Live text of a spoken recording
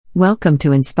Welcome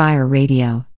to Inspire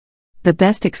Radio, the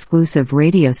best exclusive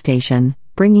radio station,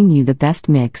 bringing you the best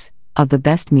mix of the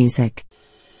best music.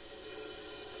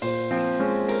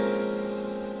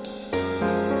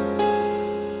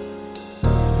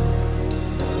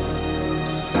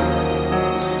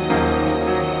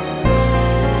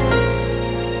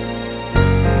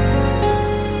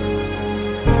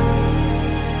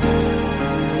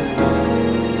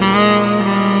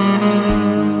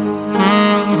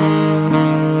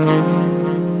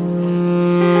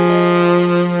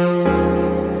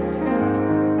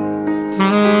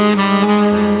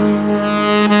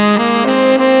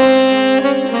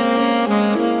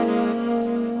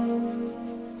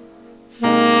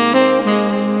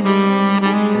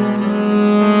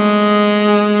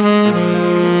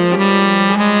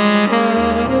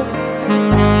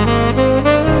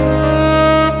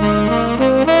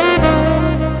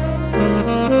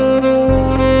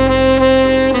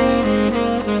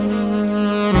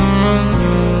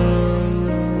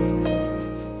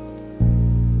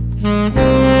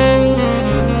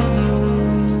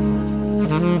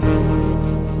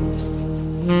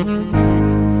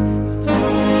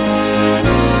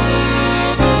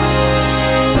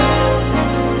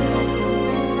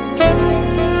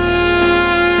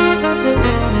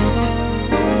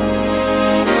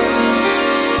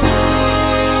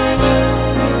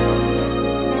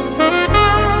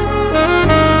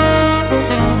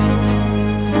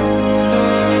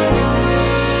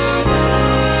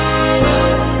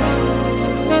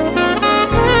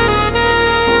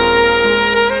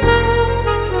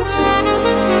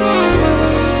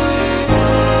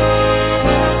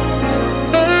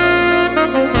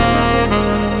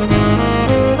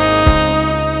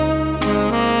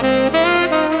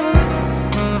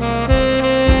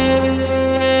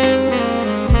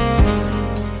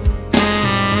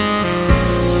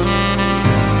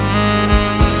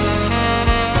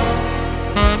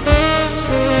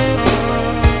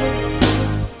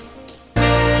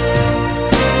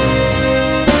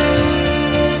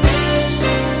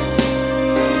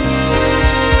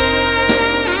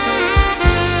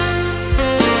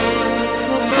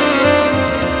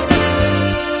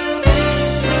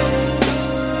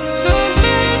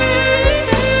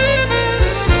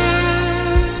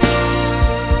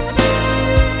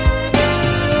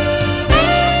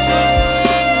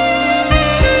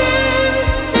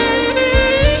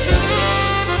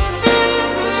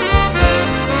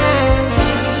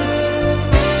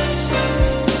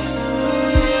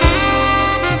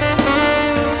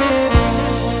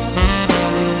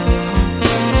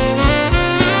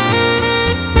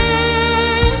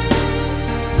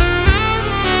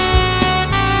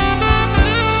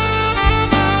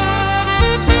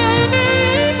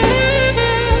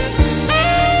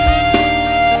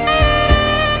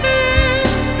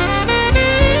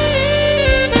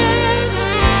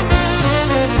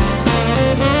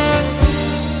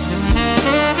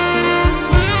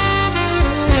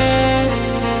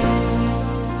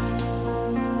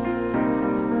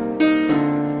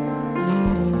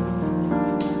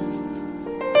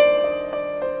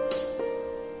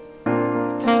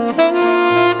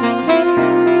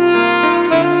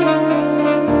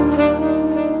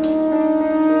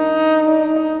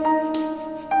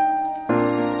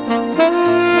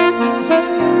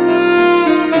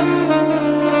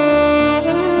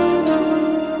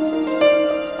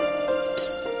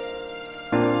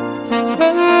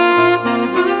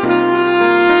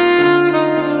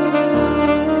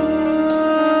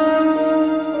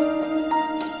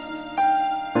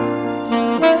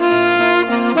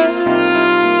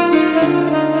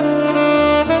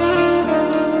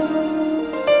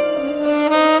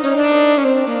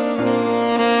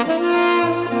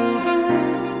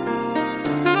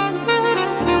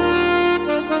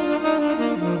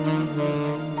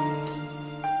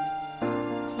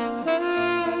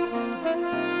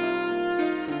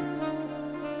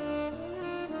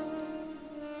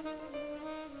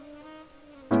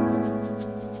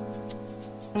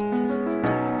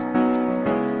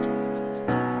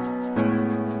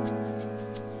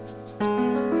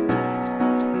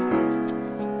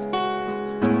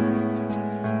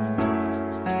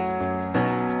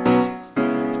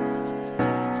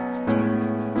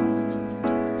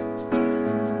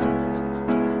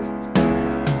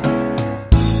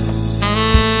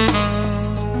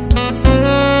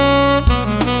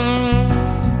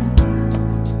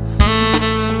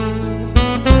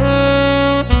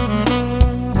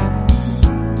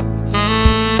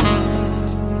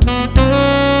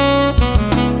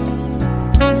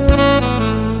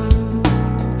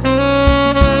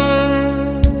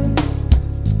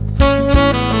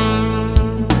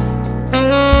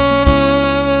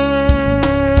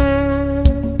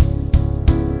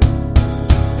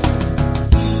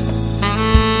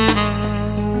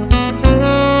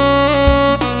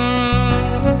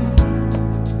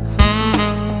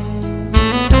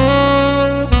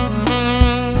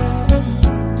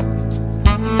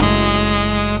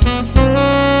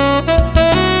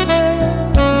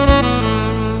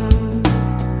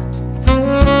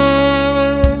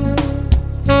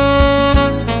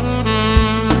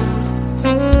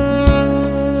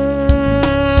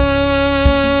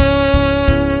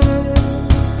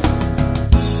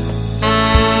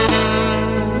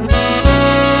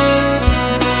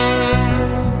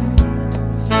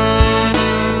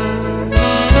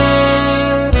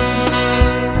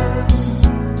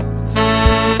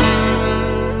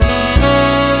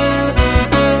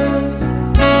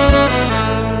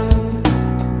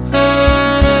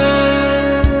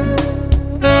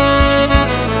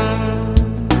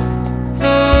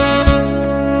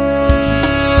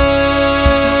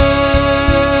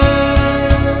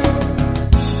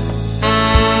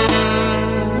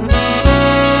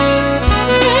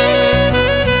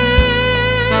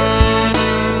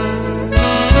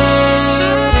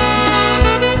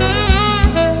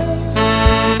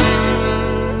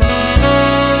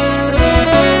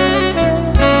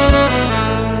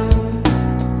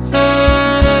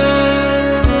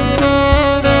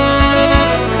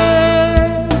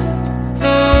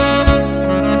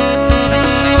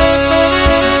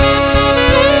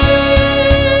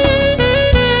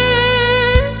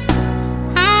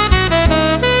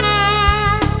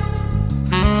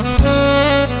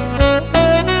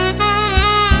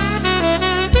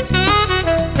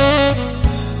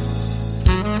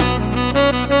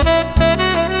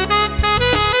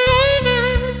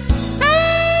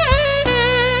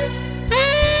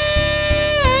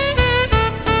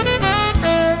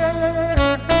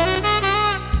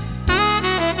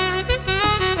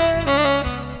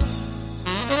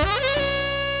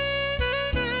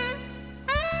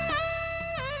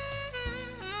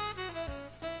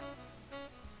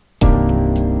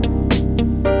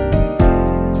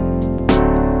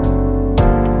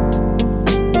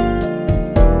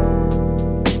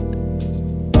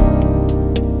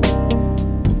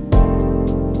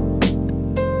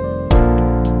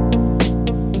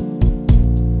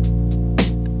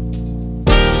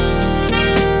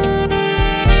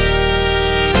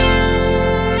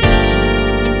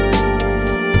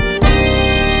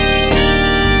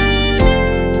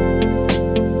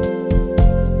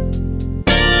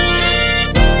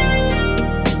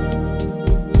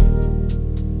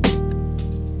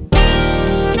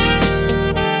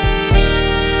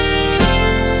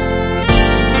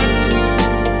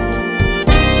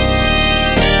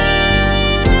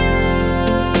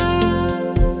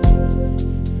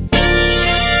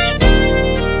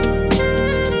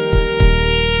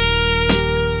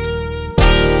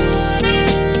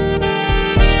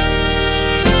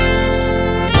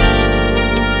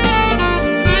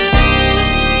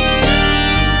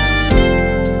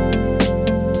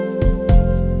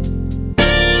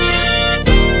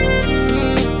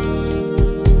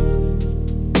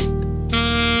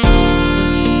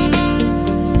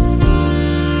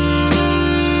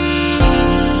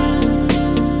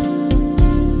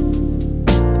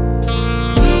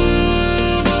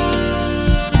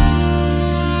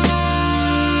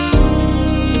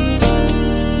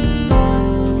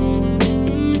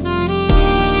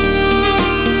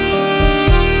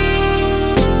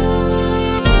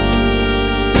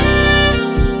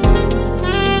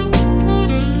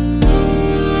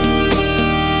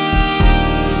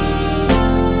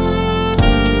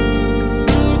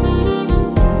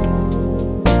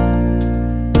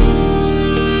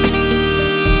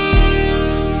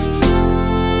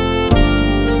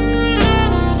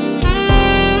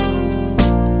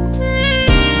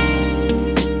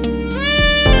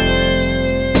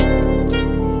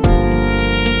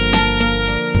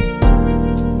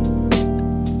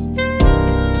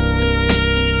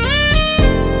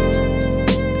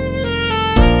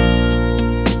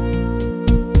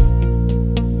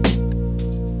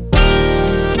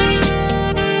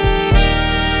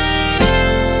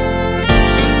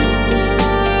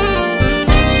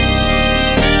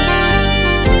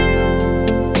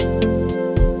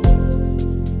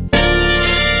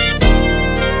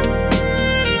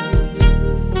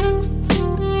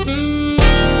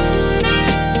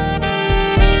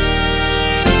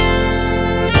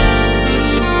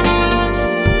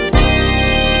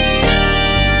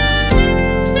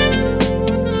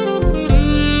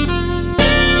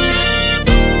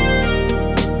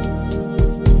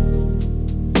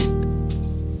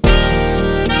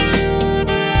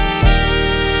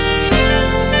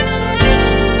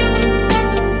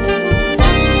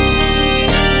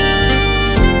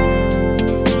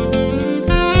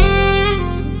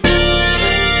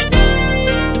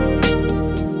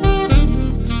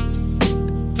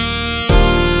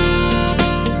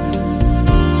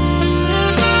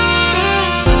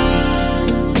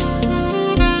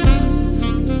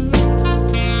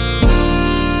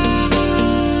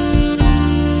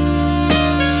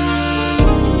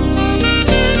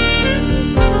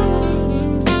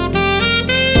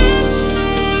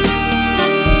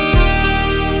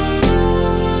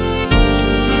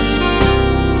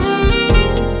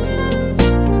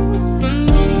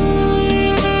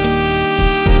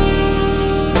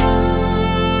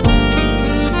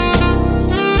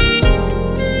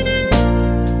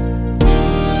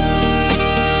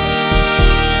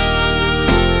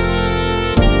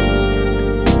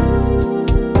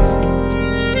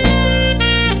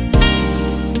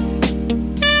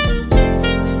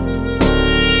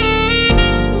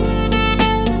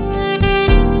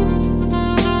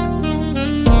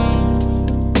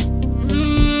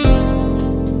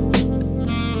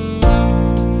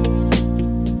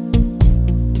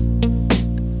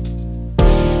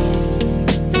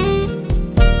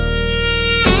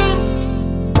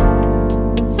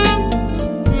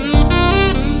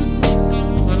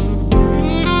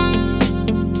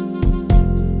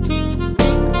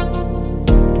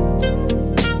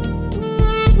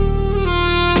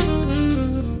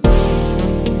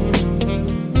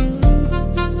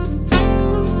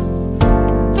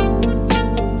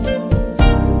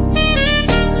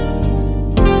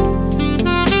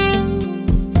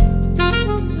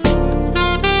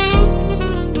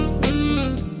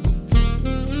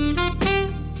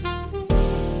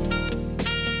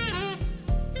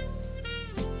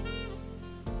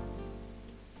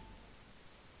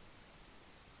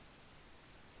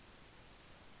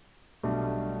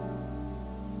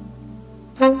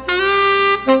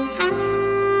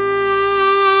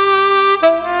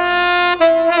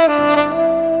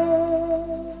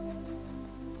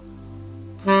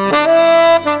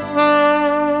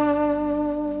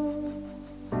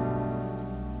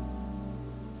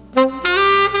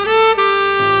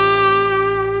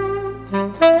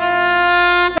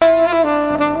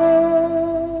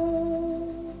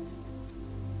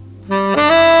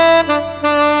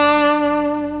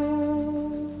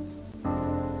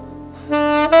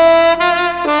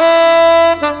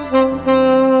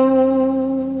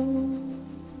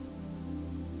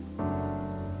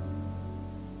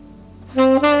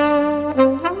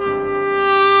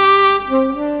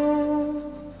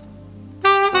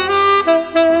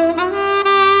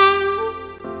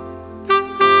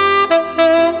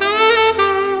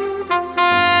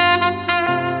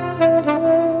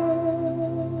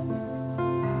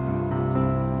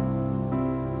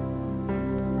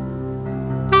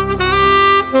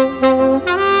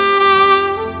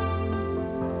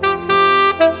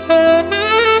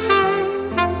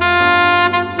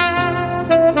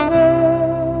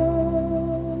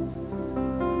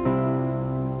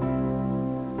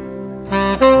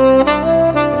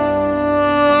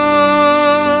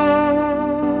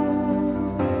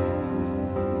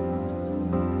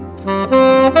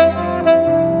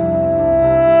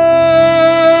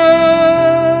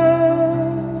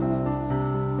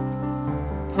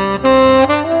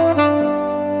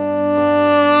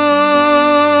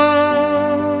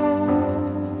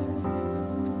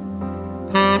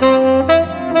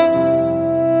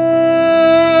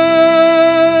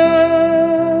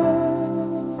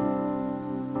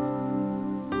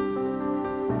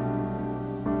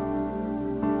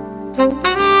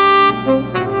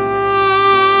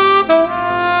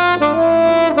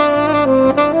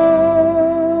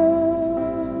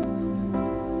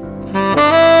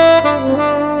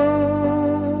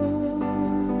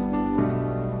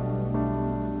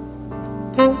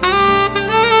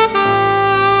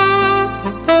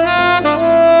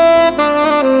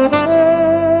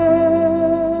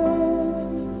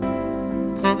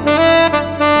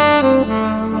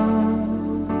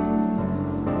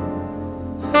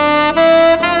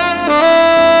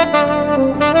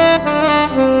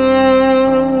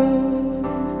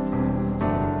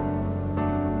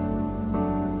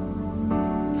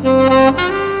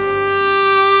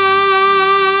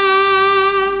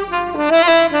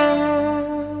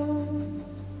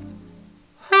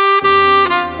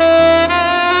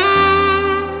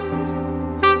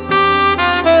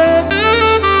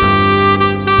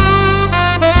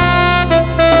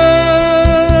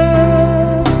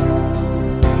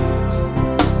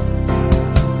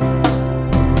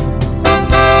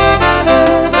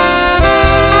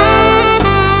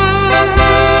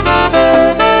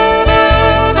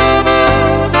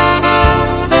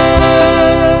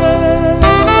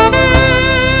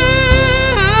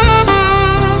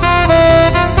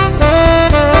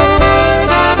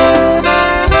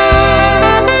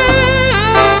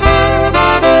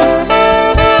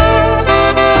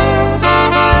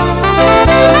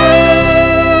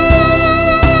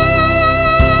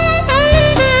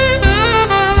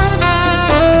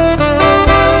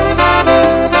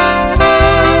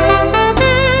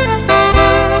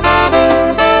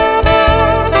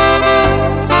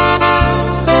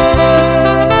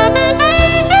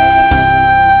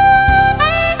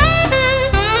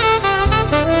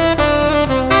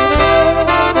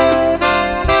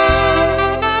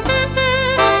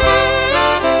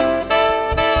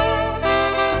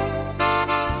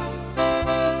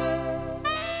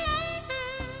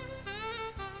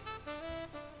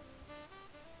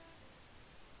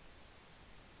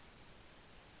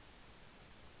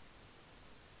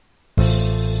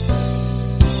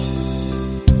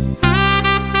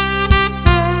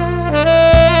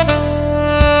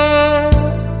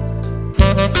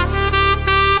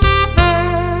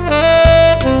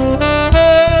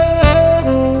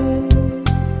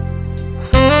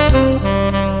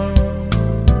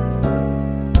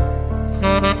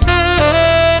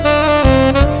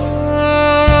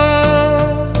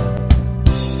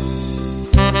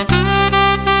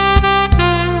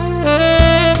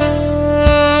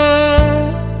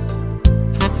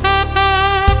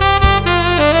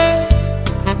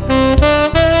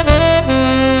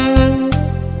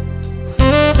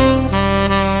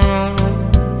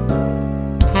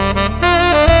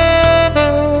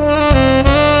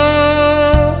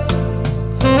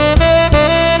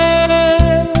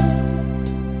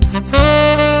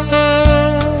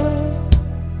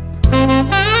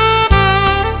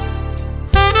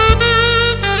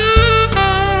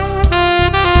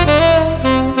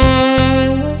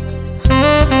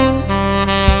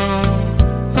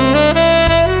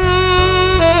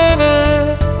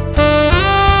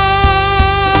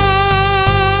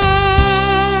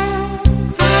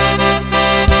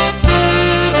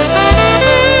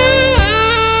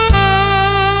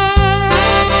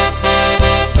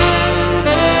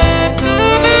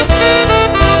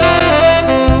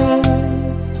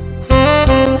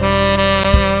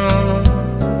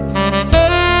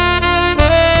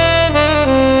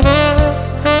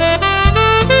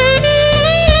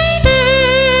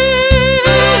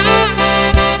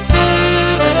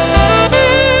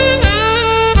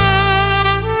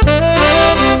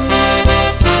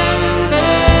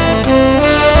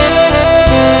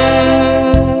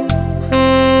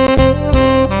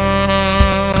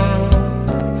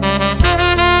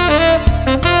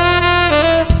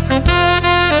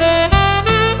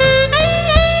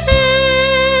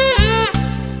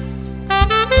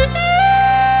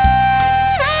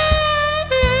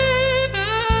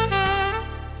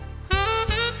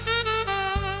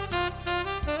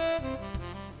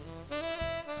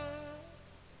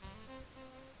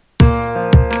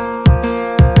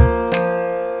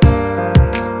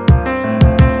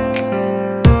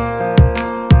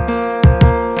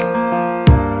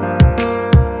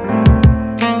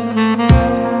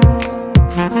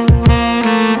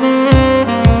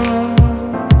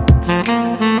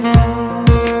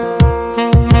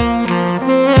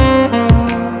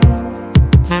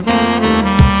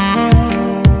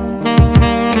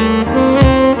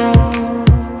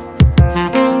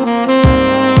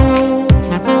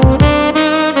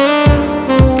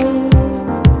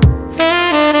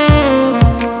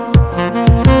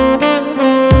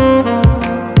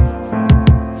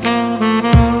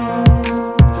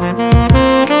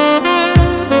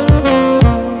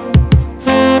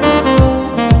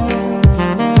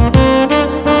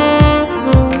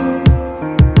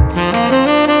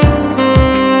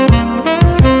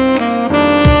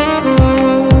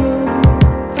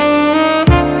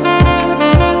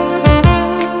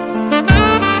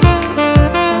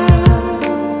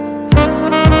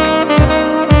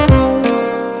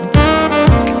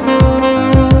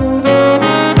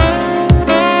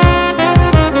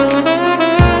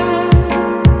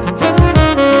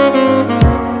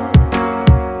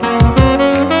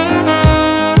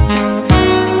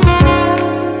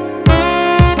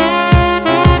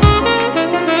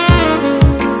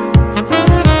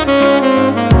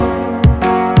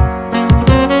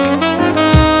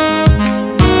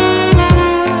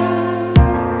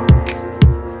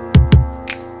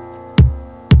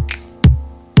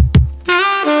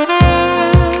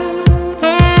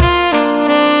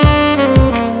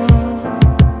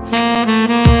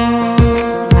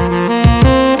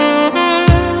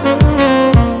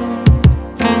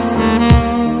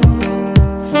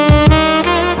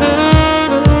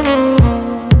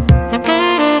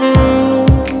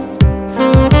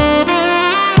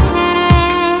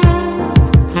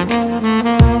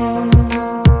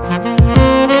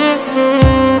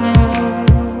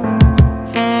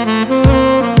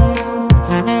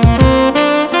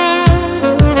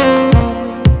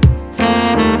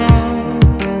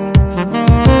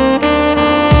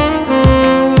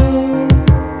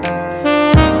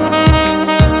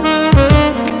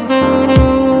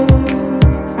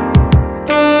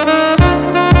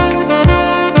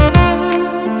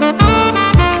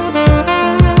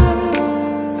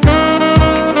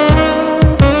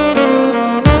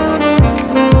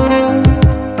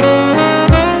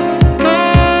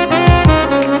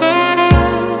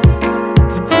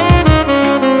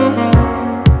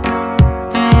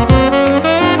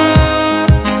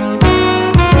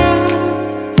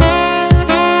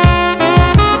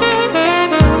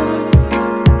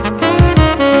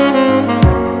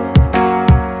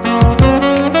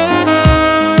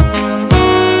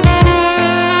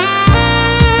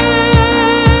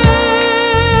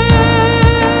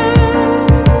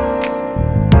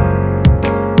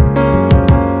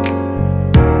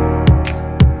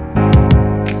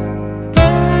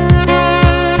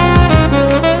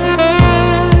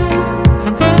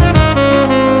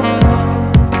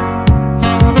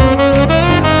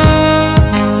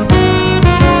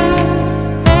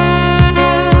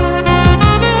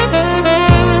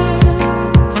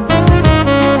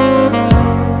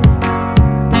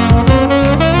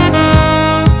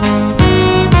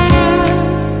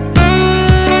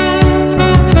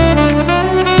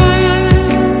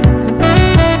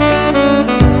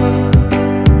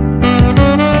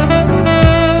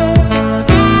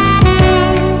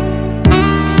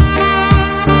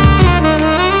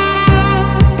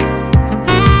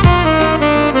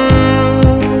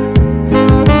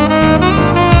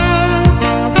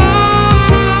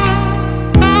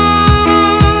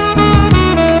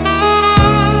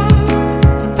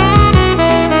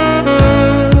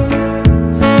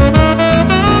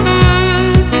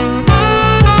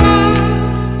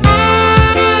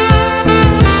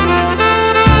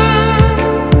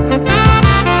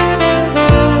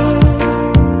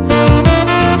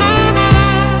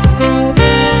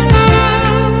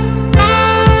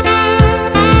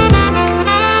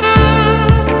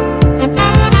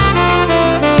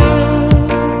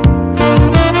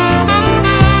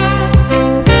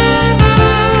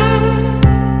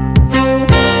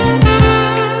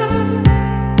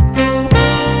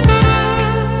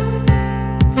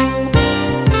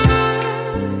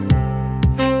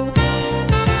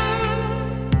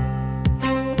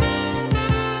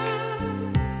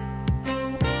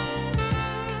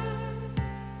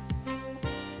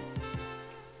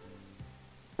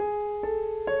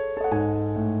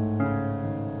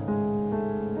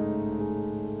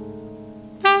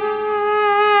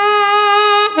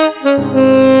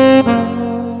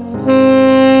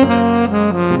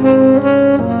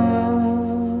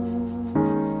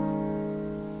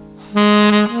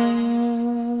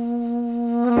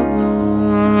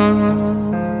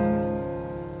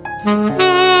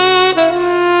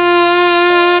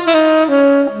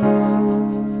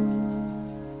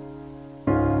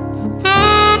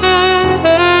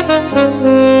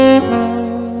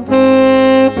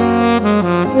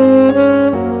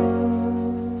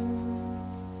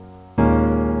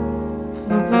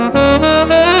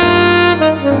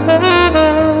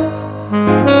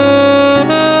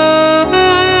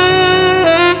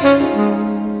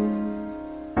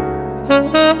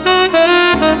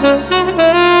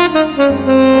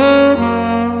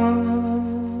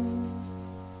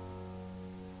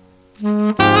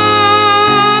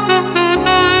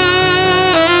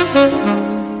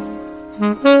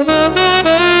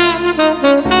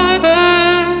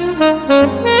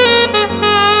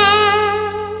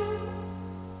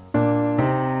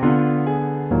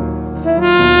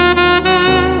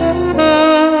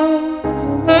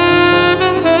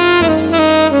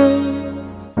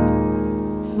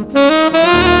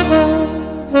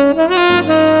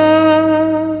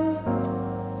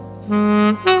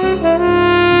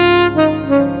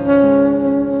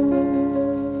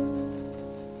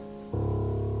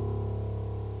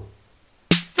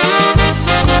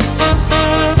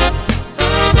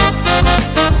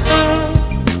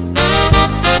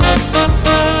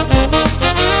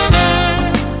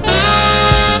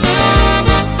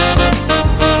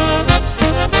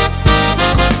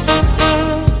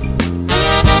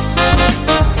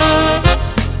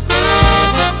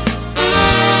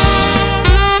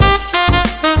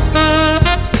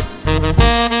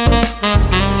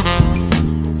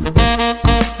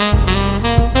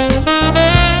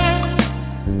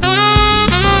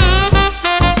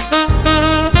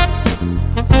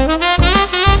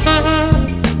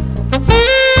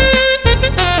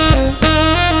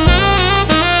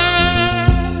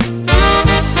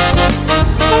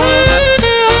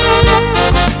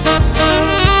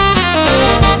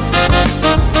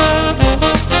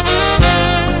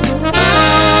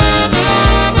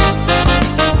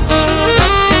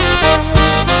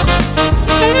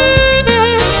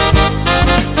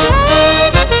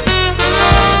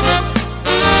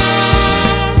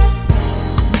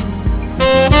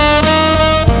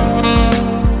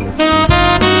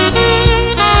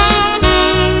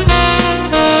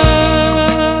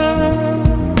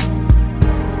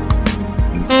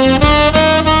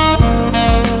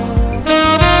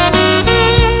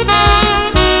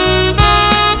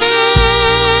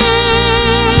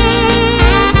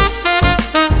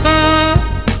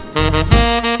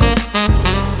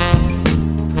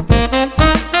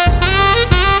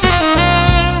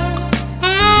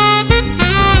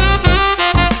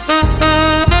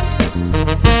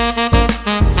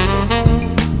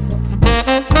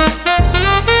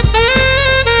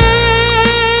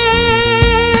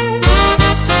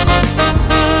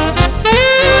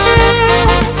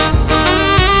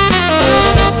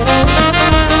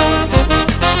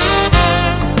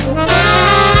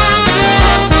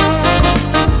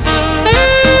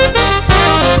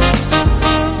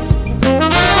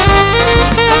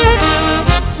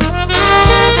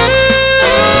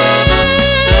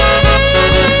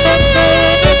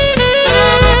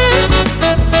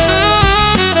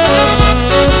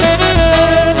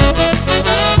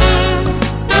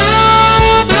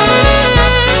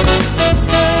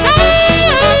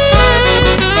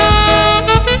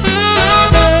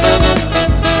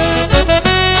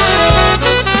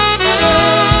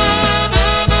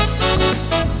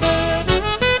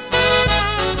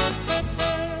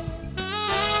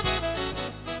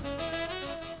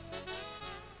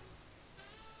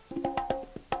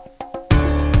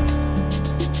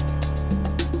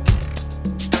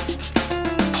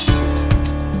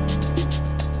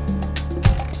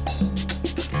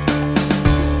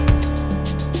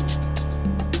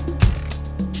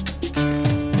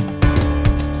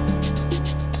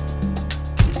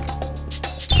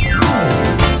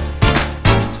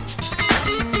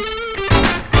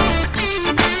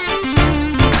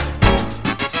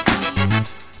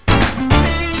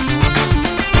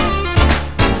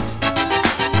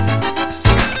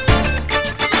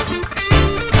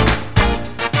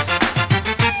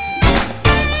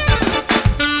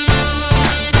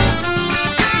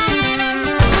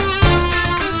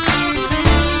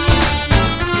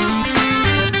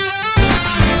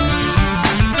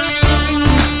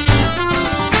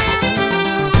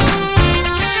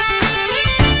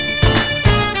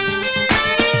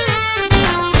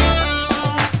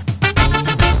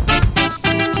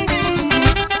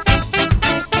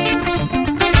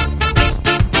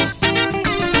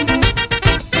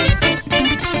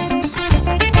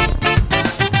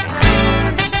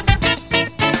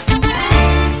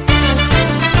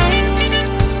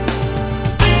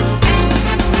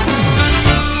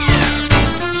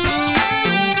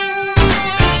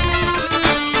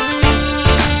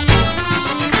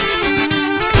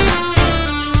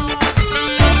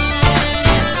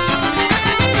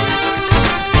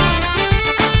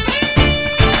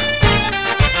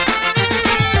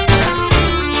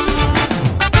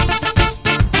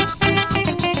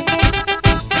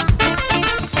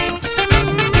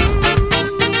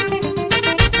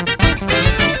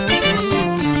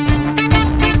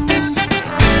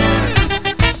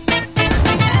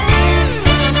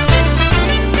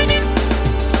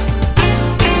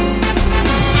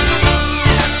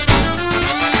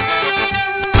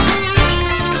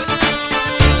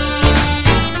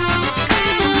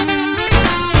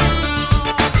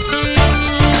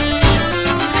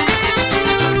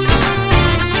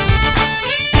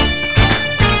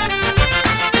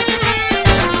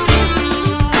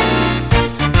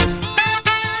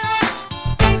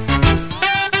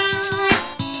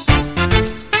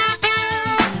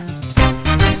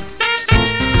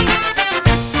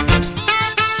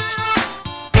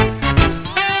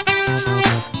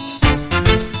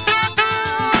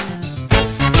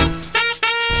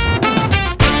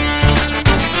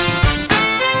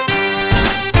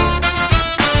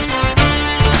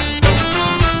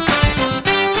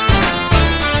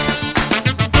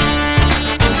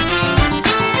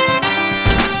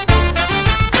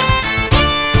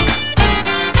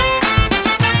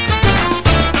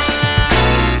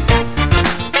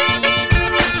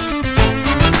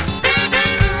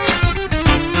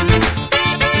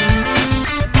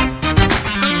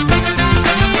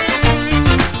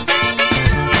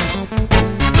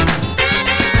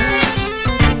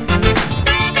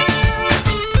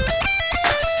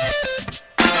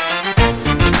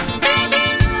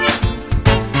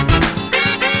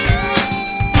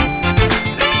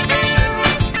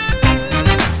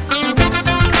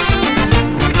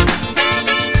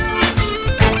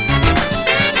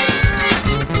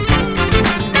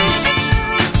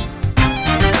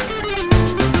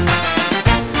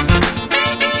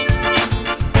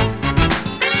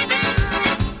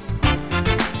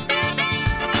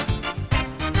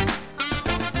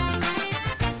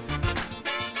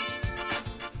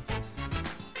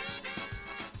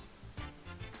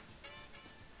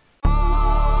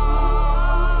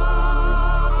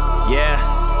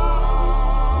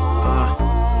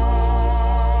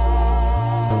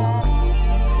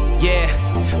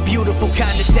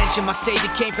 mention my savior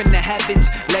came from the heavens,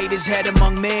 laid his head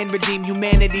among men, redeem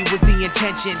humanity was the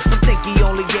intention. Some think he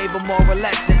only gave a moral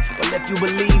lesson. Well, if you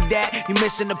believe that, you're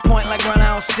missing the point like run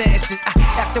out sentences.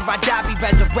 After I die, be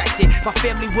resurrected. My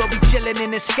family will be chilling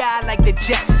in the sky like the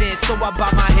Jetsons. So I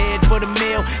bow my head for the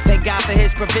meal. Thank God for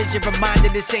his provision.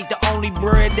 Reminded this ain't the only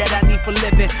bread that I need for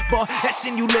living. Boy, that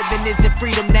sin you living isn't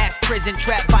freedom, that's prison.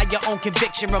 Trapped by your own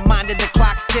conviction. Reminded the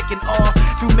clock's ticking all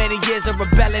through many years of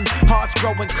rebelling. Hearts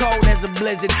growing cold as a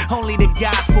blizzard. Only the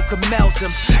gospel can melt them.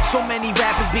 So many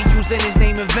rappers be using his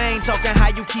name in vain. Talking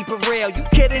how you keep it real. You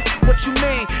kidding? What you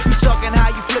mean? You talking how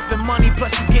you flipping money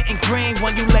plus you getting green.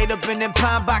 When you laid up in them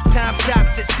pine box, time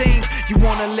stops it seems. You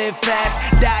wanna live fast,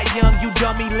 die young, you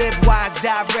dummy. Live wise,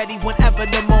 die ready whenever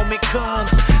the moment comes.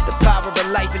 The power of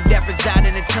life and death reside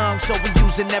in the tongue. So we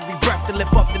using every breath to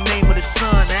lift up the name of the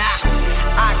sun.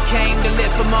 I came to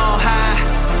live from on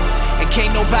high, and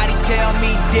can't nobody tell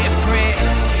me different.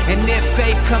 And if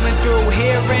faith coming through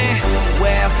hearing,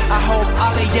 well, I hope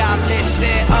all of y'all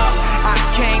listen up. I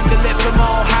came to live from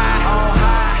on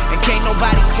high, and can't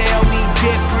nobody tell me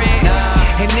different.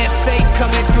 And if faith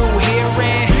coming through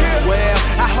hearing, well,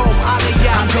 I hope all of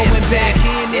y'all going back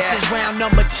in. This is round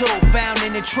number 2, found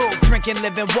in the truth. Drinking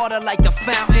living water like the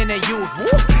fountain of youth.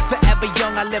 Woo. Forever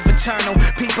young, I live eternal.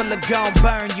 People are gon'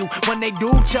 burn you. When they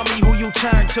do, tell me who you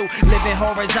turn to. Living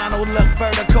horizontal, look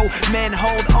vertical. Men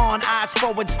hold on, eyes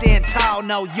forward, stand tall,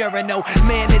 no urinal.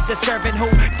 Man is a servant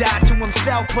who died to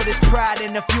himself, put his pride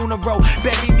in the funeral.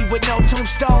 Bury me with no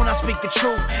tombstone, I speak the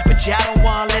truth, but y'all don't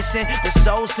wanna listen. The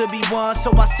souls to be won,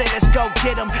 so I say let's go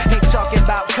get them. Ain't talking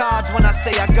about cards when I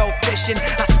say I go fishing.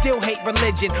 I still hate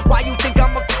religion, why you think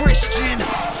I'm a Christian?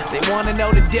 They wanna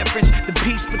know the difference. The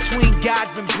peace between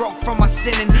God's been broke from my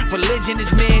sinning. Religion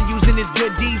is man using his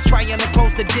good deeds, trying to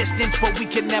close the distance, but we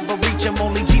can never reach him.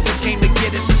 Only Jesus came to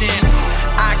get us in.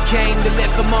 I came to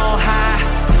lift them on high,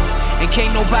 and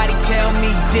can't nobody tell me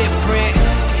different.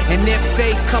 And if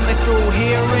faith coming through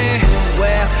hearing,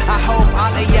 well, I hope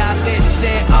all of y'all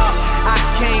listen up. I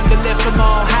came to lift them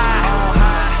on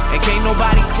high, and can't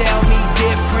nobody tell me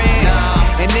different.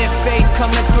 And if faith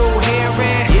coming through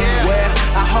hearing, well,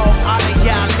 I hope all of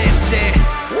y'all listen.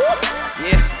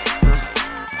 Yeah.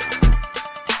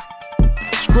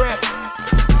 Script.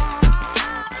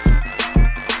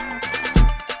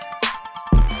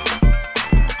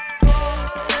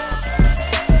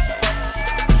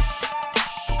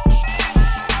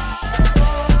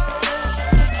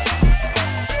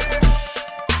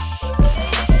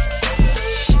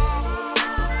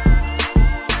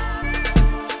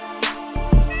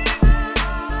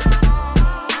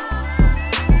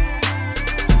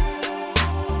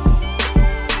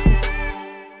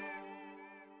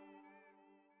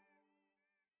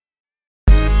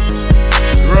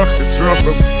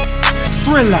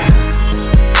 Thriller.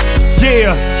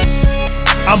 Yeah,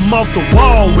 I'm off the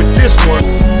wall with this one.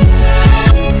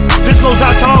 This goes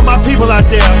out to all my people out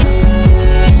there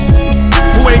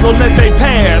who ain't gonna let they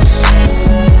past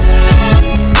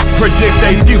predict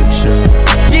they future.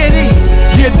 Yeah, did.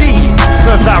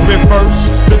 Cause I reverse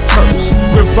the curse,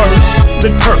 reverse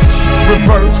the curse,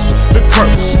 reverse the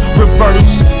curse,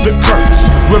 reverse the curse,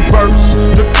 reverse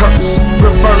the curse,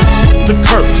 reverse the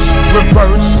curse,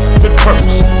 reverse the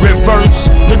curse, reverse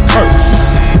the curse.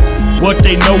 What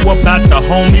they know about the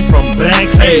homie from back,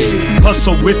 hey.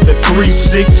 Hustle with the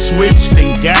 3-6 switch,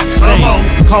 then got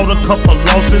saved. Caught a couple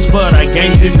losses, but I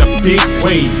gained in a big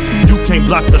way. You can't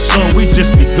block the sun, we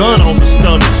just begun on the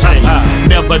stunning shame.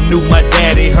 Never knew my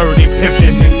daddy, heard him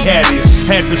pimping and caddies.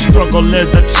 Had to struggle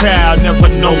as a child, never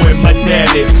knowing my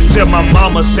daddy. Till my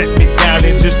mama sat me down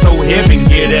and just told heaven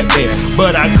get at me.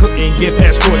 But I couldn't get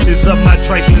past torches of my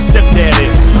trifling stepdaddy.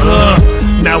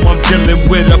 Now I'm dealing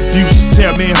with abuse.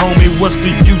 Tell me, homie, what's the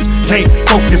use? Can't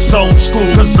focus on school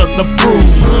cause of the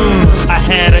bruise. I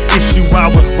had an issue I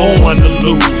was born to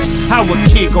lose. How a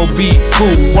kid gon' be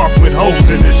cool, walk with holes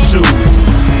in his shoes?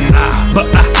 But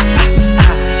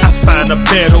I find a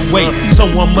better way.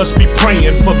 Someone must be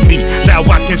praying for me. Now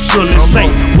I can surely say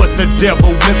what the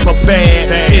devil meant for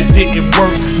bad, it didn't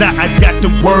work. Now I got the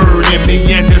word in me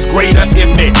and there's greater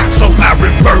in me. So I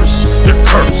reverse the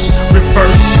curse,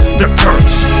 reverse the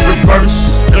curse, reverse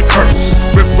the curse,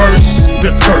 reverse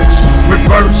the curse,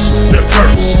 reverse the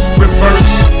curse,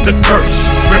 reverse the curse,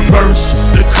 reverse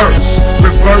the curse,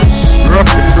 reverse the curse,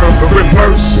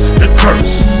 reverse the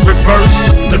curse, reverse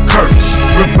the curse,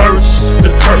 reverse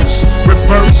the curse,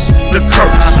 reverse the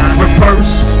curse,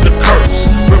 reverse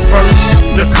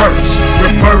the curse,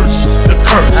 reverse the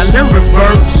curse, and then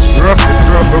reverse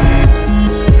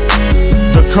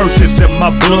the curse is in my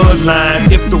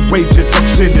bloodline. If the wages of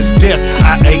sin is death,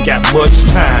 I ain't got much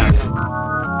time.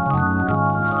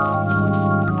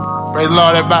 Praise the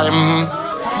Lord, everybody.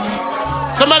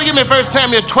 Somebody give me 1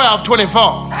 Samuel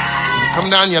 12:24. Come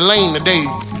down your lane today.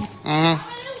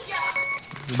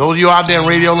 Those of you out there in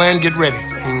Radio Land, get ready.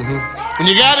 When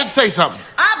you got it, say something.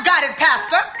 I've got it,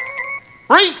 Pastor.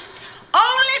 Read.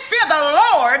 Only fear the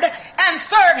Lord and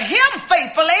serve him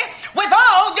faithfully with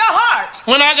all your heart.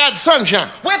 When I got sunshine.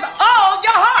 With all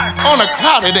your heart. On a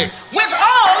cloudy day. With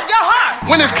all your heart.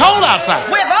 When it's cold outside.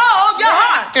 With all your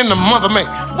heart. In the month of May.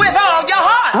 With all your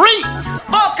heart. Read.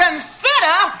 For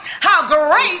consider how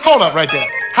great. Hold up right there.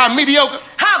 How mediocre.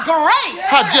 How great.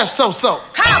 How just so-so.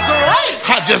 How great.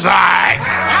 How just alright.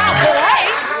 How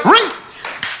great. Read.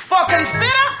 For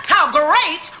consider how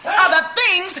great are the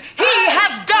things he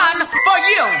has done for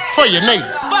you. For your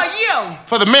neighbor. For you.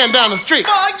 For the man down the street.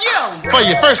 For you. For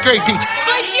your first grade teacher.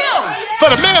 For you. For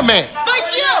the mailman. For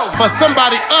you. For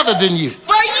somebody other than you.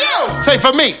 For you. Say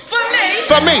for me. For me.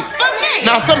 For me. For me.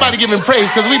 Now somebody give him praise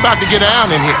because we about to get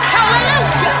down in here.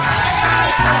 Hallelujah.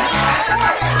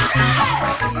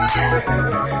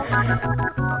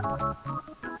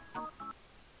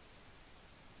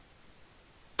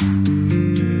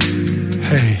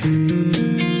 Hey,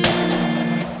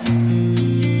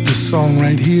 this song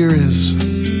right here is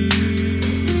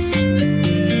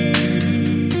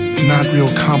not real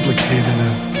complicated.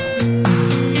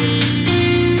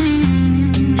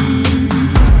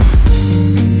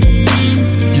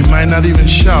 You might not even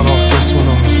shout off this one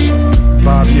or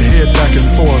bob your head back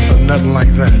and forth or nothing like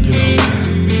that, you know,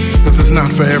 because it's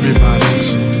not for everybody.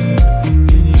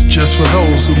 It's just for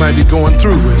those who might be going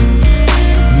through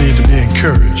and need to be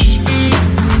encouraged.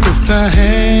 With a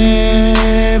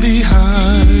heavy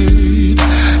heart,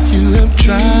 you have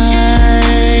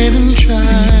tried and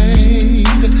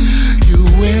tried. You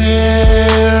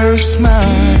wear a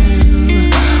smile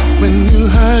when you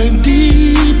hurt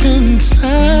deep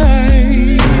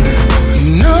inside.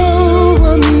 No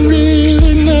one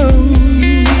really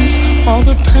knows all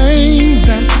the pain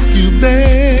that you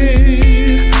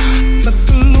bear, but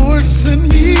the Lord sent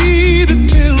me to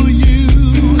tell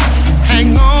you,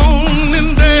 hang on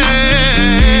in there.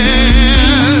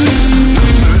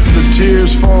 The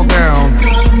tears fall down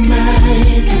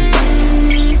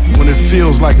when it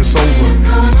feels like it's over.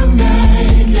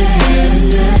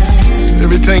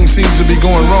 Everything seems to be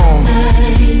going wrong,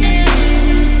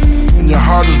 and your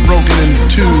heart is broken in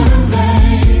two.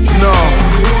 No,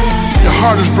 your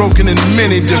heart is broken in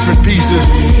many different pieces.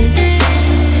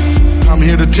 I'm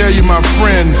here to tell you, my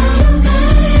friend,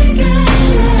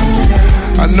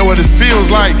 I know what it feels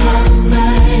like.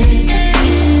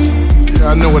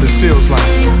 Yeah, I know what it feels like.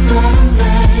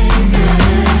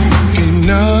 He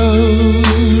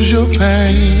knows your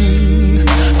pain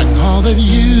and all that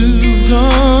you've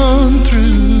gone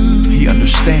through. He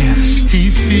understands. He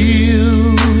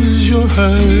feels your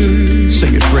hurt.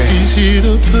 Sing it, Fred. He's here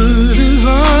to put his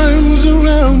arms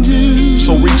around you.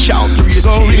 So reach out through your So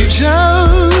tears. reach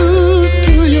out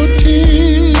through your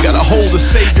tears. You gotta hold the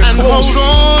Savior and close.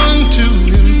 hold on to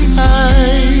him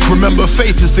tight. Remember,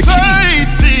 faith is the key.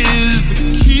 Faith is the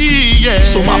key, yeah.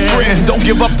 So my friend, don't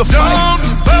give up the fight. Don't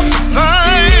give up the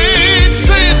fight.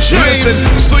 Say it, James.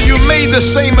 Listen, so you made the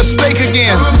same mistake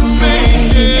again,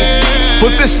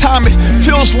 but this time it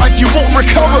feels like you won't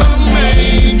recover,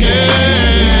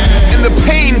 and the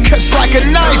pain cuts like a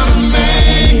knife,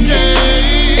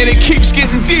 and it keeps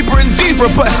getting deeper and deeper.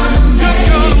 But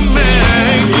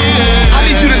I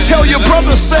need you to tell your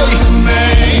brother, say,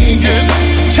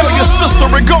 tell your sister,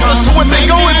 regardless of what they're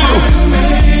going through,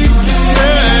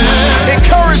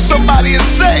 encourage somebody and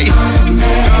say,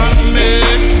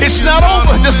 it's not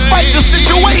over despite your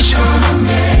situation.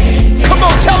 Come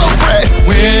on, tell them, Fred.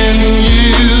 When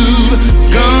you've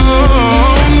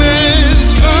gone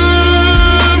as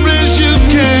far as you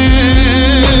can,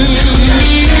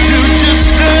 you just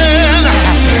stand.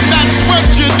 That's what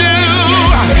you do.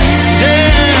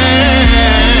 Yeah.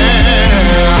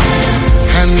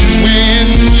 And when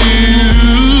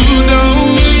you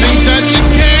don't think that you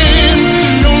can,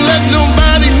 don't let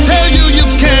nobody tell you you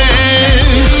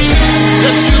can't.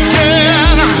 That you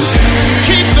can.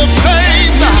 Keep the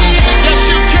faith.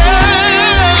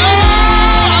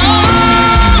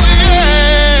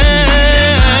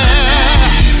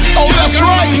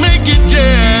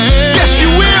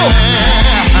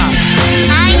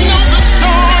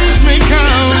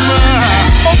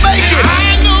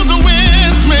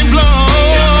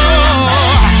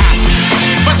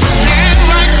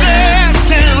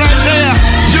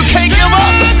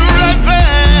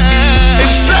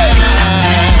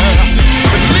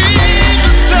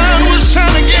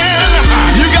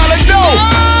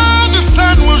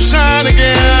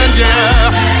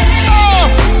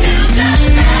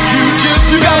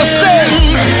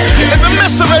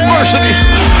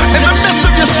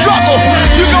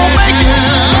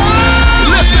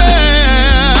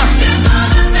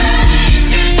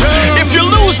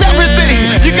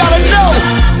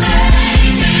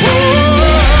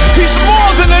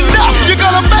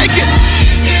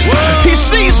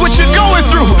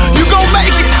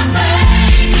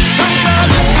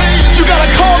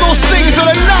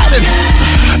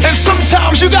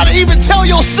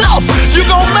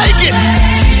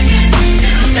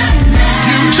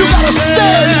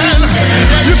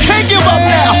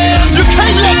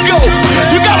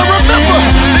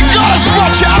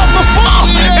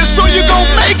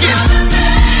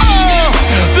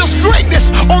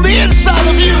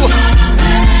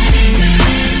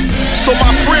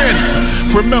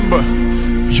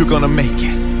 you're gonna make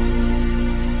it.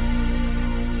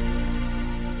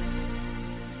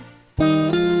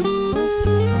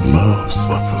 Love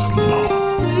suffers long.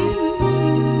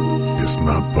 It's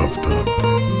not puffed up.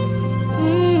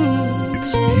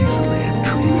 It's easily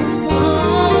entreated.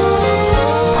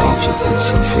 Prophecies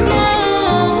fulfilled.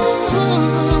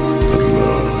 But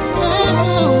love,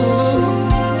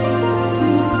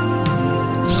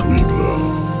 sweet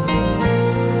love,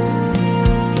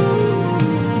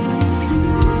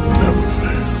 never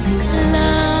fails.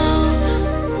 Love,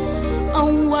 a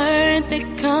word that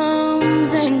comes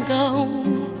and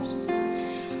goes,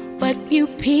 but few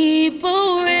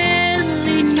people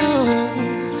really know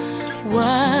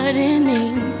what it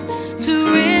means to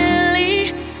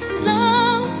really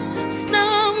love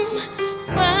somebody.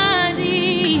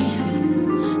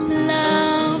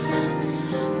 Love,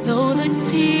 though the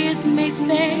tears may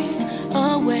fade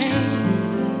away,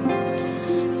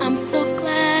 I'm so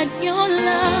glad your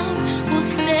love will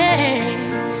stay.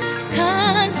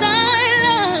 'Cause I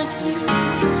love you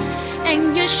and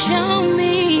you show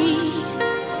me,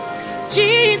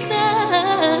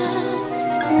 Jesus,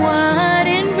 what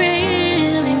it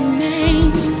really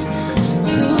means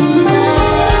to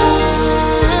love.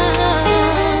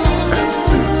 And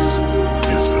this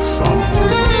is the song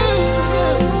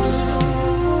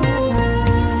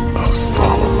of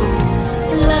Solomon.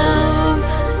 Love,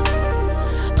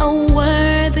 a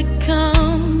word that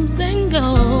comes and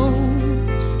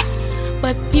goes,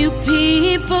 but few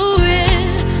people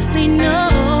really know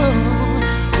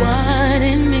what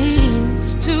it means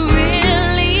to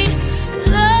really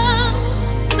love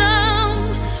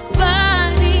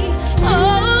somebody.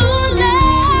 Oh,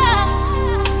 love,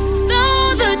 though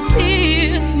the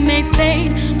tears may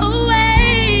fade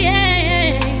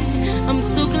away, I'm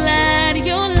so glad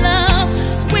your love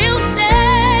will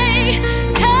stay.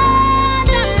 'Cause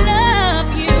I love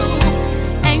you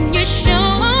and you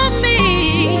show me,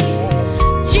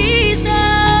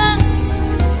 Jesus,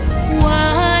 what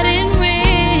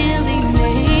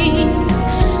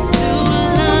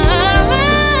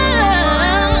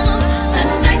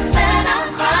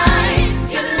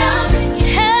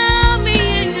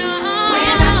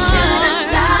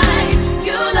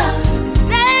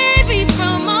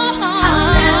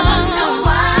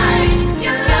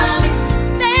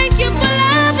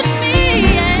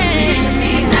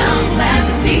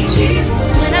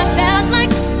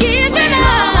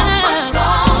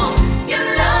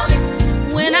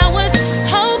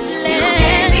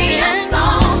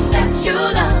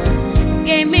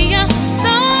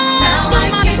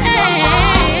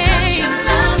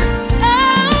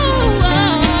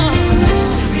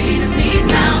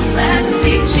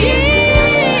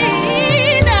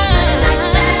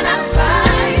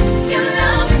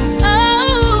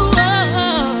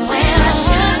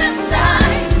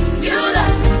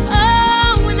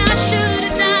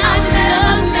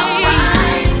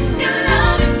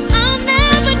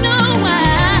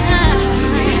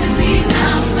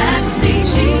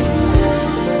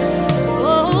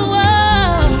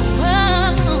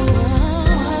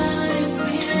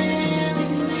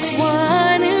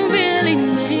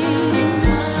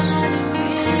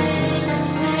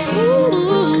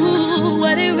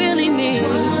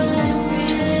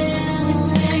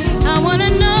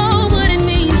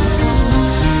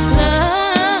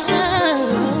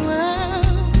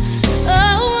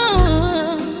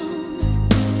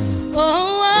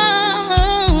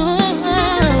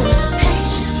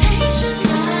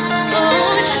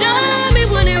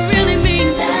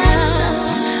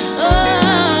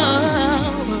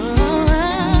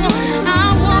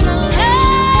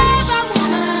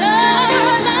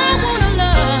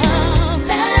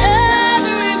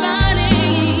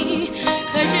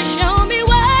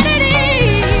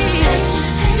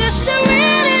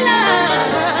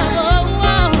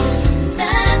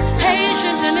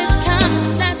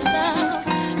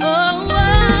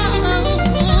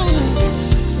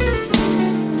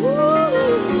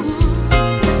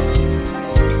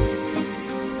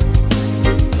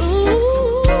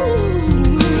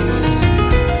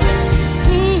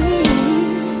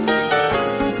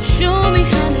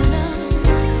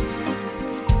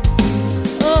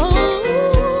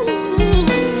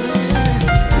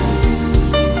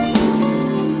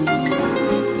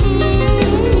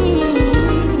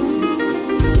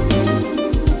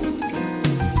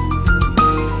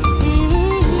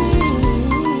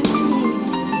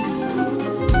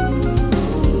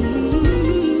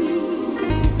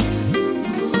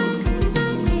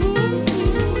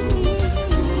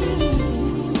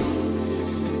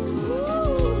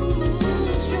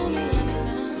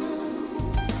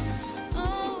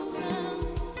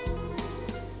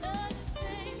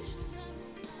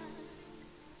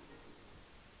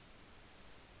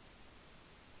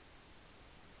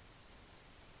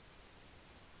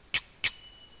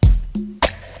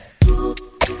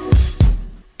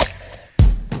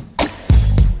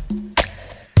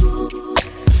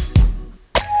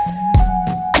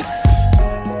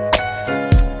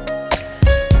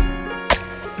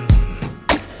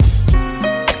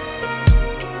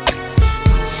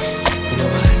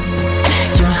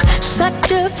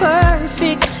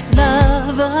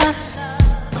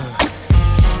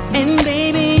And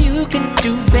baby, you could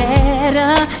do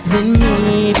better than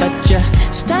me, but you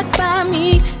stuck by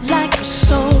me like a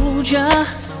soldier.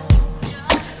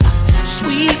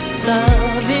 Sweet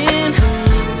loving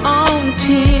on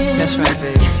 10. That's right,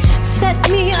 baby. Set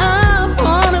me up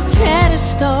on a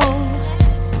pedestal.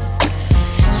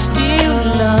 Still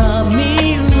love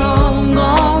me wrong,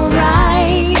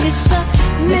 alright. It's a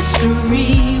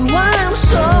mystery why I'm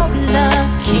so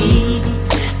lucky.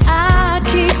 I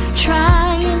keep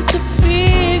trying to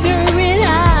figure it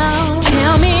out.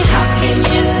 Tell me, how can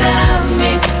you love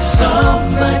me so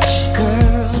much,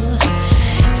 girl?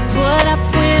 Put up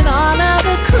with all of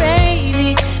the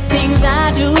crazy things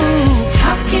I do.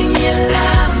 How can you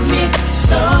love me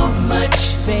so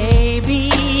much, baby?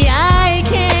 I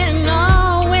can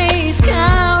always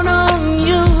count on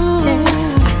you.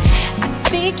 I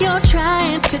think you're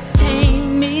trying to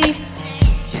tame me.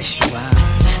 Yes, you are.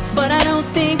 But I don't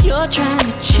think you're trying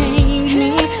to change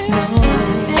me, no.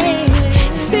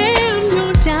 Send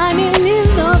your diamond in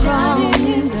the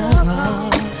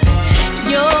wrong.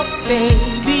 Your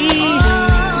baby,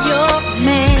 your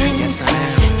man. Yes, I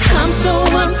am. I'm so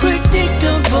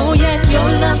unpredictable, yet your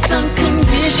love's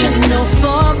unconditional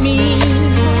for me.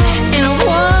 And I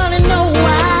wanna know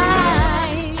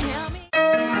why. Tell me.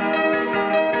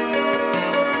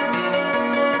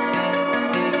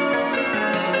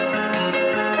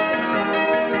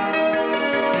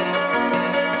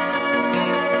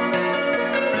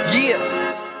 Yeah,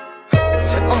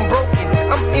 I'm broken.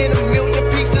 I'm in a million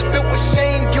pieces, filled with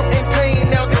shame, guilt, and pain.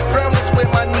 Now the ground is where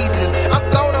my knees is. I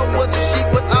thought I was a sheep,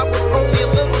 but I was only a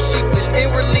little sheepish.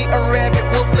 Inwardly a rabbit,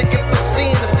 wolf looking for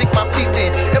sin to sink my teeth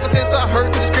in. Ever since I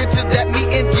heard the scriptures that me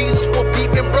and Jesus were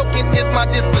beefing, broken is my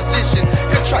disposition.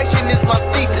 Contrition is my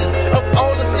thesis. Of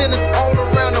all the sinners all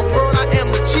around the world, I am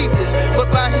the chiefest.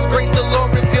 But by His grace, the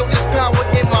Lord revealed His power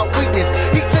in my weakness.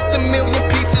 He took the million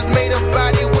pieces, made a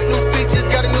body with new features.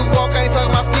 Got a new walk, I ain't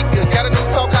talking about sneakers. Got a new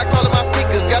talk, I call it my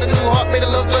speakers. Got a new heart, made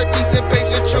of love, joy, peace, and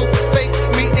patience, truth, faith,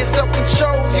 meekness,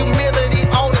 self-control, humility,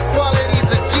 all the qualities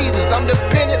of Jesus. I'm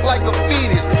dependent like a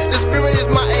fetus. The Spirit is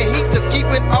my adhesive,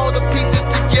 keeping all the pieces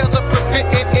together,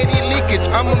 preventing any leakage.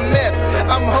 I'm a mess,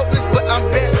 I'm hopeless, but I'm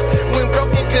best when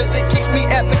broken, cause it keeps me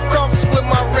at the cross where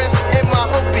my rest and my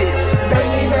hope is. Bring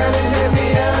me down and lift me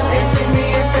up, empty me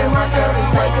and fill my cup.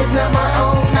 This life is not my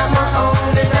own,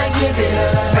 then I give it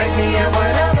up. Break me up,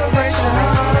 whatever breaks your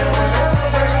heart.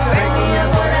 Break me up,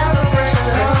 whatever breaks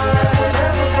your heart.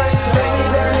 Bring me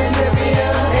down and lift me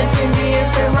up, empty me and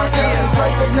fill my cup. This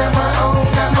life is not my own,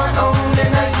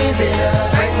 then I give it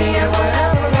up. Break me up,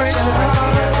 whatever breaks your heart.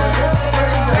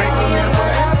 Break me up,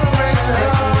 whatever breaks your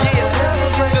heart. Yeah,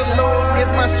 the Lord is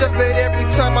my shepherd. Every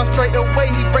time I stray away,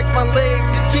 He breaks my legs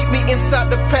to keep me inside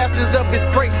the pastures of His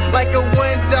grace. Like a $1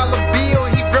 bill,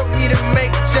 He broke me to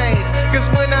make change. Cause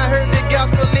when I heard the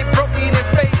gospel, it broke me and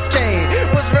faith came.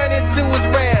 Was running to His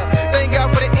wrath. Thank God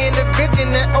for the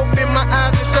intervention that opened my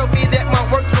eyes and showed me that my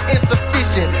works were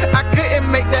insufficient. I couldn't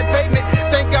make that payment.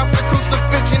 Thank God for the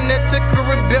crucifixion that took a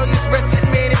rebellious wretched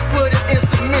man and put it in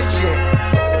submission.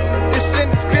 It's in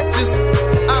the scriptures,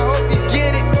 I hope you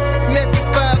get it. Matthew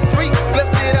 5:3,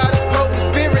 blessed are the poor in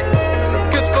spirit.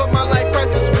 Cause for my life,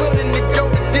 Christ is willing to go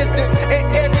the distance. And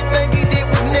everything He did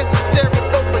was necessary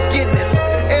for forgiveness.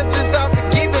 And since I've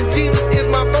forgiven, Jesus is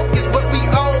my focus. But we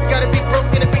all gotta be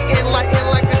broken to be enlightened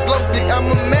like a glow stick. I'm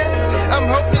a mess, I'm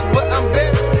hopeless, but I'm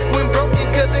best when broken,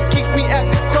 cause it keeps me at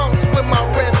the cross where my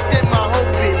rest and my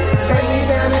hope is. Bring me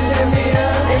down and lift me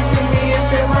up, empty me and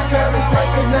fill my cup. This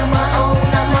life is not my own,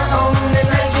 then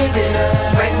I give it up.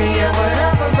 Break me up,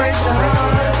 whatever breaks your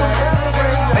heart.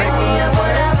 Break me up,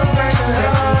 whatever breaks your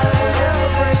heart.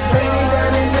 Bring me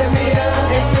down and lift me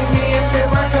up, empty me and fill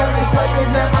my cup. This life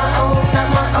is not my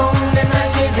own, then I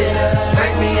give it up.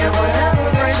 Break me up, whatever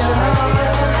breaks your heart.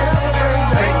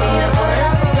 Break me up,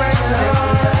 whatever breaks your heart.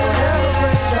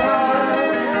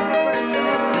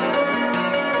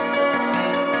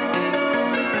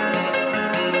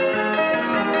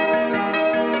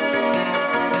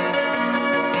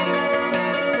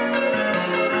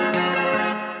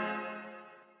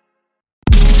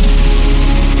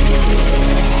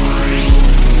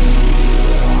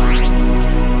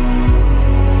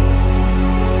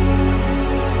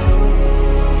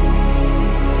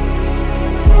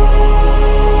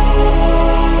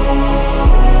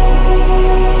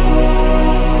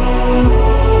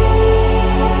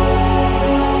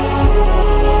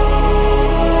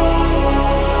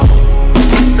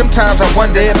 Sometimes I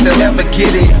wonder if they'll ever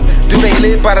get it. Do they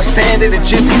live by the standard or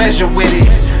just measure with it?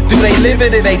 Do they live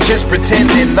it or they just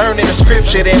pretending? Learning the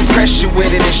scripture to impress you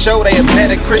with it and show they a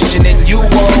better Christian than you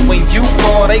are. When you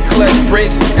fall, they clutch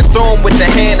bricks and throw them with the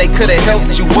hand they could have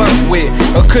helped you up with.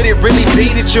 Or could it really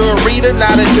be that you're a reader?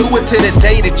 Now to do it to the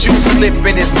day that you slip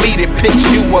and it's me that picks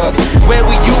you up. Where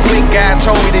were you when God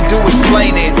told me to do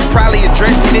explaining? Probably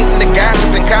addressing it in the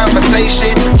gossip and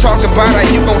conversation. Talking about how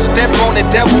you gon' step on the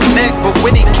devil's neck, but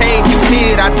when he came you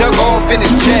hid, I dug off in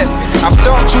his chest. I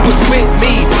thought you was with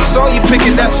me, saw you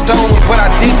picking up stones, but I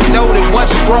didn't know that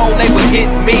once thrown they would hit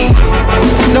me.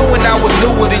 Knowing I was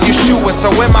newer than Yeshua,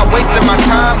 so am I wasting my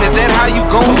time? Is that how you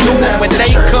gon' do it when they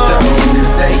come?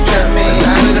 They come in, a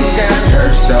lot of them got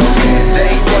hurt, so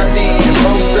they want in.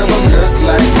 Most of them look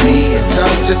like me and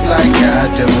talk just like I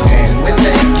do. And when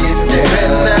they get there,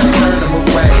 better not turn them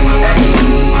away.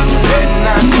 Better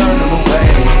not turn them away.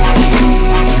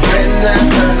 Better not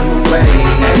turn them away.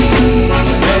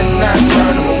 Better not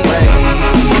turn them away.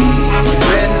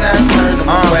 Better not turn them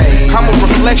away. I'm a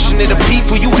reflection of the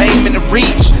people you aiming to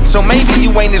reach. So maybe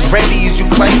you ain't as ready as you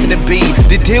claiming to be.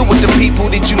 To deal with the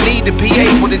people that you need to be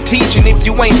able to teach. And if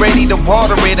you ain't ready to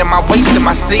water it, am I wasting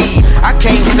my seed? I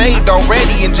came saved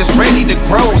already and just ready to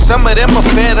grow. Some of them are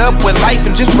fed up with life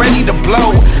and just ready to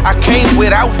blow. I came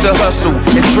without the hustle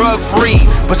and drug free,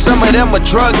 but some of them are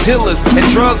drug dealers and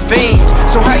drug fiends.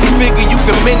 So how you figure you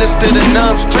can minister to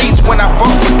numb streets? When I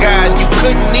fought with God, you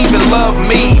couldn't even love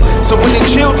me. So when the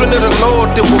children of the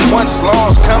Lord that were once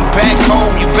lost come back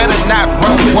home, you better not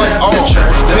run one off. The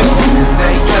church doors,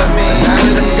 they come in, a lot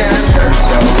of them got hurt,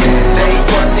 so they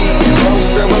want in.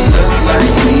 Most of them look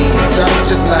like me and talk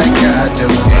just like I do.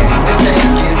 And when they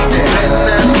get there, better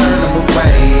not turn them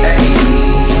away.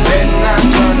 Better not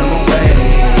turn them away.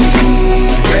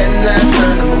 Better not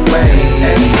turn them away.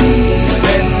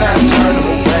 Better not turn them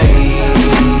away.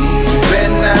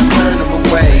 Better not turn them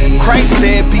away. Christ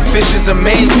said, be fishers of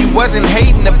men. You wasn't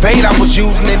hating the bait I was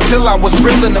using until I was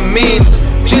reeling them in.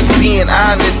 Just being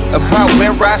honest about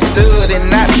where I stood and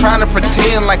not trying to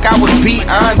pretend like I was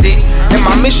beyond it. And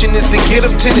my mission is to get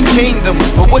up to the kingdom,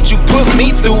 but what you put me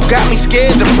through got me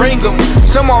scared to bring them.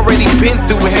 Some already been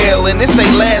through hell and it's their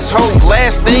last hope.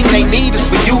 Last thing they need is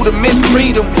for you to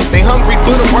mistreat them. They hungry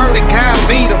for the word and God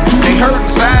feed them. They hurt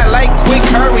inside like quick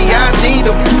hurry, I need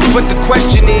them. But the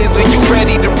question is, are you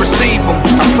ready to receive them?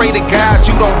 I pray to God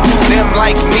you don't do them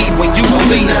like me when you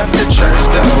see them. Open up the church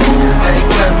doors, they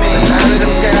come in, a lot of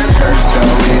them got hurt, so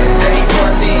they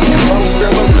want in. Most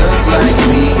of them look like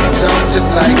me and talk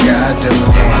just like I do.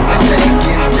 And when they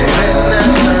get there, better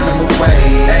not turn them away.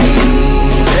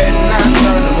 Better not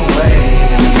turn them away.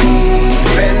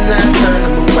 Better not turn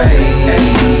them away.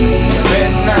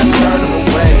 Better not turn them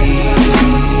away.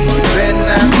 Better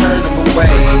not turn them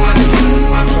away.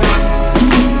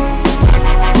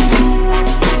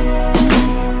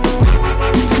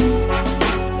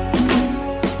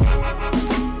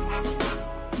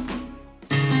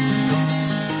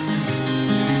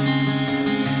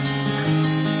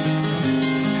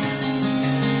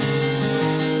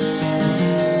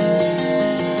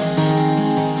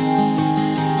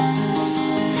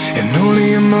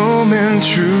 Only a moment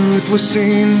truth was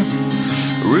seen,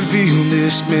 revealed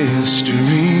this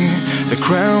mystery. The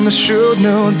crown that showed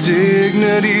no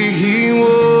dignity he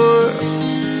wore,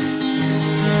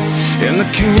 and the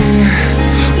king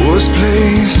was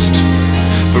placed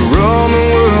for all the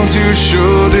world to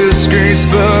show this grace.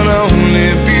 But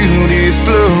only beauty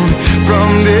flowed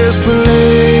from this place.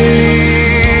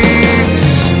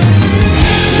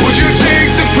 Would you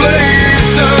take the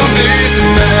place of this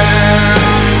man?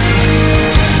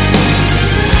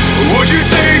 Would you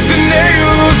take the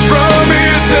nails from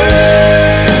his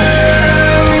hands?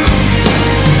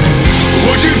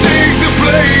 Would you take the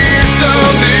place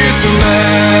of this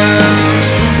man?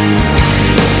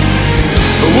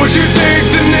 Would you take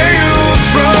the nails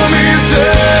from his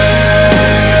hands?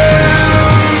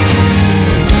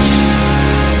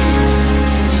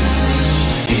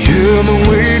 Hear the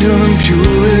weight of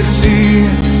impurity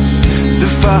the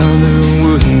Father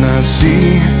would not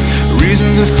see.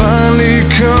 Reasons have finally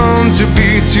come to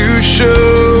be to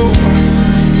show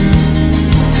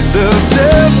the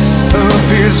depth of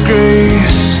His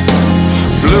grace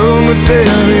flowed with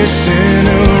every sin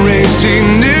erased. He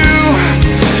knew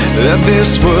that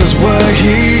this was why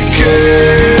He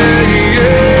came.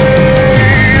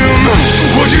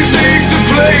 Would you take the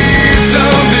place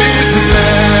of this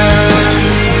man?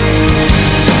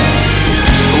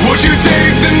 Would you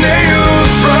take the nails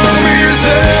from His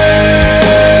hands?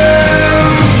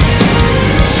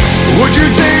 Would you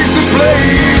take the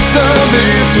place of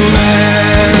this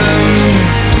man?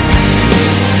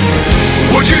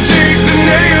 Would you take the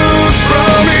nails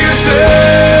from his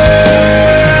hands?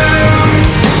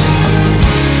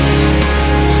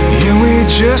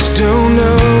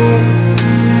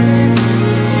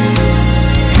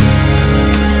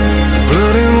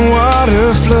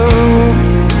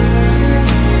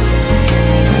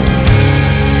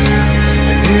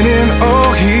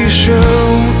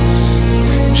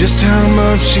 just how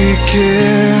much he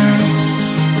cared.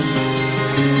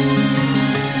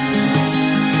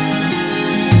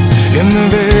 And the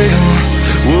veil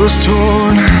was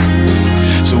torn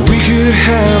so we could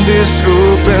have this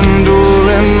open door,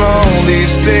 and all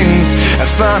these things had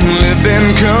finally been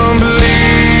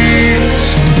complete.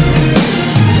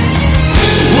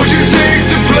 Would you take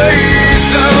the place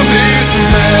of this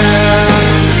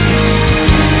man?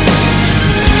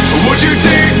 Would you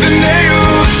take the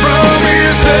nails from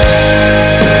his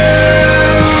hands?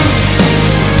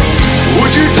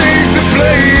 Would you take the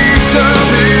place of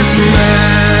this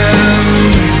man?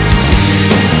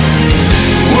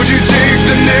 Would you take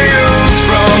the nails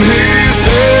from his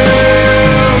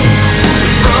hands?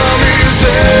 From his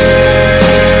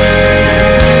hands?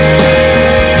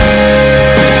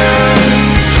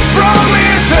 From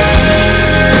his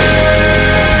hands?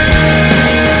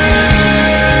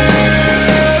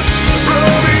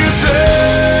 From his hands? From his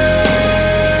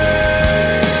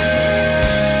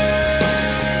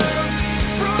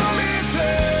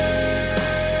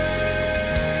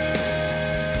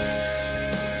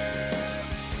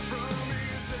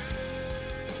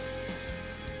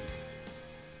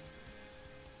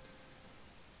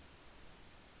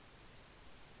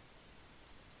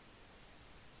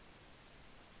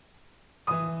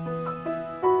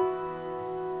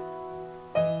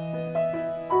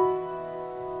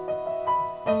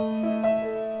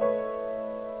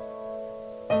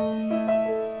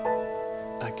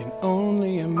I can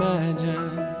only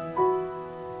imagine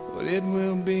what it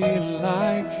will be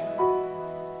like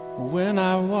when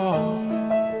I walk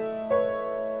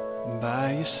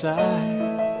by your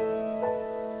side.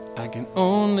 I can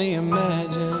only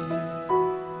imagine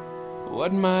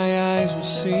what my eyes will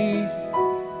see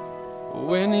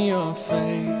when your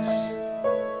face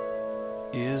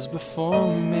is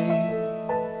before me.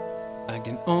 I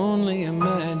can only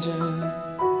imagine.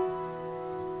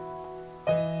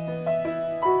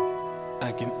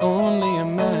 I can only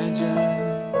imagine.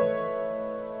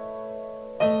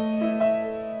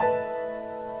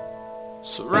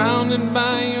 Surrounded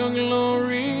by your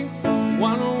glory,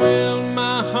 what will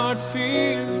my heart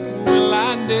feel? Will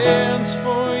I dance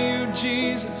for you,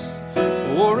 Jesus?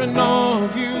 Or in awe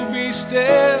of you be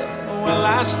still? Will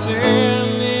I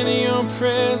stand in your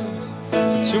presence?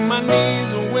 To my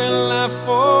knees will I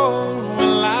fall?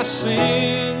 Will I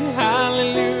sing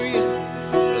hallelujah?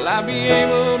 Will I be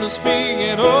able to speak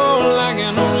at all? I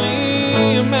can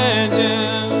only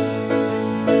imagine.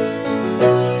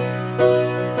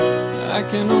 I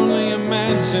can only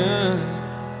imagine.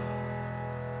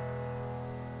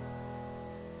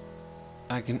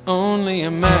 I can only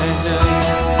imagine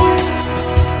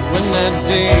when that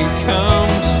day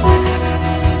comes,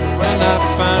 when I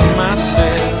find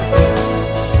myself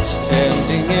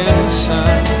standing in the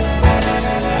sun.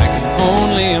 I can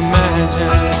only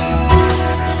imagine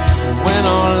when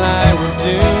all I would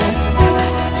do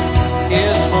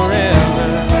is forever,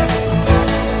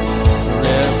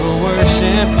 forever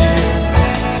worship you.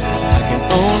 I can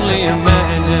only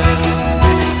imagine.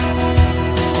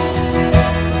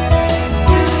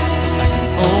 I can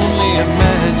only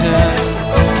imagine.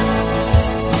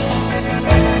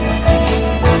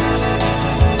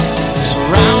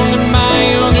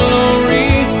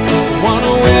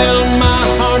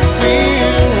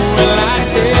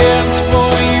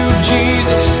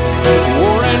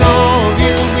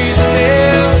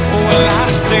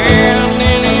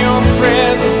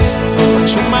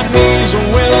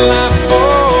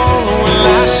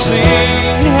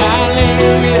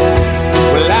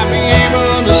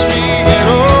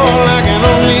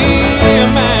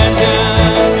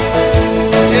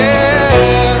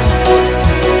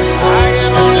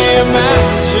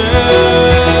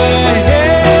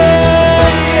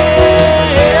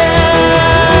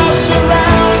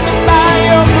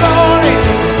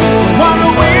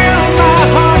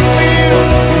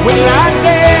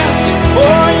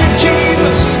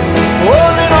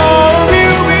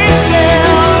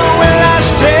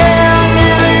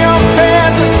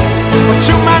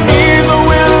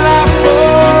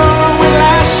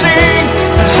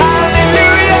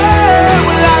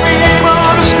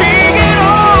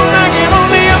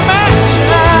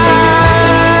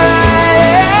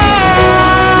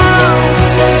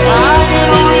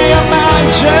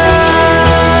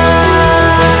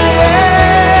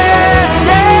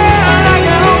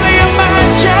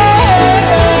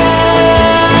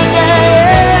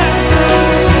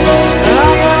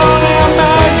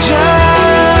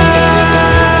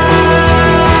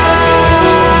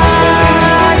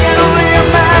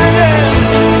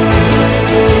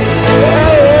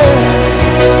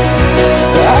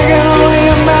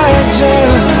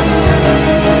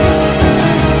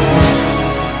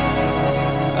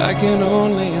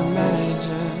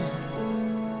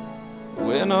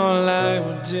 I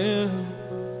would do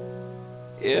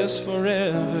is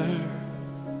forever,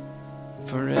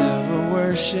 forever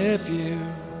worship you.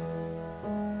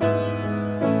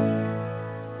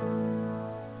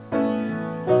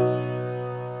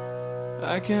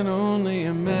 I can only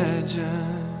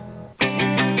imagine.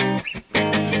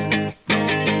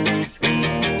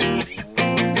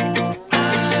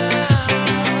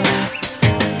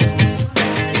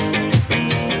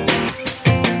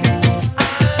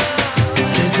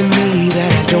 There's a me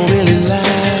that I don't really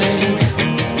like,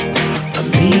 a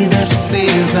me that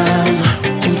says I'm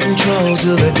in control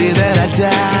till the day that I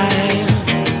die.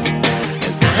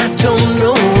 And I don't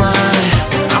know why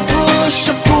I push,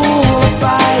 I pull, I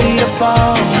fight, I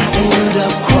fall, I end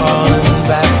up crawling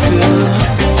back to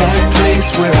that place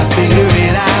where I figure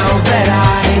it out, that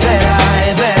I'm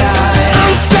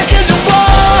second to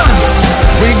one,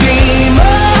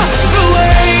 redeemer, the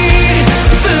way,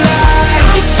 the light.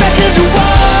 I'm second to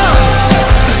one,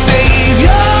 the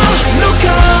savior, no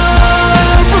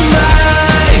compromise,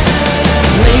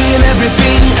 laying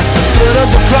everything at the foot of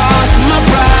the cross, my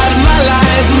pride, my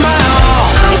life, my all.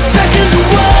 I'm second to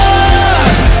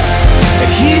one,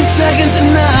 and he's second to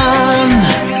none.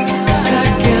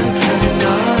 Second to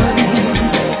none.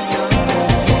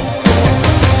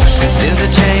 There's a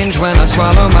change when I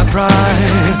swallow my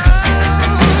pride,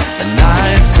 and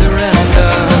I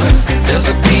surrender. There's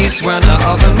a peace when I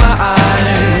open my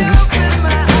eyes,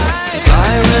 'cause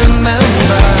I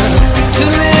remember to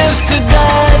live, to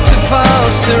die, to fall,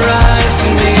 to rise, to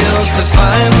kneel, to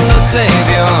find the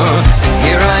Savior.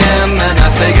 Here I am and I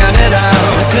figured it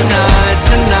out tonight,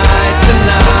 tonight,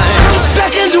 tonight. I'm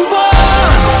second to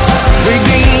one,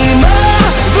 redeemer,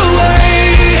 the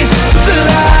way, the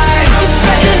light. I'm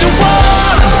second to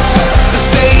one, the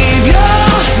savior,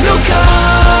 no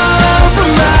compromise,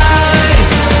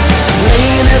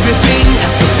 laying everything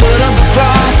at the foot of the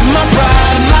cross, my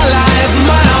pride, my life,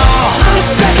 my all. I'm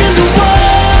second to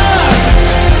one,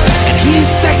 and he's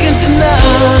second to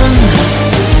none.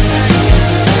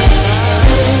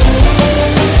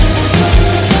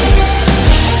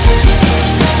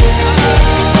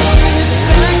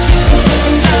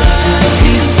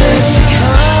 He said you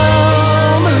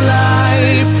come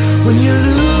alive when you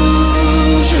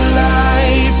lose your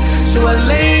life, so I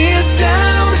lay it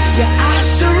down, yeah, I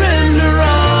surrender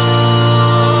all.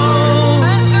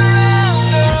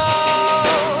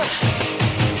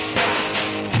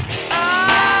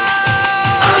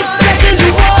 I'm second to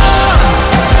one,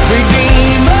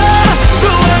 redeemer,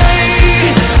 the way,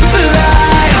 the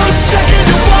light. I'm second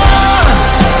to one,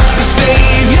 the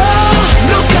savior,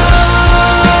 no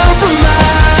compromise,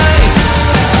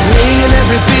 laying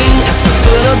everything at the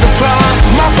foot of the cross,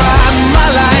 my pride, my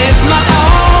life, my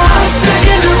all. I'm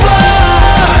second to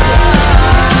one,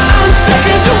 I'm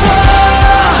second to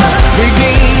one,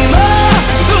 redeemer,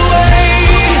 the way,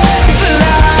 the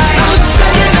light. I'm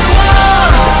second to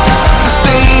one, the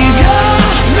savior,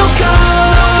 no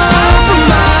compromise,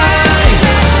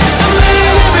 I'm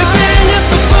laying everything at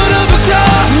the foot of the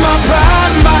cross, my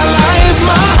pride, my life,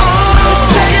 my all. I'm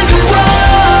second to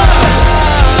one,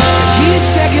 he's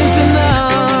second to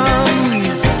none.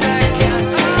 He's second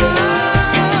to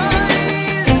none.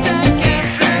 He's second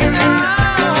to none.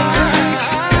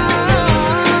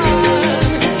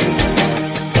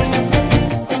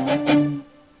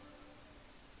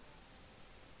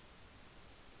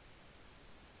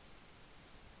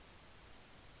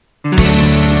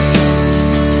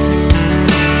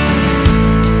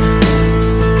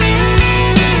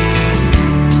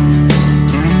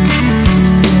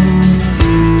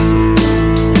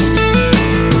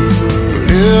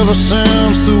 Ever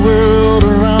since the world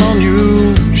around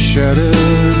you shattered,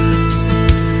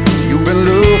 you've been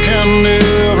looking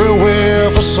everywhere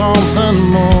for something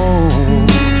more.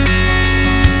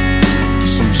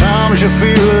 Sometimes you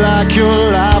feel like your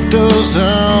life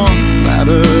doesn't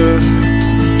matter,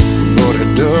 but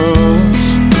it does.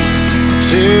 I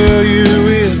tell you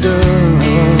it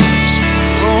does.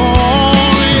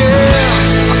 Oh yeah,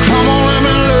 come on, let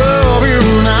me love you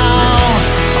now.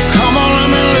 Come on, let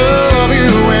me love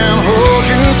you and hold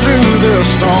you through the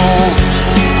storms.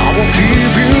 I will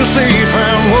keep you safe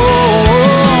and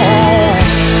warm.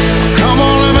 Come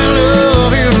on, let me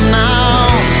love you now.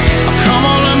 Come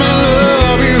on, let me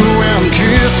love you and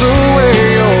kiss away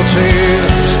your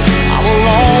tears. I will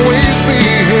always be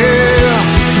here.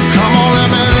 Come on, let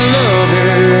me love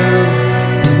you.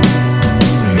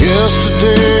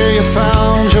 Yesterday you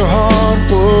found your heart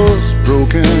was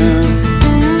broken,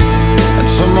 and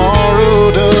tomorrow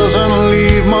doesn't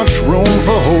leave much room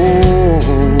for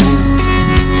hope.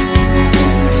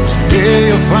 Today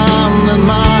you find that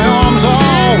my arms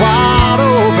are wide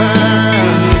open,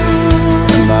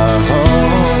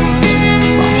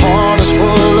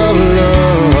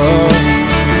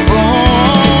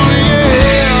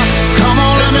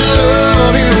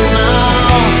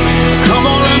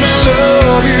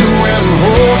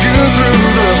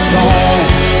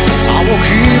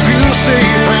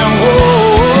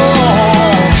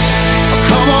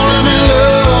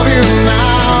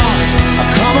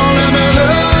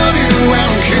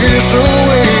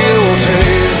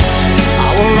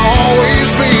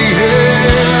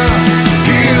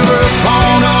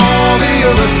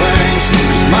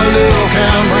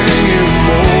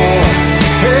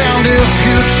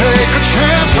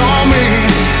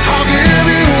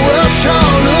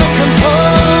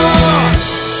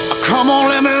 Come on,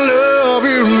 let me love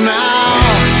you now.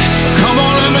 Come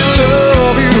on, let me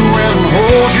love you and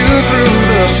hold you through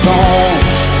the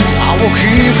storms. I will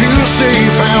keep you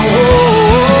safe and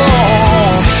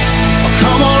warm.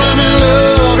 Come on, let me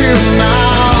love you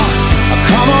now.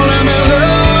 Come on, let me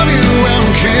love you and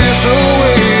kiss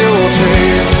away your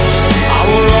tears. I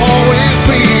will always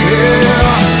be here.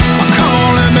 Come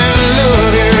on, let me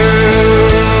love you.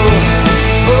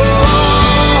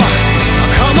 Oh,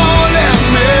 come on, let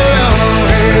me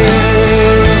love you.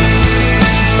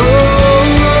 Oh,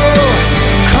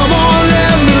 come on,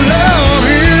 let me love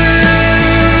you.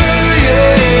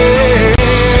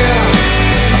 Yeah.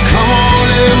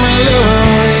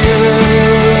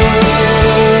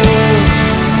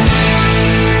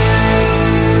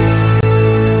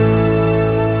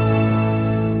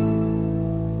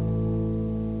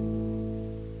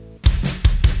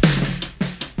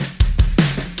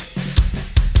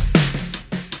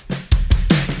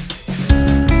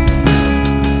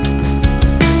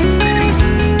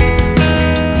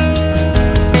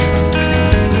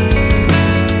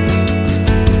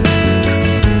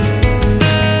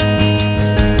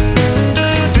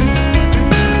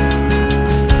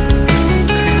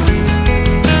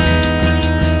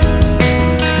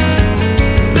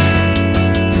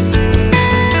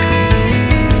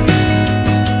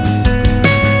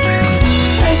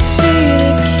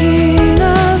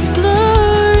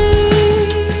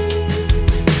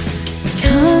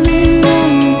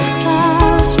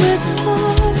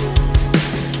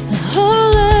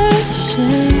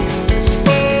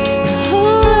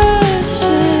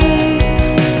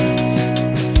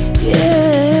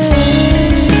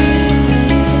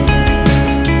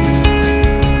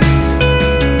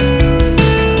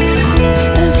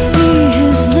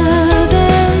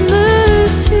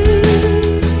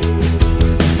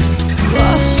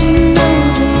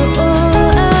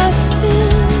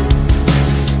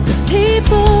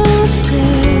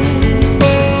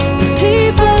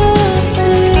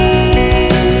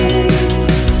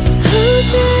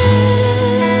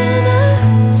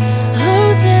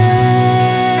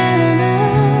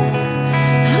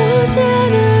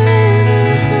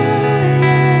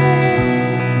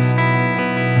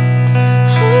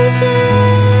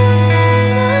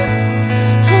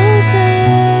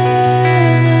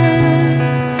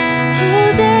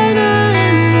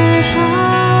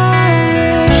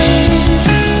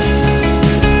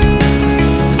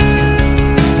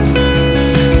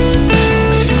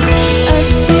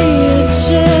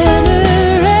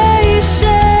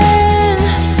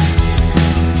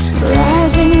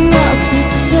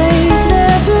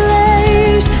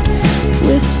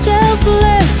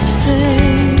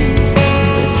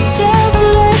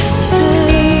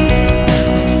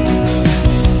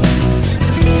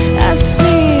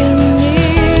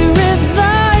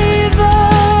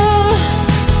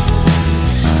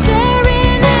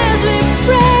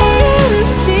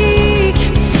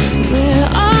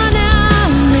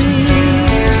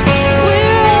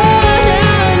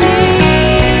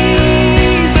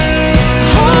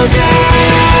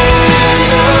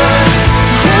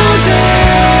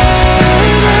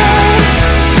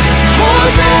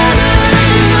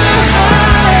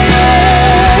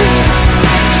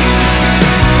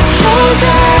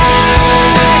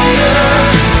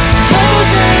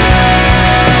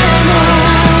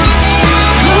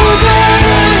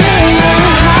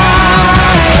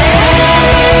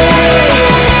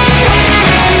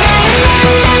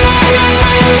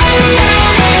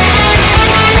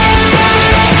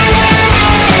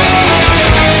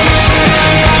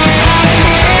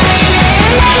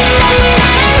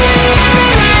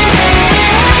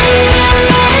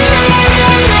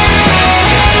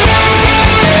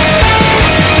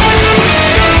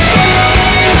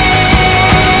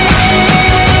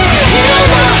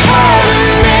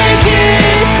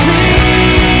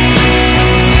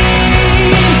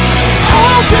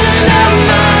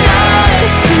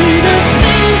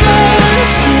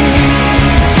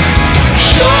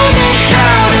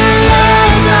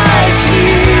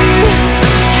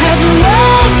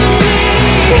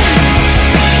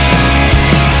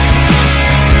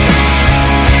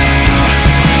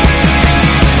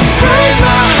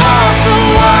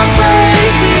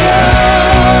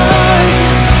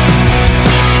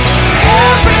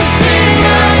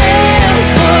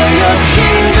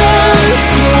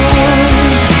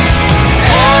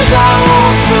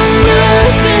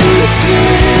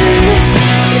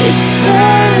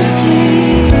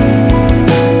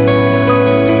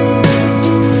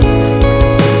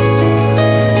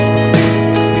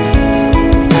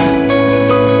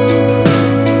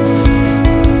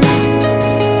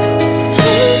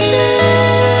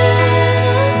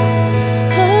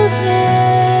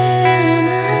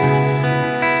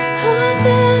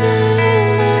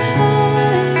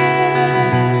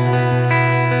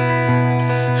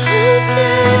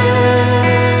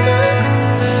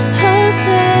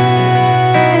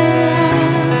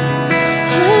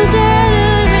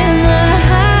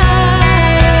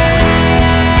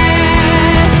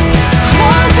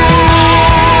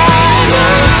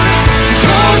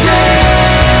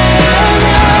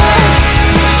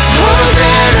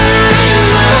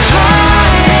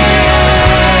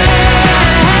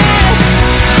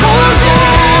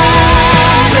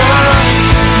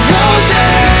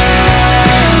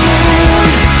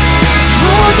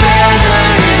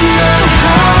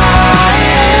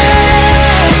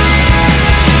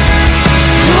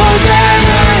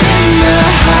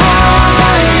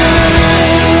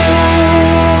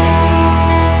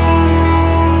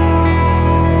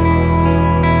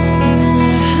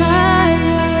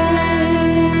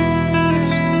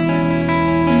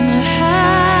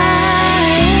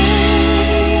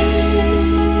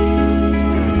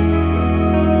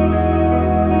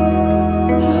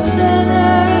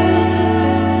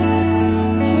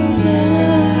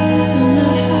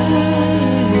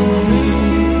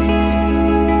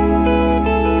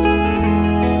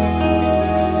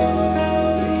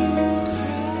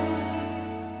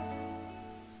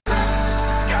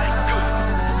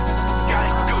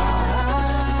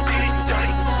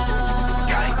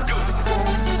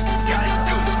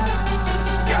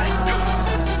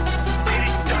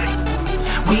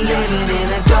 We living in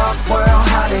a dark world,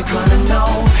 how they gonna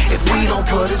know if we don't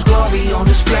put His glory on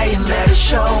display and let it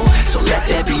show? So let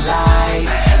there be light,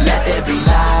 let there be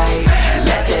light,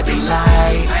 let there be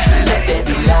light, let there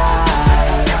be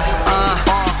light.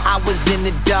 I was in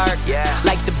the dark,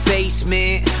 like the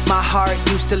basement. My heart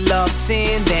used to love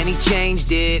sin, then He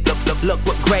changed it. Look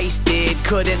what grace did.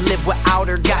 Couldn't live without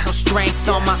her, got no strength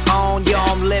on my own. Yo,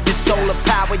 I'm living solar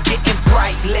power, getting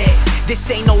bright lit. This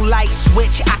ain't no light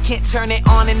switch, I can't turn it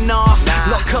on and off.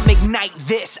 Lord, come ignite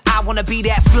this. I wanna be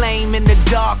that flame in the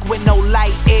dark where no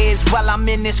light is. While I'm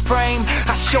in this frame,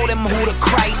 I show them who the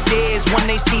Christ is. When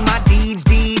they see my deeds,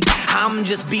 I'm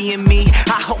just being me.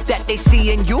 I hope that they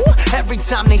seeing you every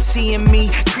time they seeing me.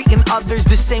 Treating others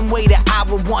the same way that I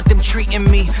would want them treating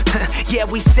me. Yeah,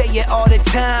 we say it all the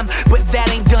time, but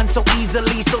that ain't done so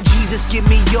easily. So Jesus, give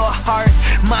me your heart,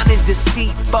 mine is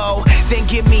deceitful. Then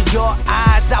give me your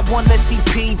eyes, I wanna see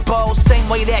people same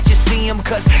way that you see them.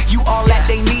 Cause you all that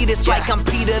they need. It's like I'm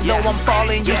Peter, though I'm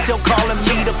falling, you still calling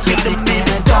me to feed them. In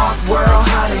a dark world,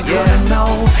 how they gonna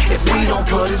know if we don't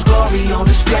put His glory on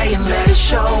display and let it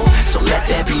show? So let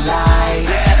there be light,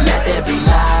 let there be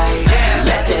light,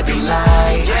 let there be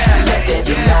light, let there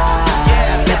be light.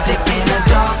 In a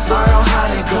dark world, how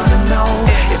they gonna know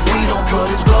if we don't put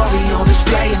His glory on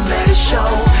display and let it show?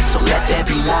 So let there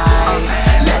be light,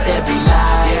 let there be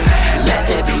light, let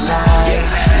there be light,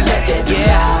 let there be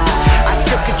light. I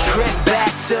took a trip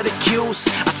back to the Q's.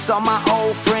 I saw my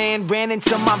old friend, ran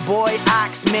into my boy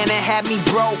Ox. Man, it had me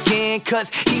broken, cause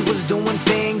he was doing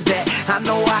things that I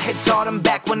know I had taught him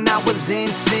back when I was in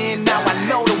sin. Now I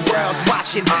know the world's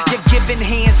watching. You're giving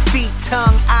hands, feet,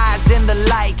 tongue, eyes, and the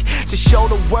like, to show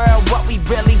the world what we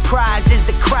really prize is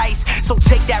the Christ. So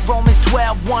take that Romans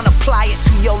 12:1, apply it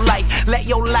to your life. Let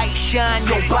your light shine,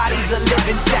 your body's a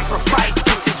living sacrifice.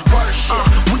 This is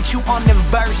worship. With you on them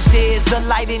verses, the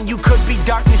light in you could be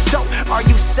darkness. So are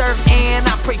you serving?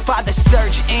 I pray, Father,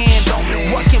 search in.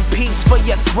 Working peace for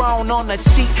your throne on the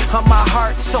seat of my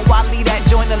heart. So I leave that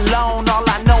joint alone. All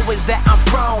I know is that I'm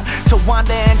prone to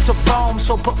wander and to roam.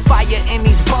 So put fire in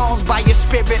these bones. By your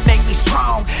spirit, make me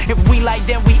strong. If we light,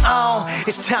 then we own.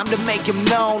 It's time to make Him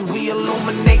known. We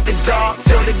illuminate the dark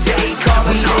till the day comes.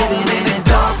 We living in a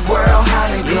dark world, how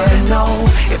they gonna know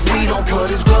if we don't put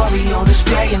His glory on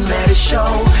display and let it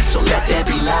show? So let there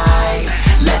be light,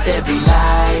 let there be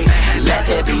light, let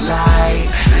there be light,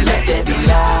 let there be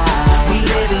light. We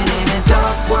living in a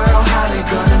dark world, how they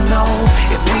gonna know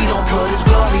if we don't put His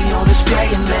glory on display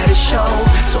and let it show?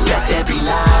 So let there be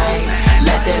light,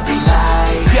 let there be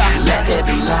light, let there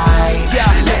be light,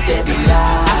 let there be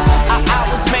light. I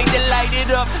was made to light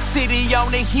it up, city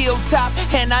on the hilltop,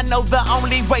 and I know the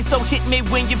only way, so hit me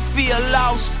when you feel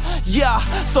lost. Yeah,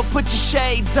 so put your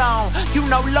shades on, you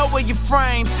know, lower your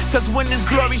frames, cause when this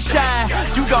glory shine,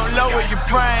 you gon' lower your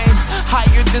frame.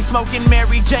 Higher than smoking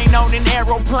Mary Jane on an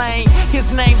aeroplane.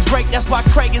 His name's great, that's why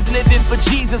Craig is living for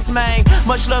Jesus, man.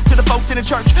 Much love to the folks in the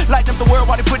church, lighting up the world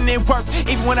while they putting in work.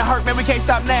 Even when it hurt, man, we can't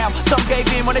stop now. Some gave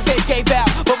in when they faith gave out,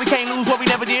 but we can't lose what we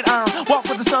never did earn. Walk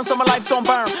with the sun so my life's gon'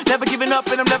 burn. Never giving up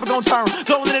and I'm never gon' turn.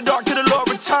 Going in the dark till the Lord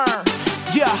return.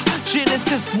 Yeah,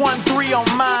 Genesis 1:3 on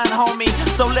mine, homie.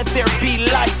 So let there be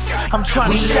lights. I'm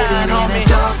trying to shine, homie. We living in a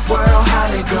dark world, how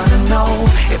they gonna know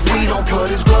if we don't put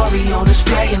His glory on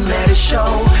display and let it show?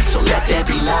 So let there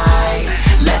be light,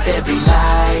 let there be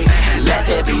light, let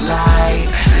there be light,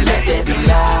 let there be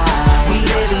light. We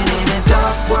living in a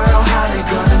dark world, how they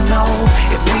gonna know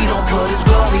if we don't put His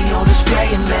glory on display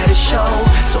and let it show?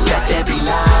 So let there be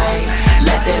light,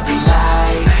 let there be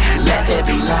light, let there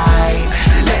be light,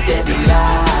 let there be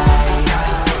light.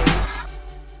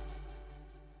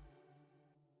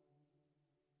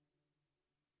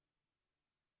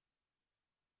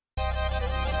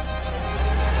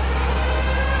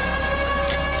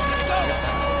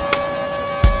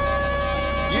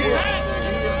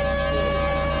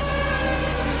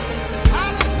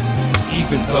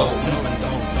 Even though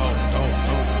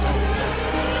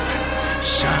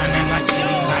shining like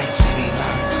city lights,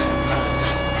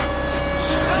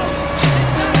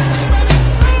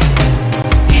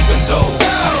 even though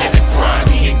I had a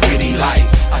grimy and gritty life,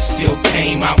 I still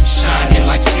came out shining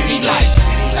like city lights.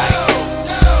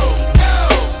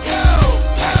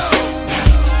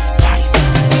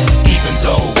 Even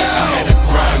though I had a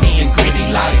grimy and gritty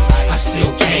life, I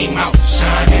still came out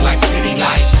shining like city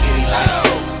lights.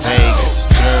 Vegas,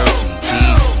 Jersey,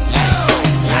 East,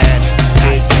 Atlantic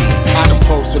City. I done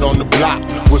posted on the block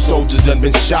with soldiers done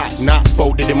been shot, not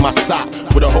folded in my sock.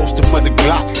 With a holster for the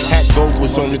Glock, hat gold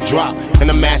was on the drop. And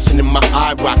I'm mashing in my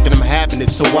eye rock and I'm having it,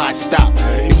 so I stop.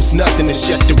 It was nothing to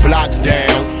shut the block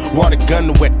down. Water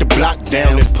gun to wet the block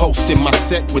down. And posted my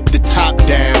set with the top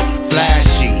down.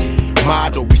 Flashy,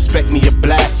 motto, respect me or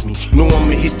blast me. Know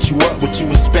I'ma hit you up, what you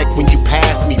expect when you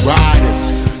pass me. Riders,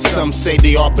 some say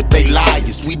they are but they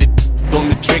liars. We the on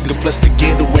the triggers plus the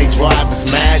getaway drivers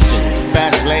mashing.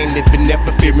 Fast lane living,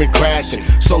 never fearing crashing.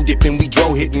 Slow dipping, we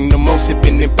drove hitting the most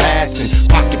sipping and passing.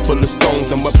 Pocket full of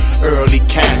stones, I'm up early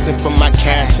casting for my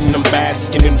cash and I'm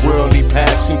basking in worldly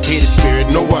passion. Kid spirit,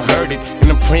 know I heard it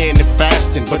and I'm praying and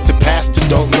fasting. But the pastor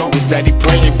don't know is that he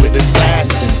praying with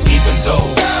assassins. Even though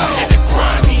I had a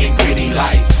grimy and gritty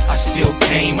life, I still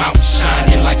came out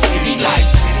shining like city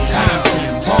lights.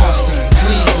 Compton, Boston,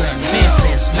 Cleveland,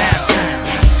 Memphis, Laptown,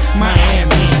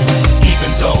 Miami.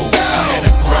 Even though I had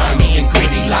a grimy and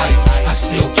gritty life, I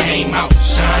still came out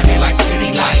shining like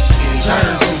city lights.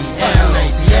 Jersey, LA,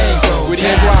 Diego, with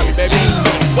his rock, baby.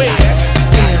 West,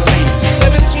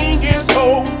 17 years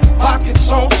old, pockets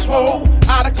on swole,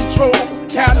 out of control,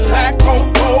 Cadillac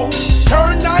on fold.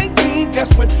 Turned 19,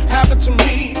 guess what happened to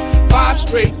me? 5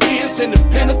 straight years in the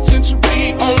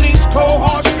penitentiary. On these cold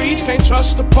hard streets, can't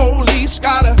trust the police.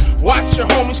 Gotta watch your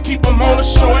homies, keep them on a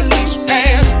short leash.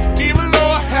 And even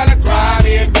though I had a grind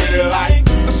in real life,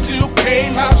 I still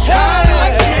came out shining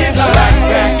like city lights. Black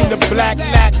back in the black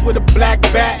lack with a black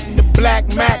bat and the black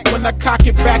Mac. When I cock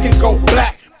it back and go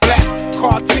black, black.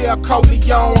 Cartel,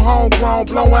 Corleone, homegrown,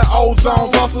 blowing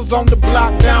ozones. Hustles on the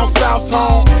block, down south's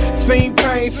home. Seen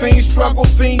pain, seen struggle,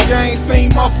 seen gain, seen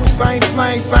muscle, same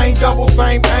slang, same double,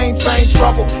 same aim, same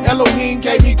trouble. Elohim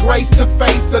gave me grace to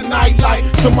face the nightlight.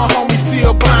 To my homies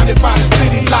still blinded by the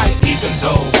city light. Even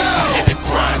though I had a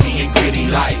grimy and gritty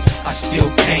life, I still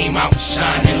came out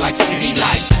shining like city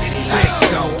lights. Let's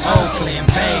go, Oakland,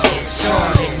 Vegas,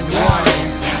 Charlotte, New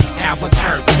Orleans,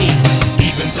 Albuquerque.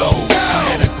 Even though I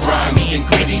had a grimy and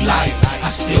gritty life, I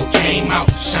still came out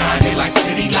shining like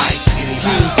city lights.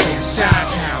 Houston,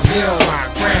 Chi-Town, Little Rock,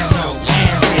 Fresno,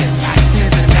 Kansas,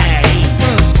 Cincinnati.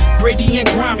 Gritty and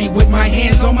grimy with my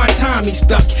hands on my Tommy.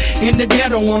 Stuck in the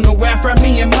ghetto on the rap from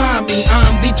me and mommy.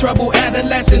 I'm the trouble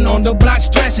adolescent on the block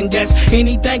stressing. Guess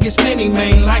anything is many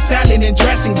main like salad and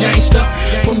dressing. Gangsta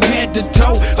from head to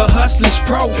toe, a hustler's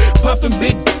pro. Puffin'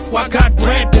 big, I got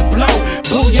bread to blow.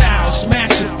 Booyah,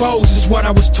 smash your foes is what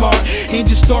I was taught. Ain't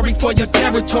your story for your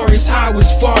territory is how I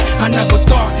was fought. I never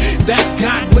thought that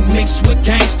God would mix with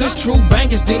gangsters. True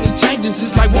bangers, then he changes,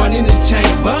 it's like one in the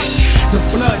chamber. The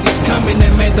flood is coming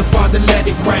and may the Father let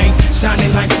it rain.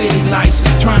 Shining like city lights,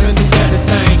 trying to do better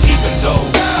things. Even though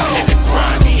I had a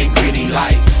grimy and gritty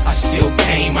life, I still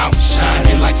came out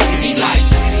shining like city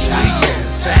lights.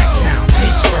 Sacktown,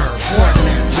 Pittsburgh,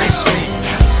 Portland, Richmond,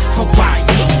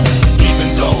 Hawaii. Even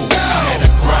though I had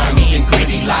a grimy and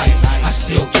gritty life, I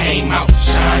still came out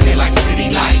shining like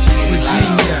city lights.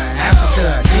 Virginia,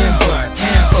 Africa, Denver,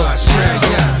 Tampa,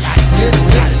 Australia, Little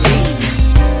Italy.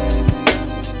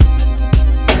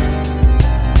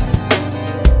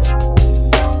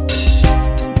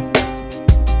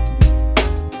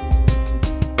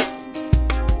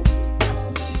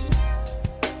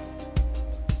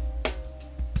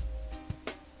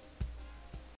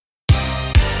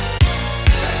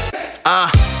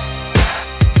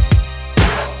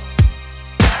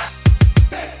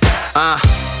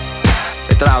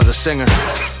 They thought I was a singer.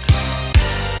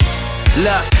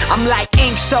 Look, I'm like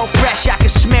ink so fresh I can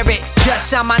smear it.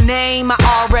 Just on my name, I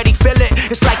already feel it.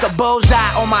 It's like a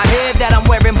bullseye on my head that I'm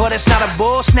wearing, but it's not a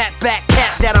bull snapback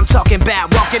cap that I'm talking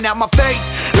about. Walking out my faith,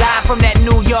 live from that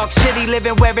New York City,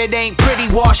 living where it ain't pretty.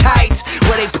 Wash Heights,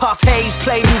 where they puff haze,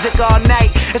 play music all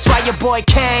night. That's why your boy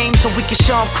came, so we can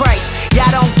show him Christ. Y'all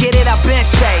don't get it, I've been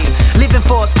saved. Living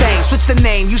for his fame, switch the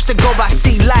name, used to go by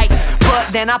C-Light, but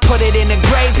then I put it in the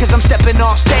grave, cause I'm stepping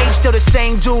off stage. Still the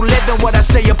same dude living what I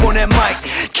say up on that mic.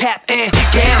 Cap and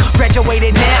gown,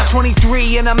 graduated now,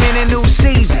 23 and I'm in a new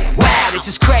season. Wow, this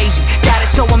is crazy, God is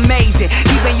so amazing.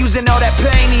 He been using all that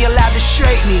pain, he allowed to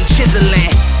shape me,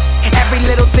 chiseling every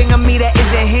little thing of me that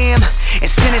isn't him. And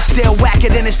sin is still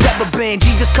whacker than it's ever been.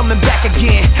 Jesus coming back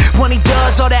again. When he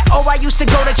does all that, oh, I used to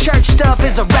go to church stuff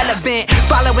is irrelevant.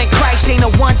 Following Christ ain't a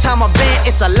one-time event,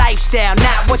 it's a lifestyle,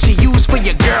 not what you use for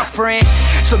your girlfriend.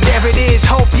 So there it is,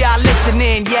 hope y'all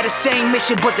listening. Yeah, the same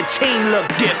mission, but the team look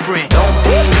different. Don't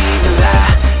believe a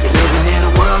lie, you're living in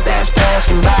a world that's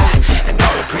passing by. And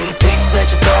all the pretty things that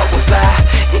you thought would fly,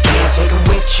 you can't take them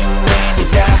with you when you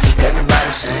die. Everybody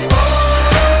sing.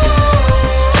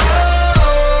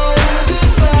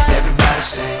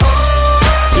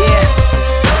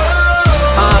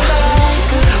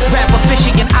 Rapper,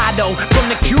 fishing, and Idol. From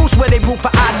the Q's where they for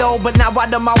idol, but now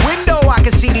out of my window I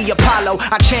can see the Apollo.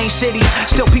 I change cities,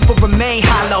 still people remain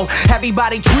hollow.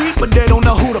 Everybody tweet, but they don't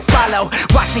know who to follow.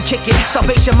 Watch me kick it,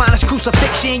 salvation minus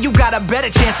crucifixion. You got a better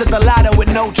chance at the lotto with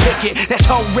no ticket. That's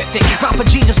horrific, rhyme for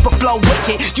Jesus but flow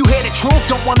wicked. You hear the truth,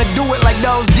 don't wanna do it like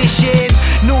those dishes.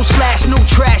 Newsflash, new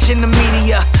trash in the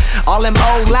media. All them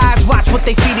old lies, watch what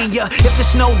they feeding ya. If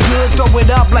it's no good, throw it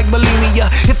up like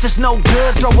bulimia. If it's no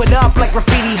good, throw it up like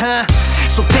graffiti, huh?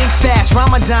 So think fast,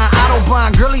 Ramadan,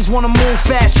 Autobahn. Girlies wanna move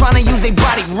fast, trying to use their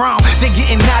body wrong. They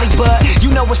getting naughty, but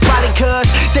you know it's probably cause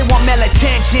they want male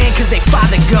attention, cause they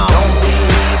father gone. Don't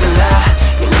believe the lie,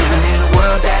 you're living in a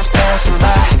world that's passing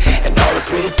by. And all the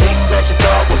pretty things that you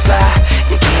thought would fly,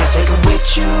 you can't take them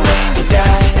with you when you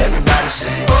die. Everybody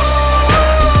sing, oh,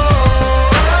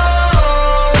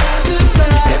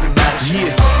 goodbye. Everybody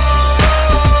sing,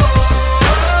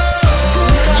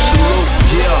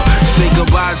 say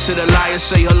goodbye to the liar,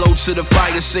 say hello to the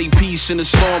fire, say peace in the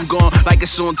storm gone like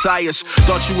it's on tires.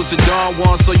 Thought you was a Don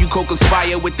Juan, so you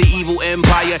co-conspire with the evil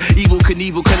empire. Evil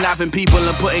Knievel, conniving people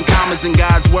and putting commas in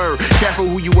God's word. Careful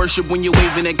who you worship when you're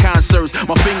waving at concerts.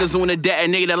 My fingers on the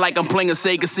detonator like I'm playing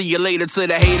Sega. See you later to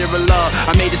the hater of love.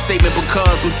 I made a statement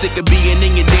because I'm sick of being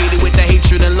inundated with the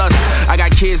hatred and lust. I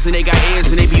got kids and they got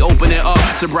ears and they be opening up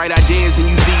to bright ideas, and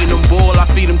you feeding them bull, I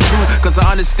feed them true, cause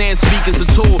I understand speaking's a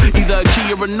tool, either a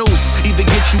key or a noose. Either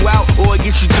get you out or it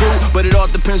get you through, but it all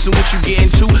depends on what you get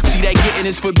into. See, that getting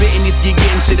is forbidden if you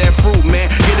get into that fruit, man.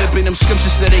 Get up in them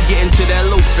scriptures so they get into that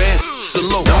loop, fam.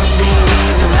 Salute. Don't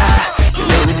believe the lie, you're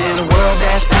living in a world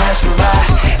that's passing by.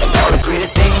 And all the pretty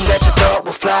things that you thought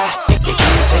would fly, you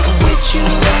can't take them with you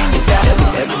when you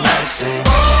die. Everybody sing,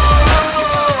 oh,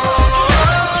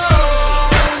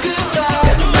 goodbye.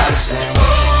 Everybody sing,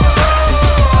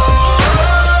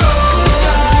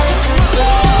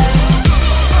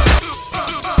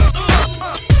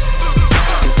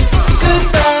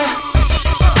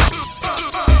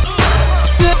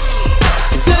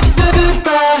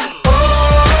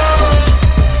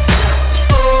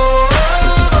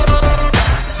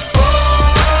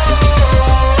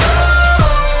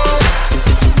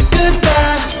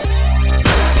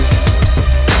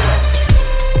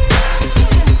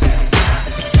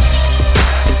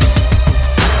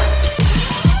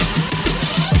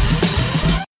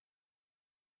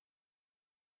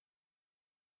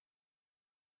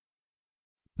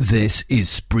 This is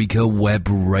Spreaker Web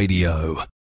Radio.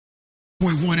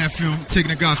 0.1 FM, taking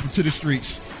the gospel to the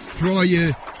streets. For all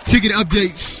your ticket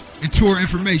updates and tour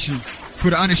information for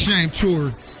the Unashamed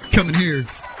tour coming here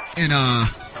in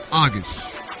October.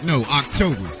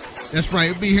 That's right,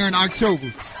 it'll be here in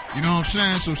October. You know what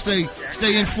I'm saying? So stay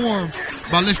informed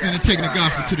by listening and taking the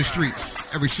gospel to the streets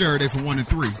every Saturday from 1 to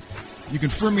 3. You can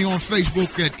friend me on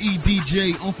Facebook at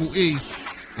EDJUncle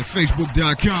at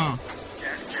Facebook.com.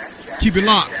 Keep it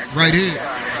locked right here.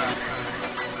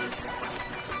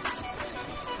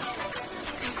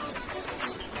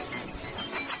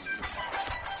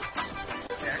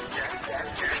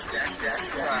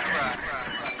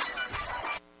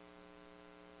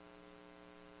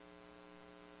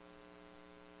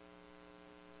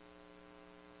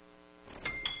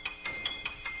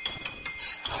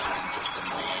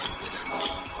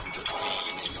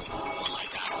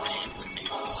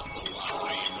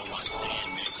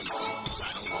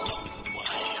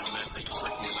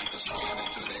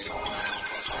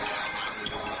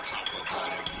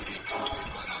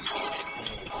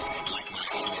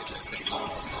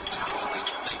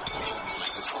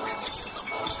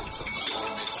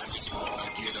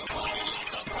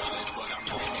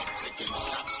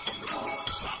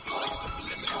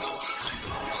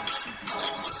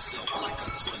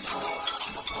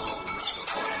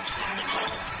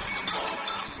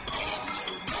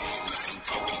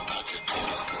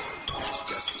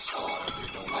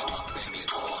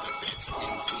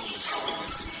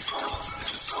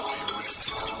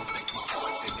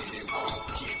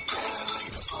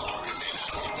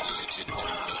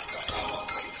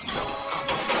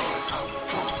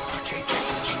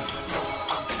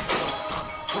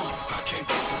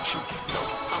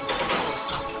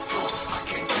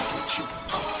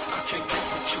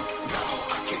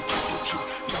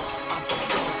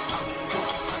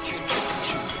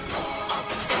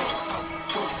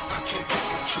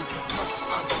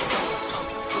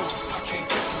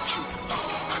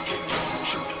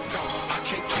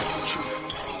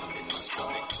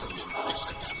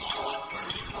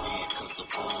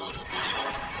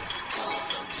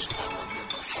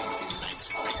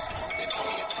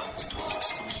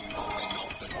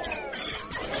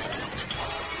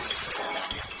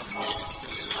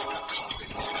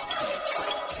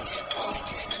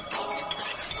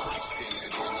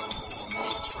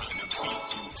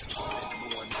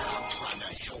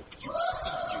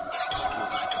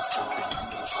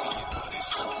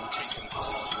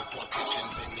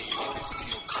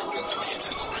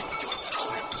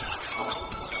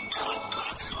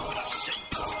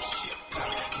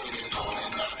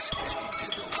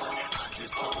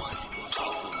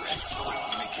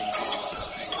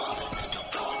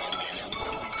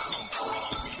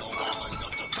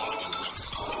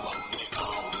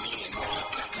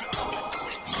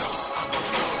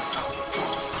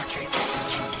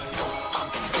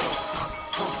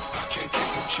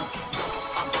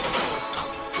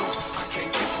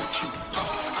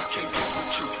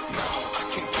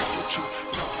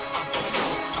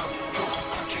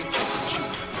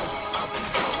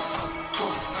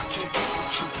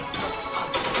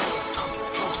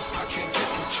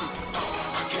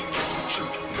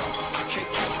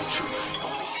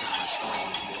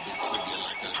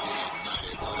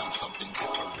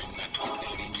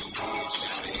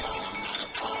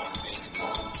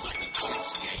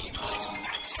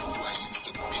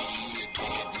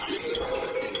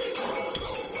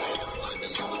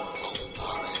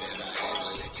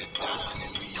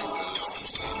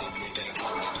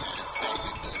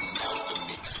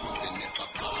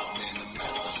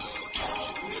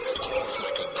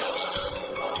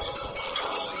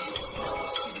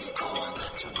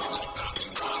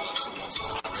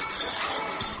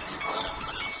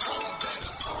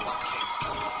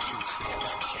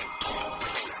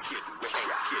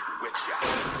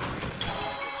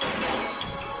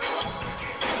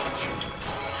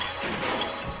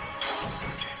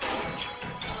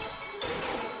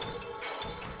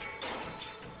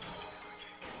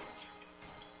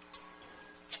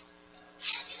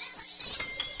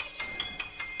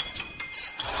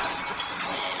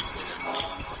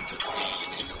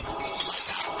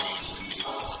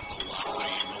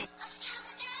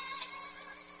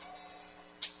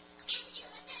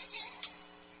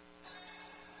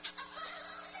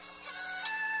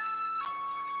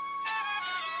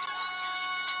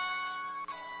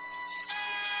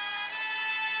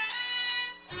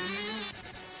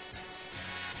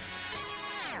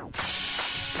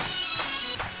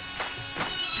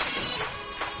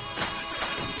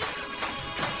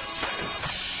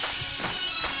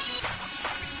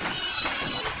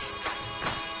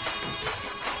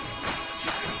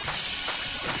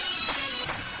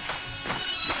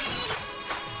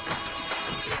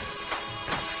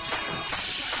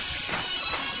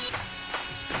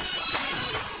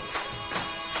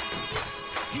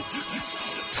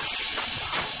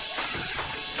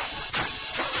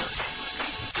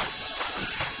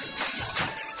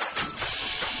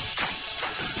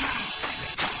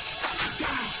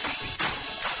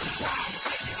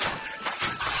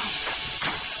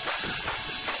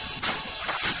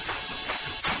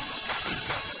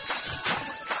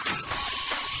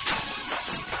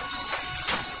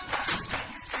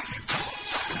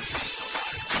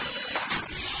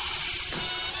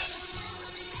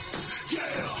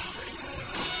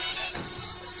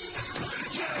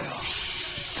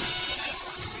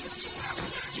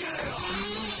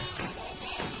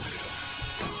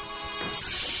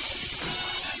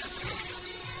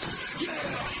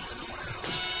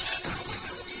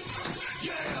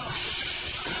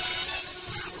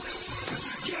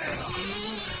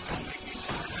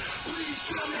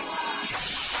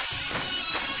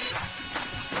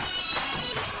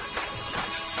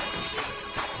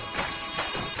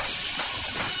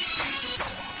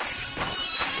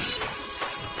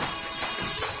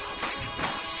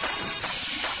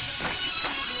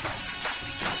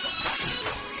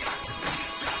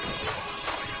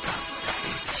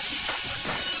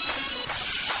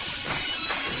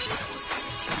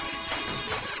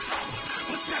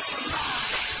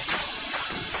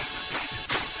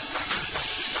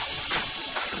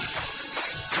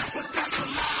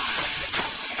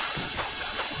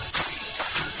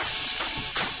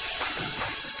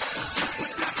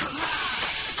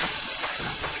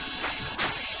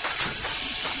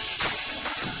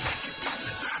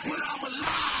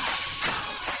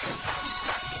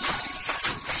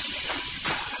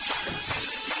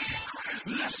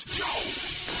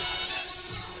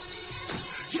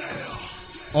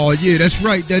 Oh, yeah, that's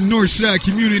right. That Northside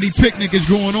Community Picnic is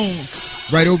going on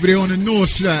right over there on the north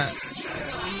side.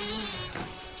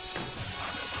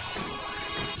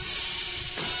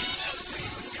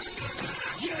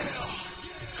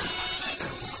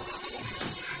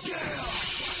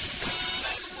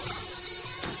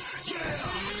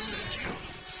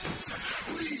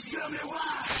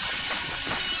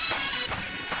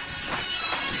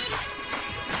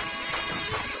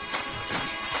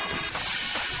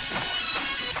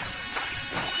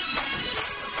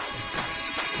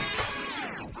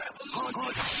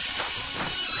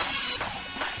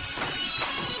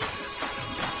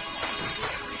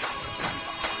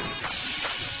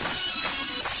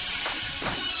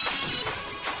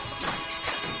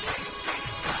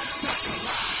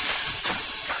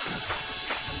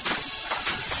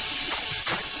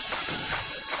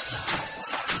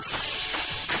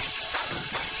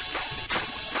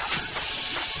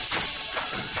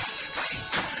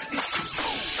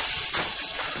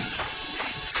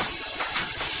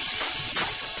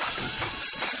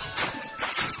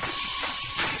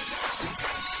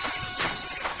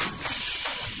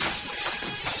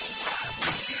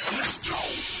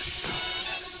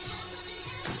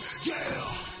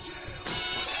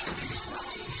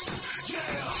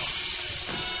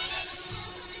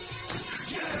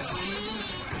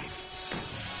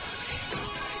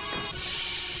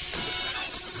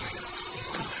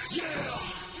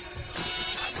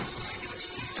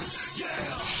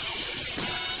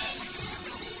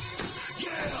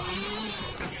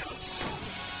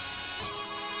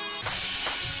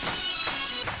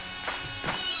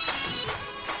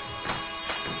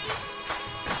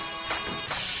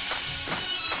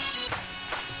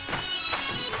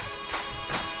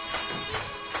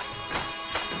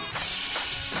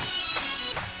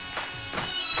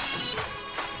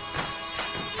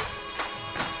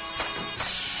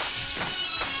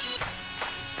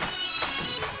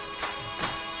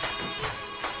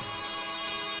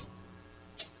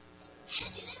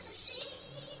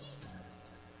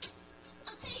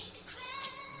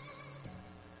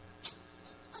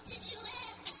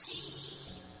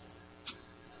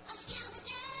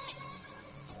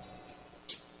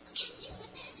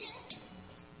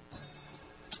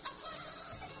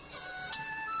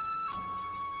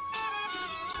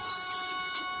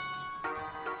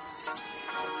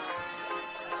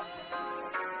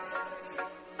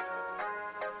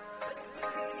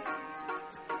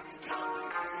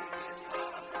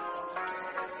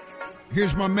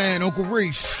 Here's my man, Uncle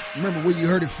Reese. Remember where you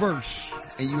heard it first,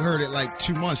 and you heard it like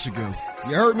 2 months ago.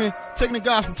 You heard me? Taking the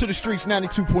gospel to the streets,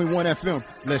 92.1 FM.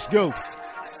 Let's go.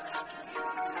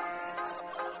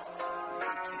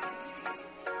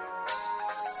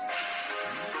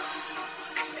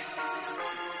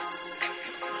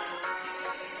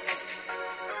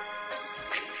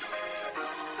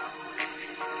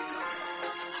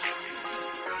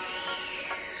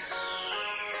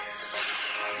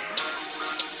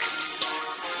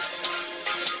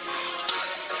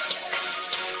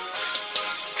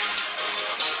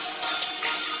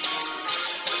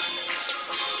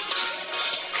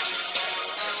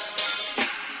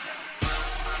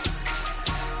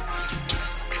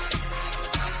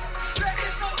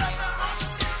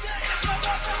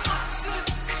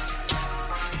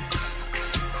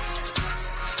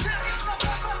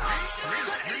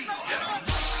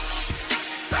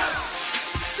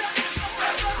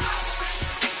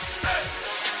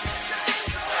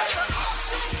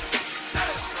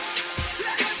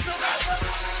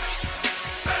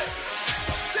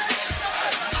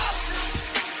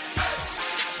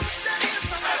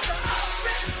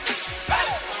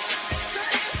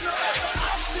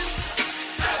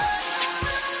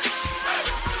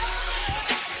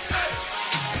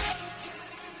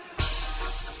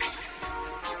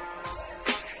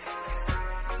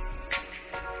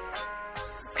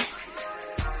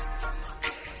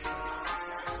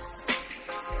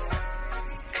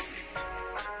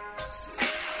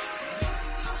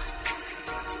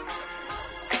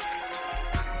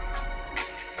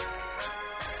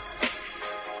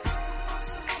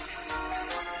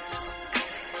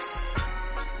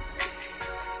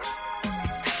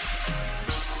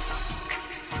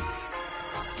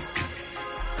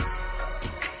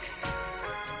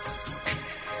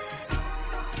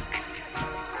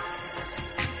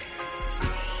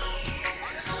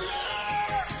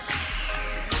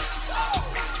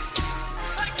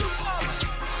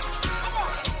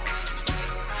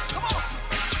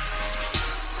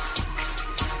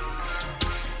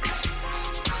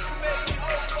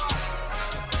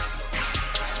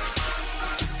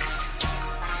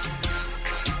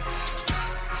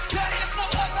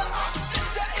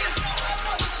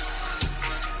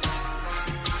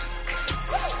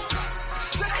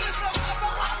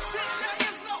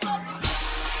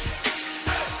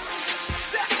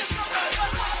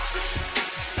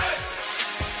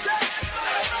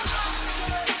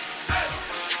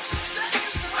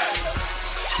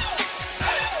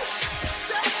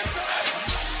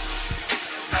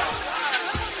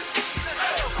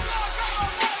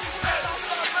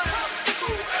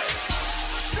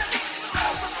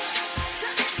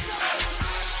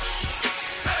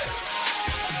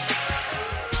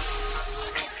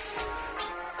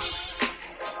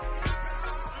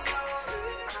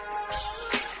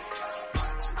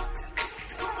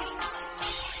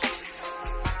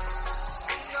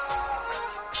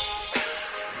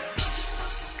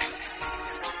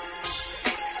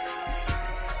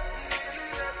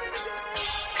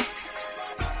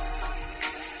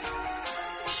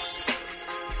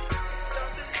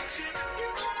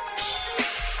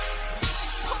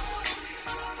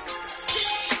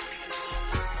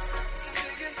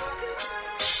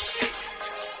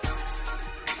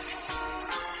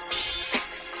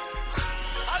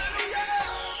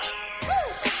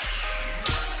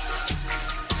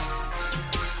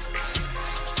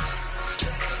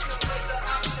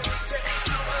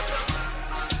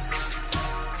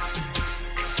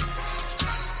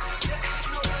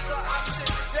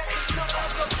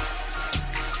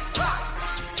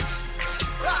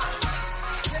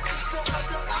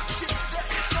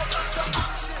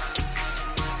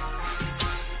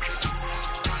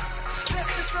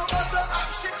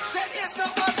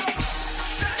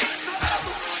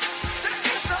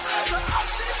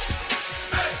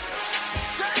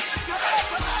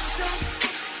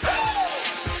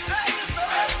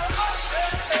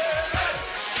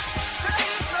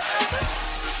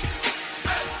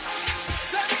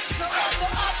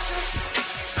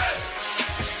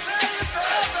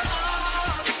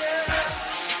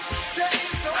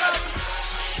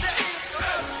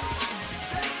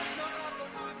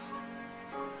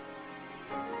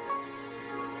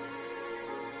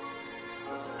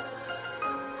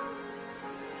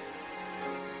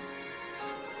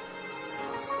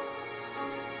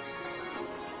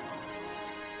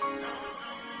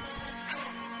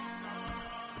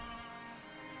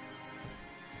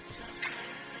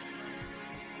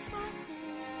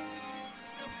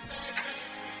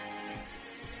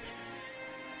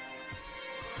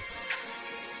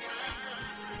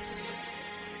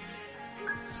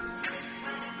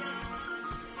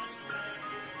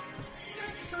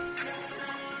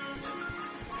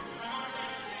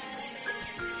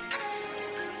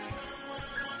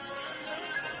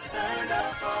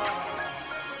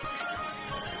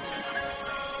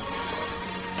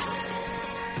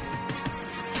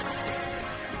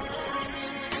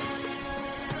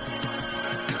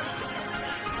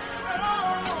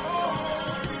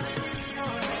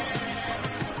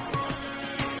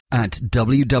 At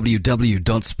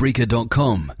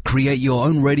www.spreaker.com, create your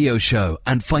own radio show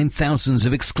and find thousands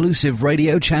of exclusive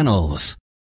radio channels.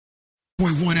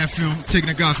 0.1 FM, taking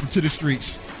the gospel to the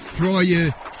streets. For all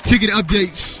your ticket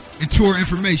updates and tour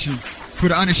information for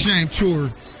the Unashamed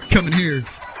tour coming here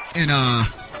in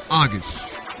October.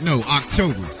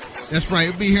 That's right,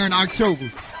 it'll be here in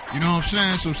October. You know what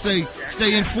I'm saying? So stay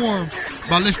informed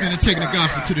by listening and taking the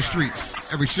gospel to the streets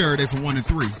every Saturday from 1 to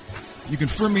 3. You can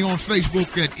friend me on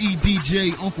Facebook at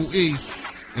EDJ Uncle E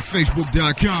at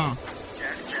Facebook.com.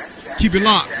 Keep it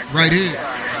locked right here.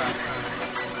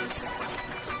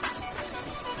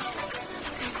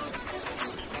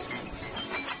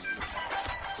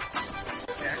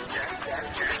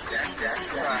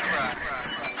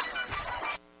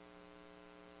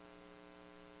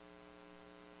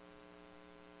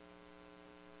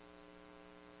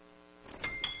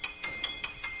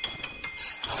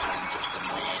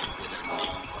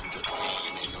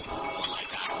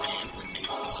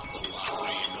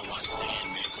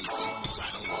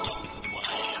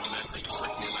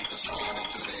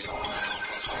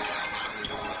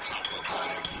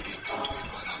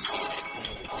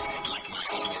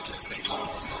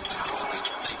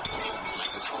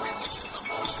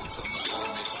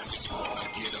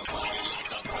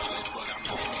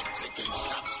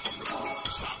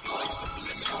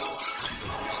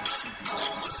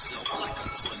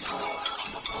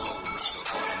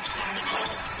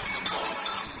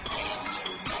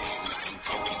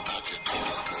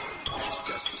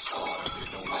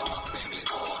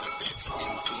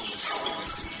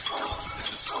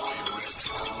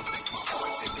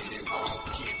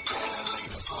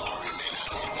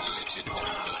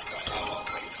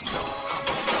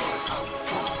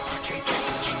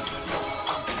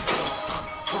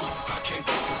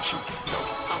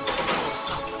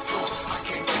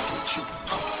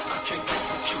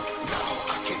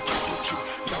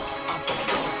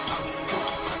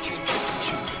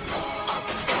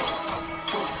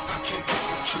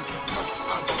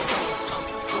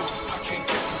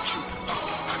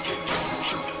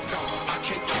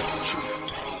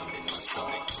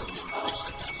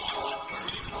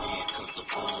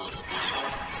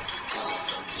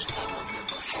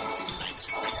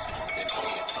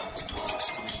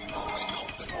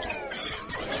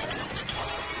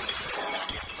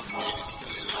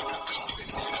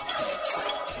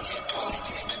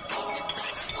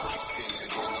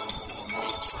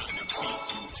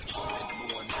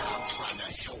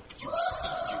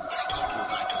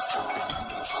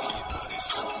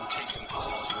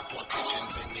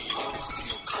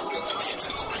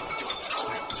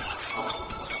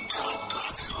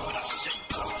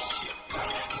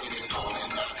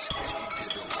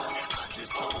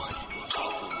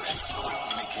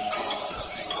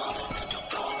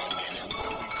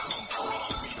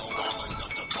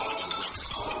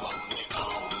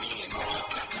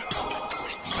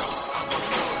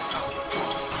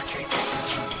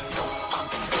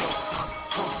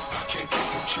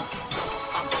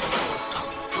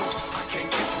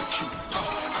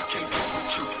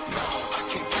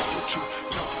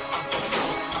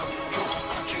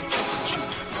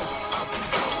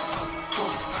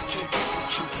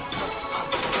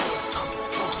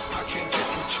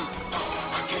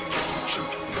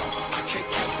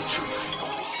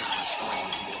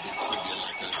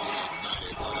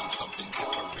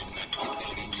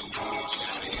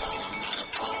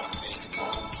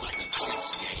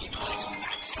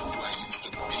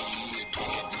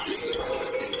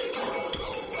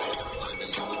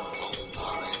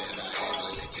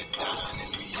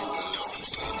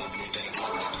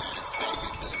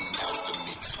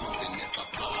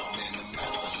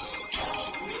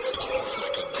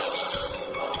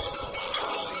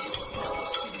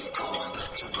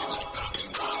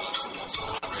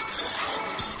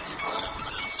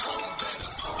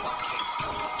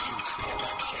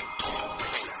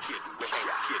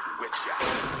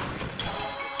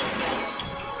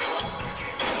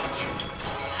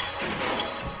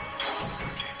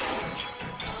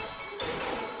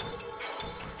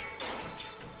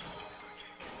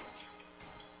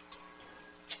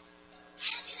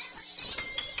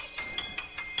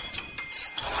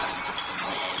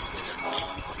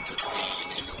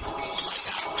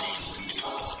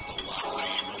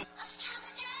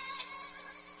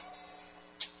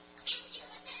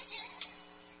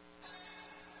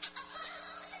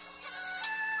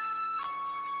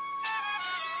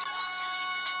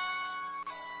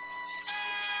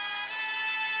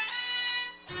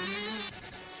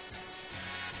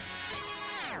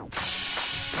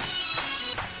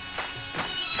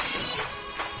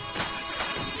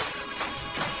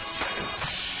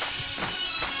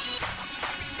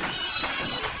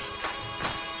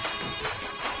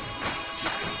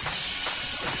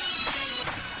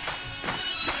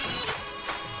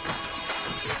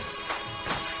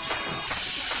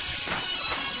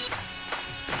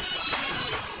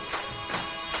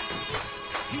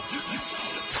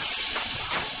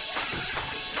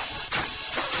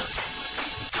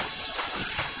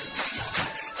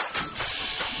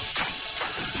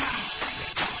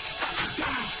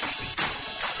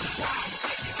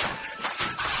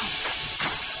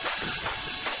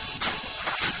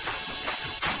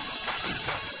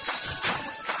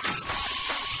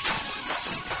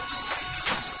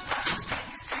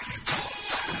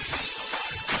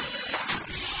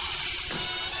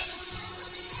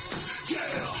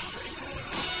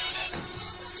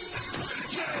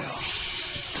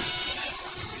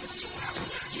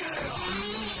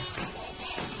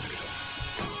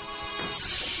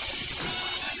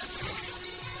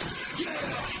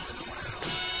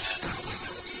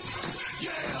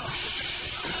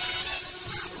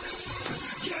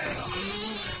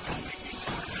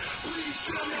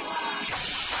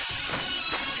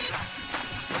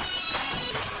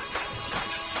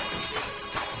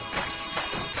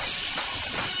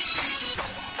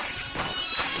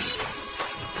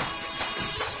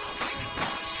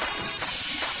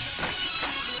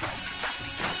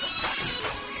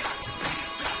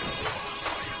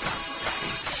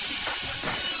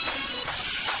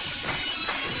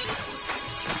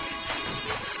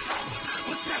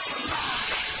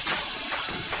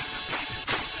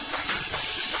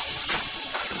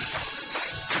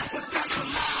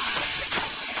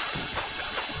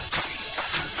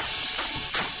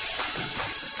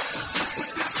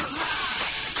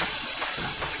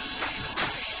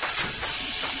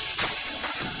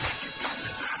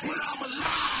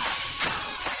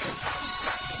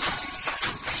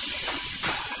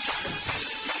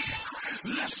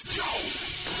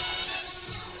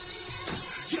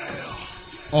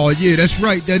 Oh, yeah, that's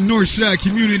right. That Northside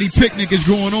Community Picnic is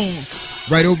going on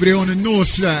right over there on the north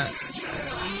side.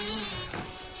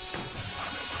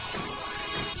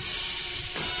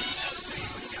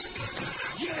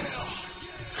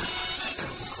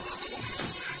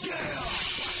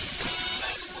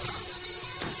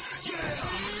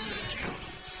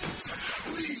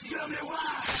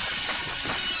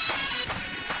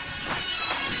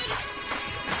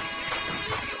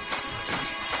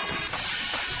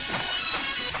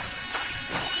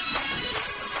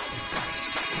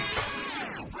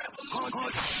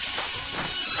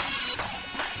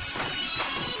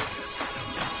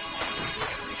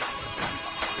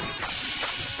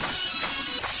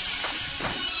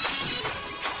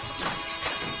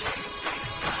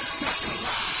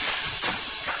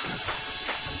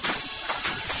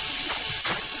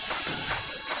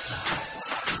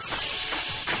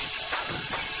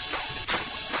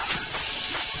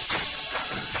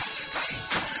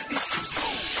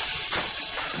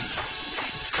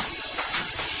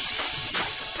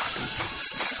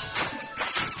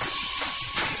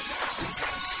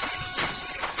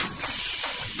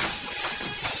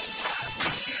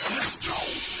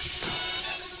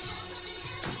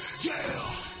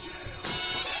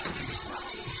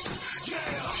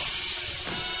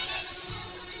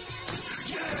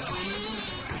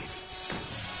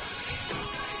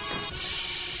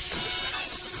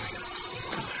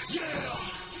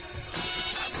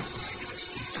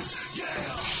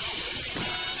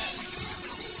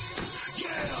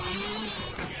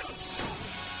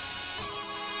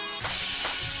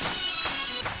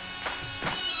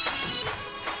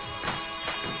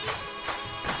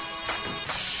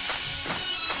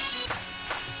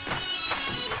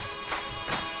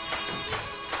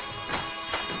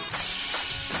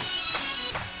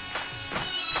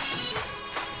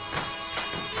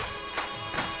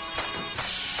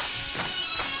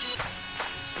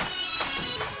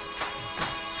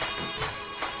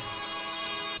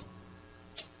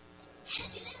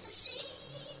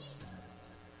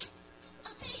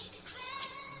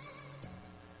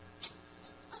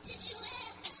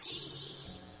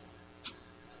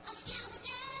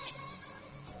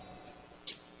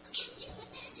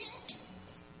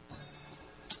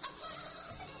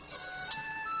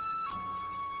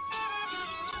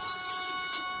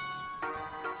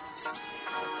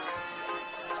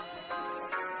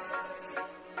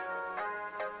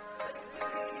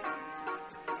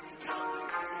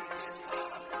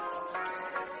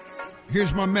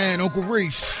 Here's my man, Uncle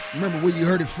Reese. Remember where you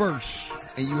heard it first,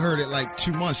 and you heard it like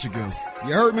 2 months ago.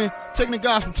 You heard me? Taking the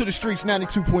gospel to the streets,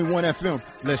 92.1 FM.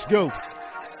 Let's go.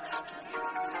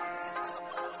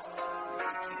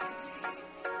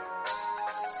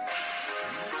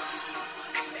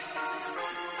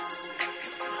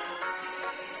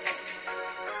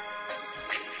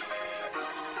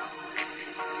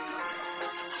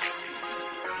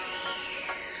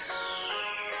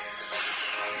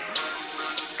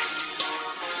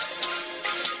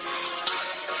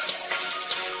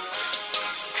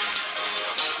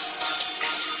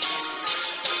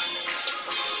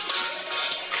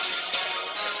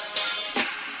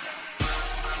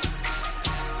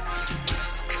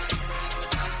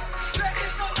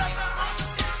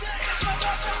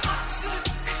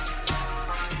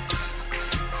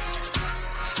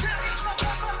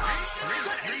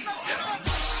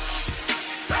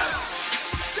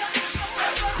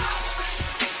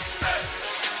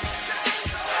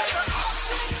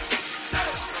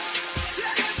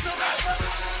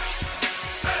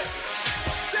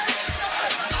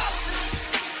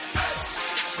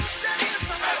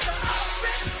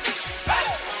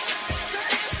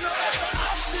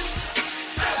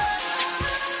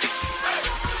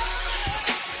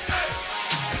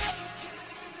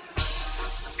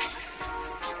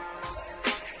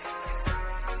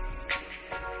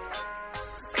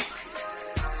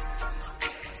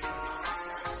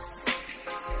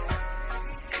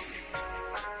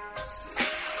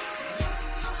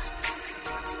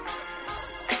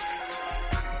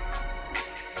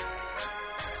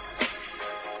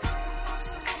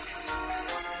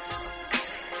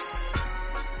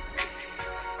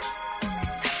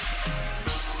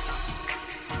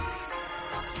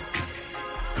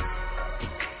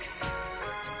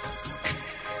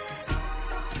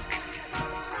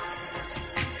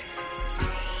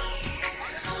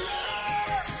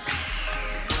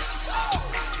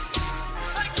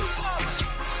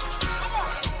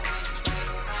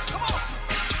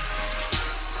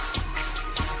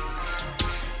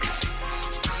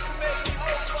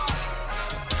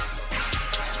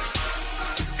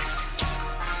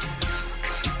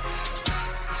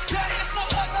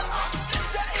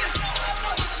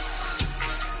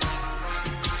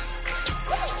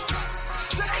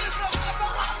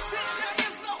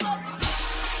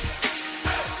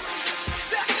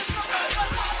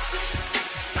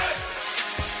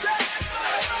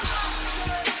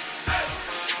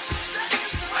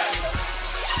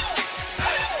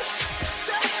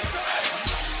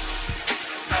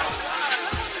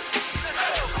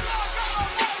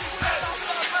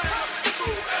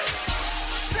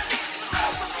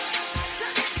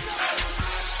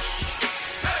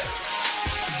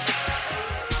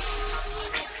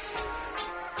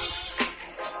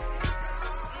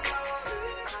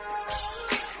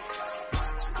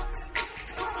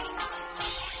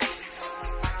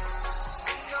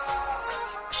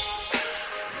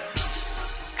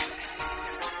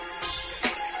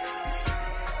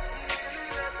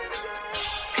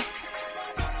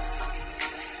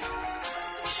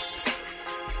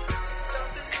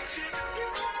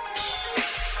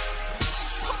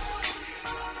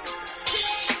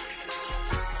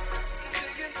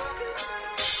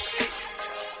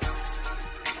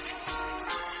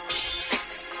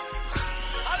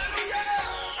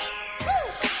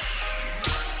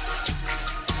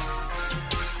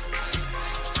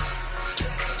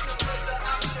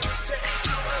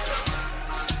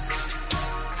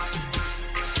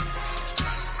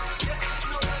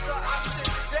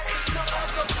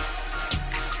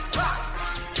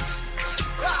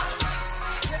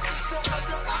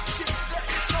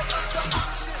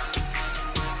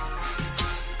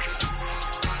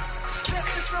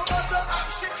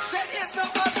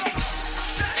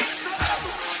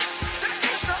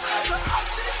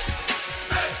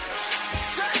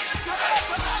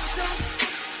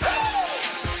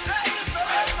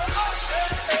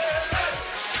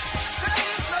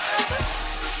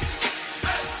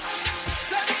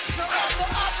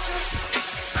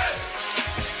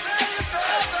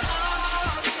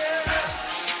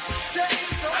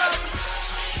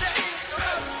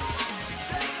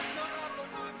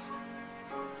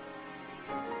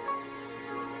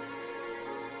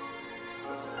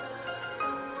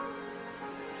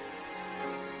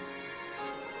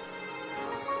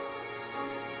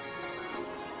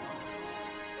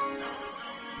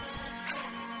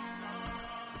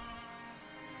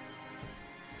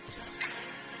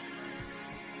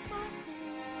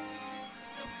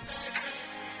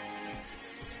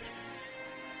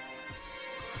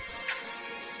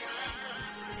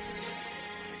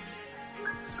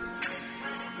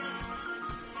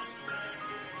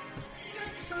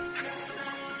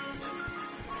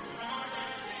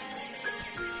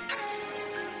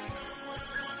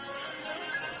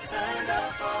 signed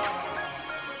up for.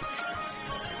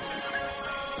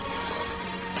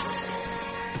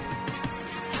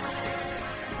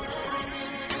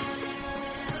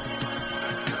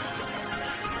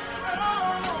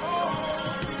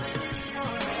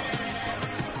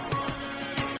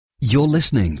 You're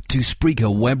listening to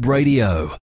Spreaker Web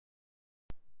Radio.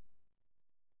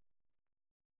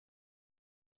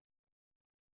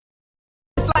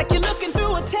 It's like you're looking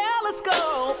through a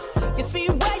telescope. You see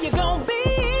where you're gonna be.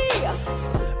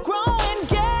 Growing,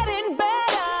 getting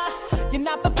better. You're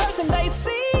not the person they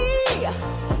see.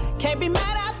 Can't be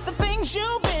mad at the things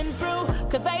you've been through,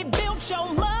 'cause they built your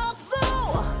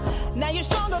muscle. Now you're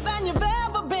stronger than you've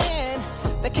ever been.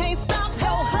 They can't stop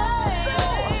your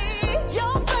hustle.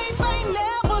 Your faith ain't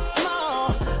never small.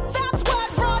 That's what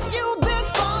brought you this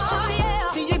far.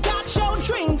 See, you got your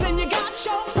dreams and you got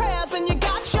your prayers and you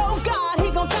got your God. He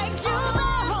gon' take you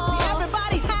there. See,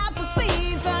 everybody has a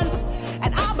season,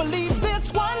 and I believe this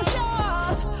one's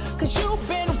yours. 'Cause you've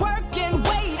been working,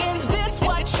 waiting. This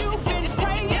what you've been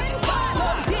praying for.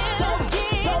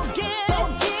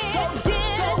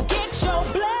 Go get your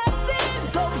blessing.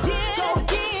 Go get it.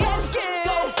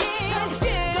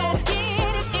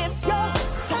 It's your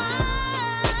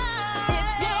time.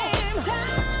 It's your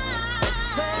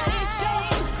time. It's your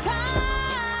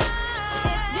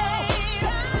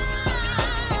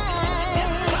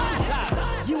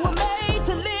time. You were made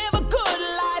to live a good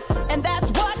life, and that's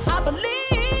what I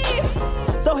believe.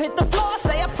 So hit the floor,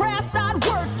 say a prayer, start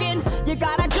working. You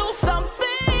gotta do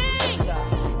something.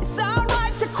 It's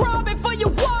alright to crawl before you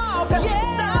walk.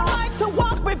 It's alright to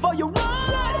walk before you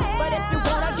run. But if you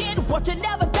wanna get what you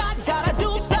never got, gotta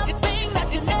do something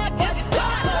that you never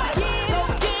start. Go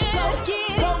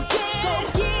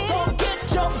get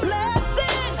your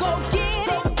blessing. Go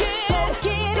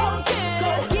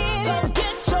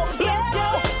get your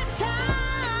blessing.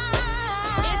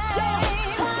 It's your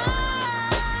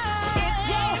time. It's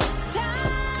your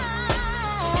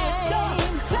time. It's your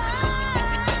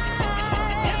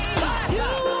time.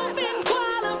 You've been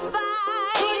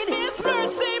qualified. His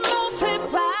mercy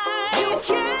multiplied. You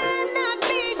cannot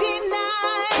be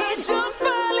denied. You're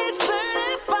fully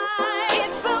certified.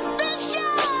 It's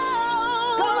official.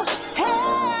 Go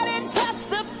ahead and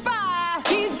testify.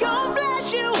 He's gonna bless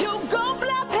you. You gon'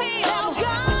 bless him.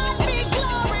 God be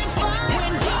glorified.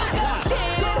 When you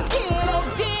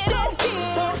go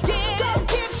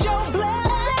get your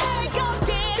blessing. Go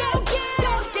get your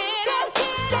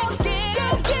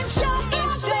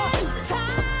It's your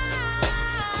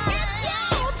time. It's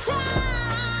your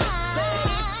time. Say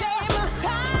it's shame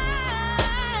time.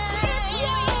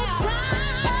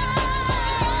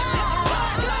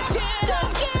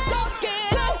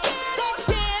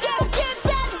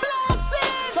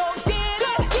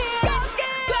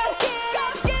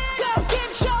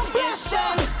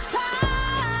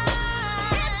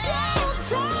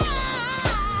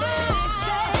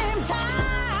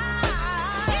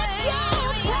 It's your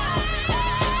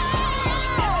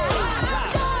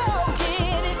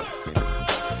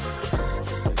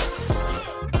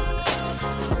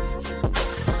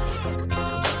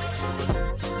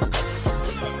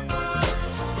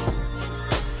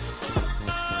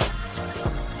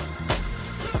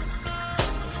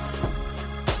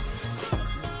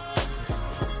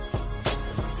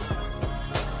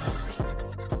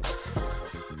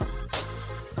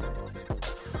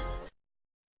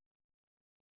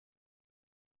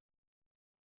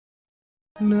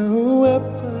No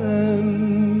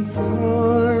weapon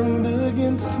formed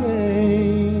against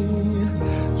me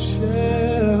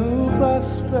shall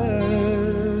prosper.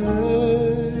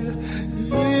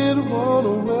 It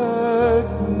won't work.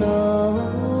 No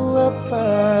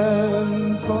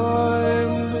weapon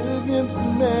formed against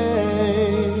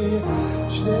me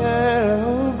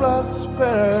shall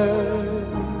prosper.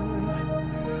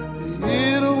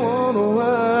 It won't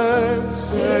work.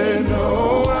 Say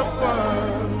no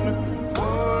weapon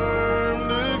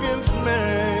formed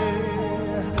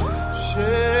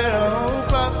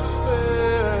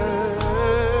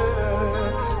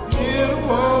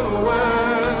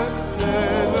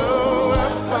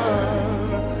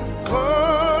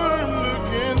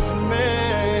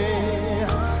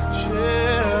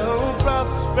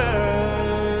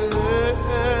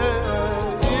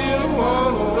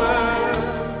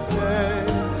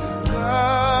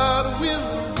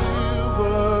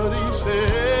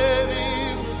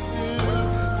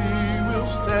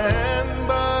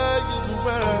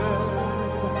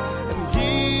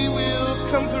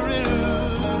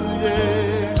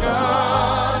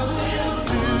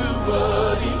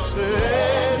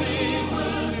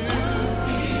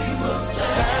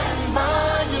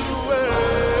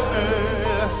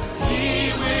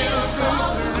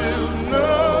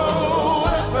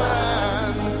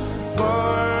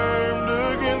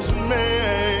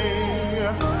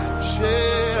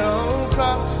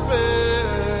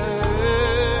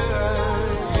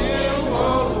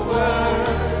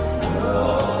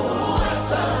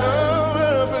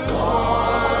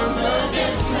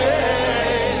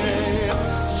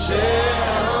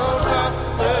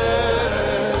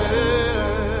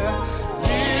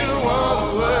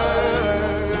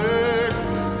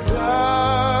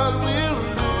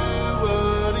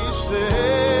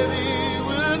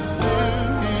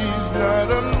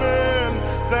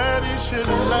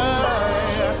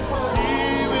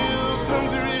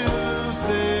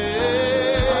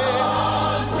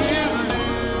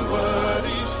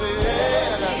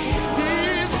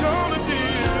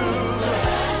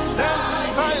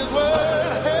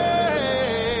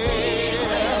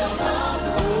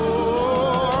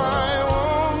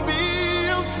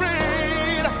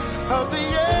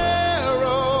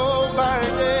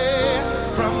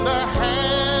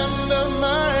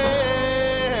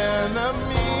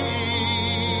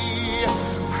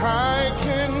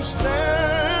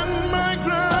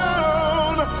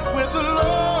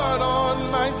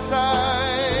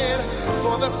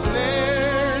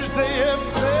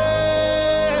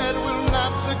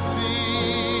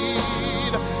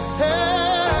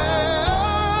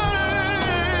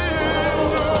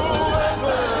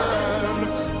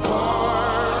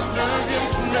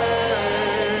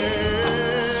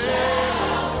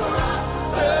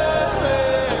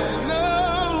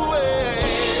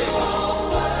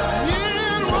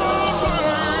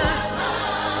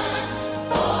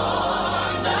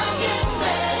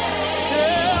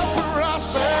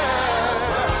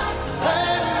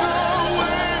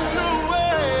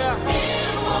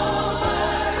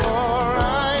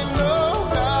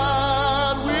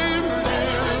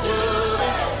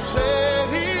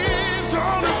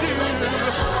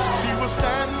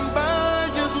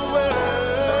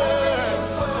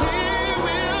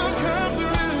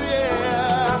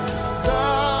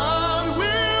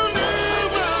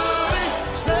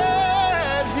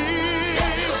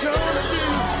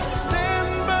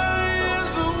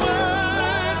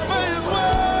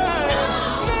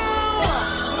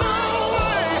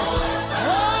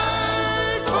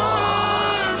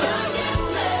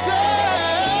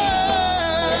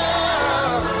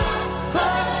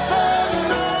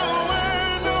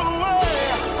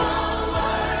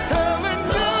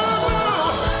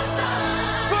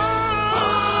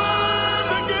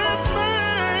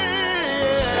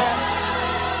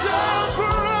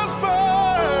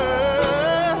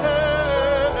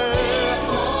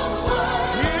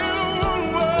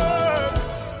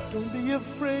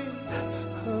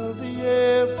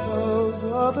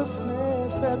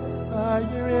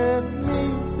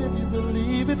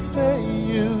say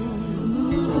you.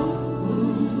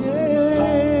 Yeah,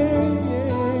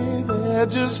 there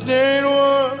just ain't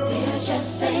one. There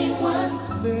just ain't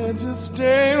one. There just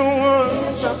ain't one.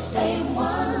 There just ain't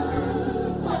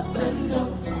one weapon, no.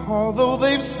 Although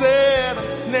they've set a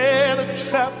snare, a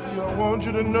trap, I want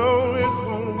you to know it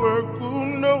won't work. Ooh,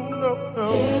 no, no,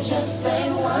 no. There just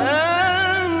ain't one.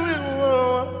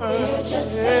 There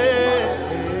just ain't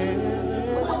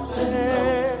one weapon, no.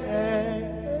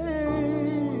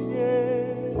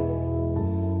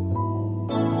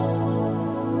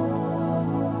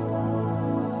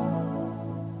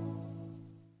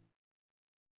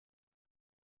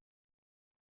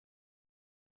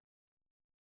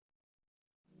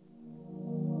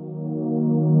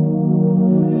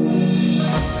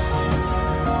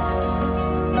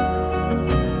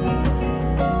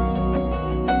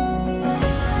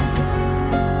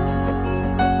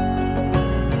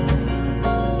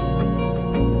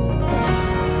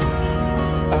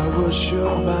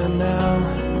 Sure by now,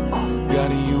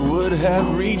 God, you would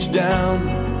have reached down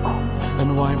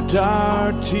and wiped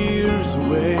our tears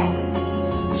away,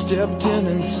 stepped in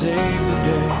and saved the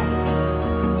day.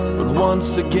 But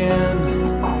once again,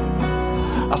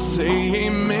 I say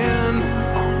amen,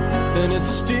 and it's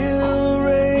still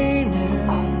raining.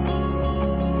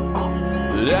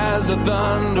 But as the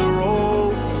thunder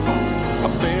rolls, I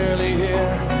barely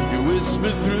hear you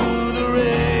whisper through the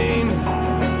rain,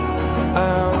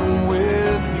 I'm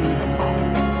with you.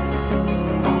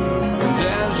 And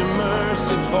as your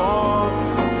mercy falls,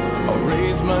 I'll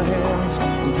raise my hands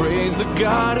and praise the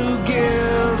God who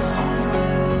gives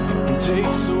and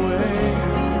takes away.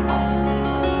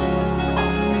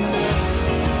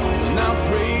 And I'll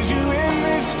praise you in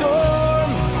this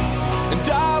storm, and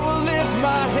I will lift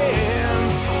my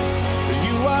hands, for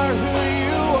you are who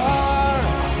you are,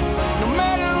 no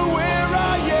matter where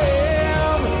I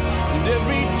am, and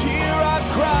every tear I've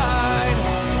cried,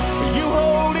 you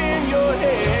hold in your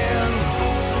hand.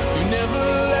 You never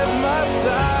left my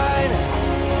side,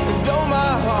 and though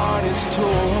my heart is torn,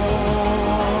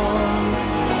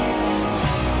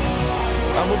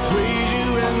 I will praise you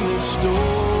in this storm.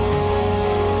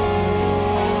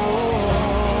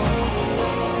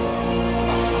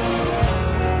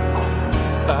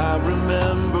 I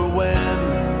remember when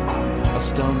I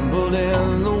stumbled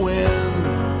in the wind,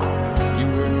 you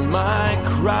heard my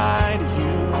cry to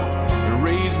you and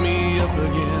raised me up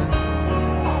again.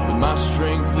 But my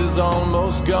strength is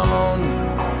almost gone.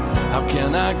 How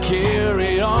can I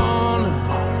carry on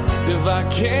if I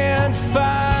can't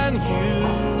find you?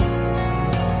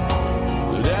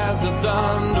 But as the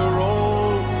thunder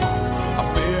rolls, I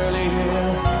barely hear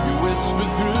you whisper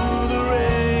through the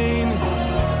rain,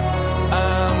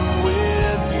 I'm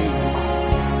with you.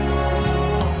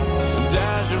 And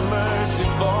as your mercy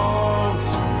falls,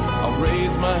 I'll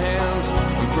raise my hands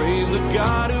and praise the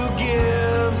God who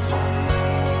gives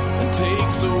and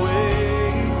takes away.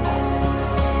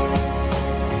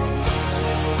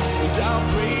 And I'll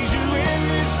praise you in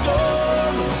this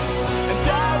storm, and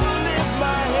I will lift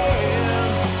my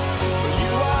hands, for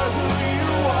you are who you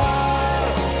are,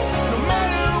 no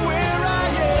matter where I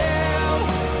am,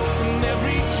 and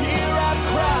every tear I've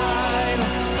cried,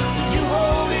 you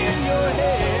hold in your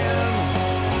hand.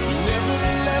 You never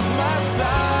left my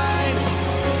side,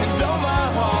 and though my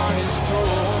heart is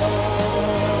torn,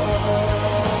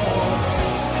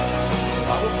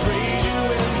 I will praise you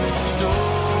in this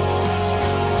storm.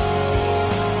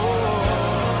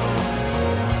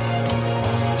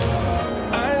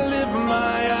 I lift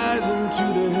my eyes into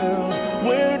the hills.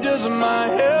 Where does my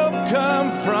help come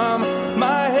from?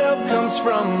 My help comes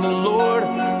from the Lord,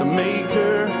 the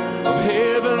maker of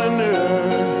heaven and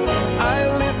earth. I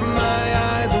lift my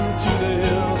eyes into the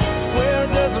hills. Where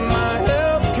does my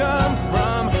help come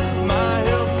from? My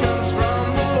help comes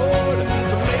from the Lord,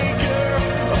 the maker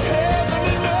of heaven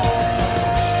and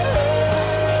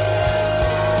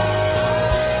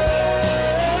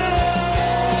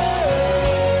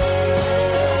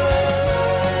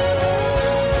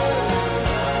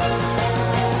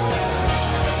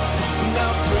And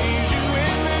I'll praise you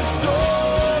in this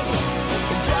storm,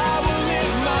 and I will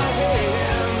lift my hands.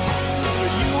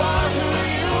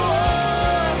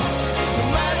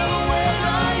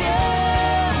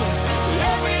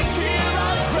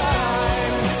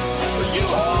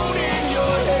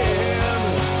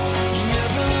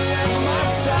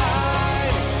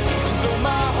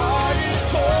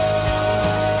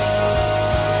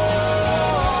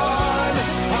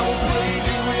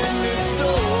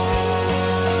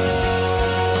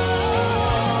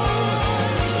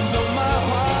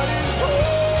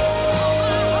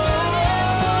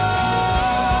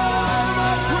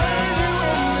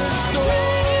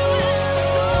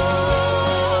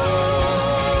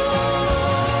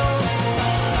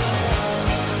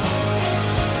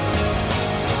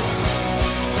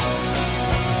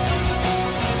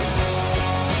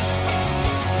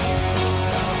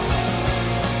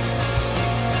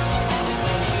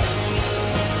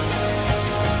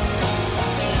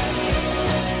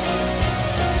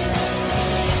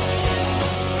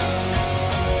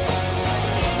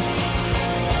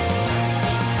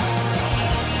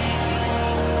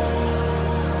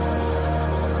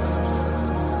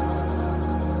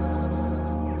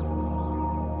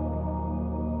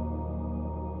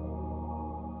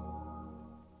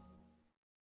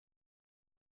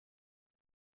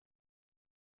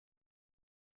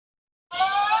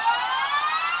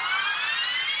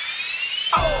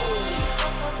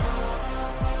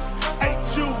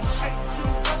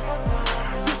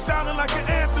 like an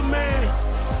anthem, man.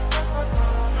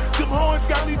 Them horns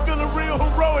got me feeling real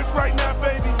heroic right now,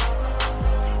 baby.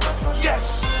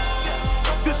 Yes,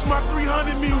 this my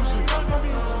 300 music.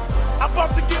 I'm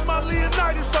about to get my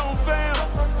Leonidas on, fam.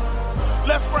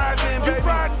 Let's ride in, baby. You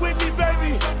ride with me,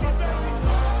 baby.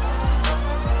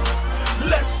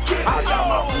 Let's get it. I got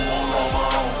my fool on my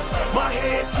own, my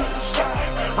head to the sky.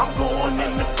 I'm going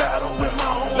in the battle with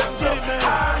my horns up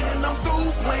high, and I'm through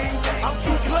playing games.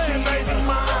 You can see it in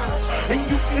my eyes, and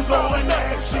you can go and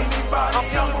ask anybody.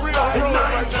 I'm a real and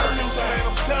I ain't turning back.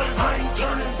 I ain't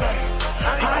turning back.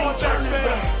 I ain't turning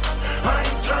back. I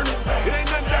ain't turning back. It ain't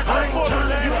nothing back. I ain't turning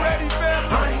back. You ready, fam?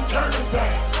 I ain't turning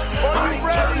back. I ain't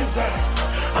turning back.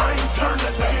 I ain't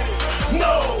turning back.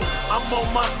 No, I'm on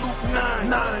my Luke 9.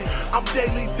 I'm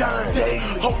daily dying.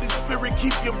 Holy Spirit,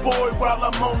 keep your boy while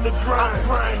I'm on the grind.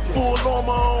 Full on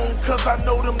my own, cause I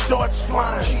know them darts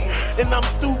flying. And I'm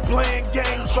through playing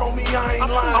games, homie, I ain't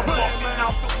lying. I'm walking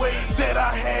out the way that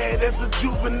I had as a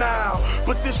juvenile.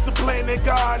 But this the plan that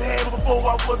God had before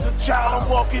I was a child. I'm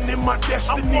walking in my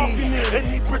destiny, and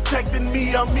he protecting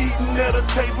me. I'm eating at a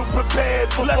table prepared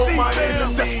for my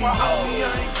enemies. That's why, homie,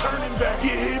 I ain't turning back.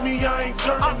 You hear me? I ain't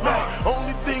turning back.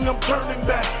 Only thing I'm turning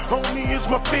back, homie, is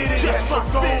my fitted hat. So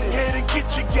go ahead and get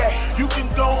your gat. You can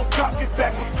go and cock it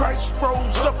back when Christ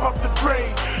rose up off the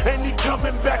grave, and he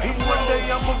coming back. And one day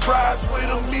I'ma rise with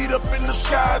him, meet up in the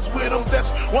skies with him. That's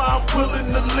why I'm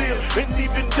willing to live and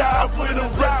even die with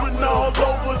him. Brethren all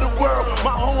over the world,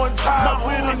 my horns high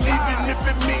with him. Even if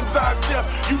it means I death,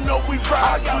 you know we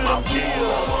ride with him.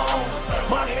 Yeah,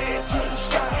 my head to the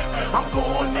sky. I'm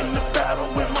going in the battle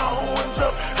with my horns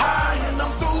up high, and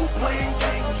I'm through playing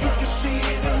games. You can see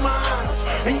it in my eyes,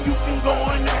 and you can go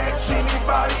and ask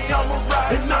anybody. I'm a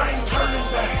ride, and I ain't turning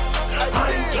back.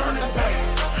 I ain't turning back.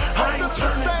 I ain't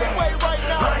turning back.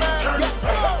 I ain't turning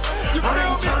back. I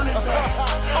ain't turning back.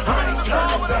 I ain't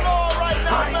turning back.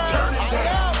 I ain't turning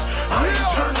back. I ain't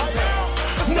turning back.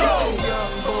 No.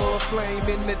 Young boy flame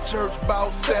in the church,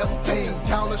 about 17.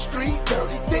 Down the street,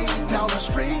 dirty things. Down the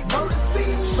street, murder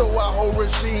scene. So our whole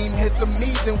regime hit the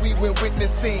knees and we went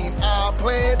witnessing. Our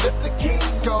plan is the king.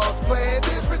 God's plan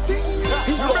is redeemed.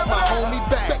 He brought my homie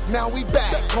back. Now we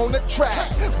back on the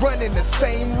track, running the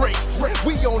same race.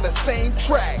 We on the same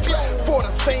track for the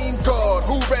same God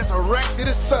who resurrected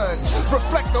his son.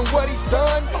 Reflect on what he's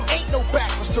done. Ain't no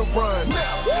backwards to run.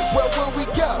 Where will we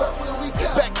go?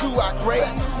 Back to our grave.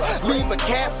 Leave a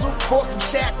castle for some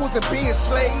shackles and being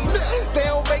slaves. They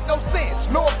don't make no sense.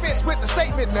 No offense with the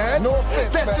statement, man. No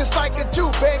offense. That's just like a Jew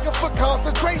begging for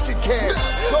concentration camps.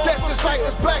 That's just like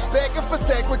us black begging for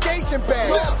segregation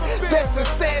bags. That's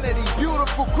insanity.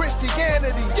 Beautiful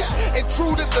Christianity. And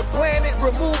true to the planet,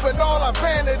 removing all our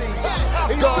vanity.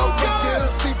 God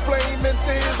forgives, see flame and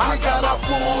things. We got our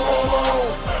fool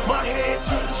on. My head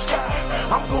to the sky.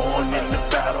 I'm going in the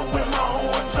battle with my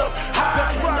horns up high.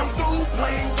 And I'm through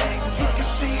playing games. You can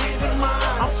see it in my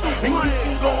eyes. And you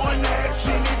can go and ask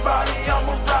anybody. I'm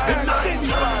a ride. And I ain't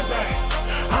turning back.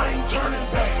 I ain't turning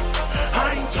back.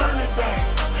 I ain't turning back.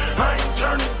 I ain't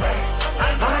turning back.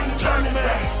 I ain't turning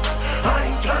back. I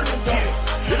ain't turning back.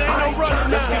 I ain't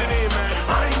turning back.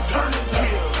 I ain't turning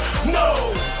back.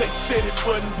 No, they said it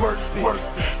wasn't worth it.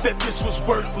 That this was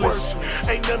worthless.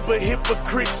 Ain't nothing but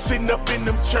hypocrites sitting up in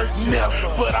them churches.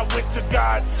 But I went to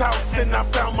God's house and I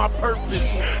found my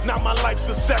purpose. Now my life's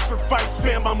a sacrifice,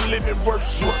 fam, I'm living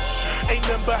worship. Ain't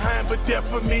nothing behind but death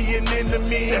for me and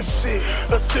enemies. That's it.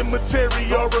 A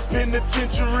cemetery or a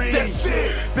penitentiary. That's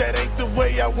it. That ain't the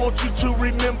way I want you to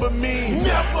remember me.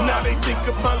 Never. Now they think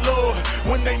of my Lord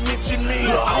when they mention me.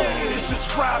 This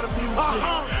is rider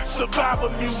music,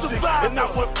 survivor music. And I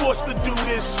wasn't forced to do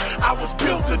this, I was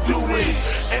built to do it.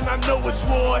 And I know it's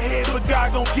war ahead, but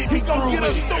God gon' get me through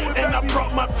it. And I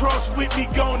brought my cross with me,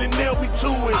 gone and nailed me to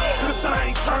it. Cause I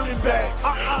ain't turning back.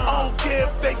 I don't care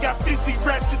if they got 50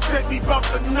 ratchets at me, about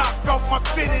to knock off my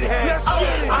fitted hat.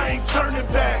 I ain't turning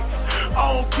back.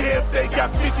 I don't care if they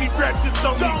got 50 ratchets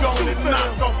on me, gone and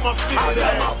knock off my fitted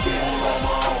hat.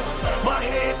 My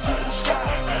head to the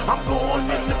sky. I'm going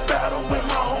in the battle with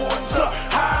my horns up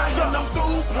high. And I'm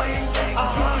through playing games.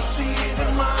 You can see it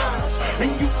in my eyes.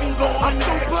 And you can go and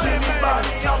ask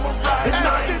anybody. I'm a ride. And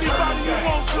I ain't turning back.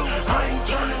 I ain't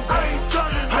turning back.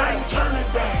 I ain't turning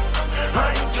back.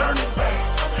 I ain't turning back.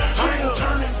 I ain't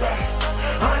turning back.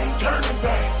 I ain't turning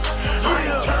back. I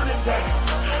ain't turning back.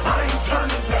 I ain't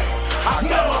turning back. I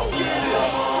know.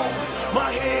 My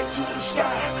head to the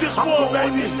sky. This I'm war,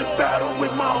 going baby. In the battle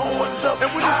with my horns up. And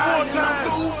when it's war time, I'm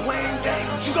through playing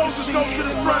games. Soldiers go to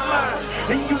the front lines.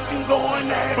 And you can go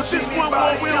and ask. But this one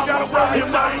war, we don't gotta worry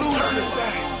about losing.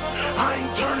 I I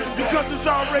ain't turning back. Because it's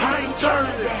already I ain't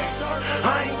turning back.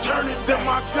 I ain't turning back. Then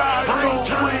my God gon'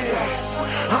 win.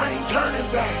 I ain't turning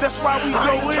back. That's why we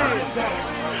go in.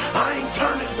 I ain't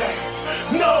turning back.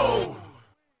 No.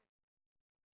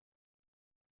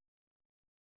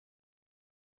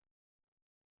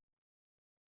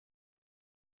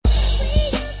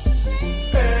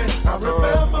 I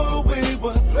remember we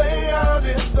would play out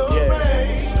in the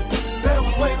rain. That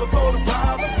was way before the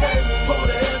problems came, before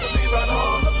the enemy run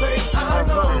on the plate. I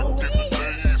know.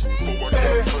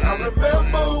 I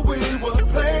remember we would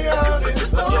play out in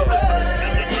the rain.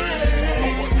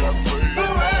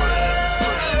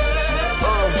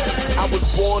 I was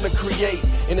born to create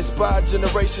and inspire a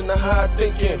generation of high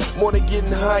thinking, more than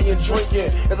getting high and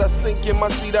drinking. As I sink in my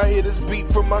seat, I hear this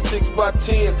beat from my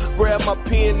 6x10. Grab my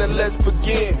pen and let's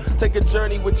begin. Take a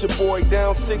journey with your boy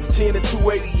down 6'10" and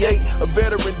 288. A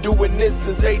veteran doing this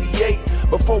since 88.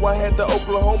 Before I had the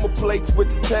Oklahoma plates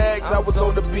with the tags, I was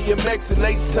on the BMX in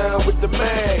H-Town with the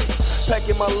mags.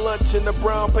 Packing my lunch in a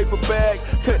brown paper bag,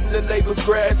 cutting the neighbor's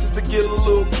grass just to get a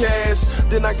little cash.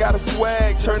 Then I got a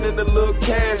swag, turning a little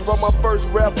cash. Bought my first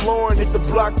Ralph Lauren, hit the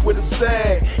block with a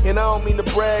sag. And I don't mean to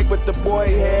brag, but the boy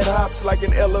had hops like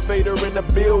an elevator in a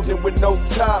building with no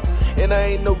top. And I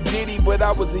ain't no Diddy, but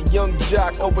I was a young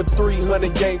jock. Over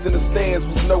 300 games in the stands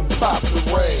was no pop to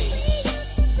rain.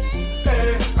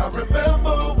 I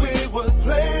remember we would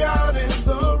play out in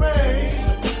the rain.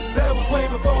 That was way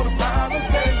before the problems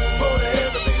came, before the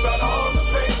enemy right on the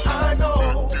plate. I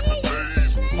know.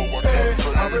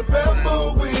 I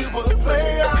remember we would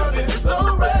play out in the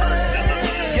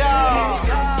rain. Yo,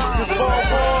 this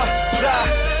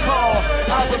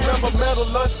I remember metal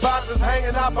lunch boxes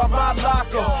hanging out by my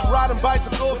locker. Riding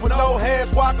bicycles with no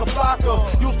hands, Waka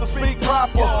Flocka. Used to speak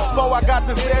proper. Before I got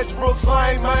this Edgebrook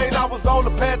slang, man, I was on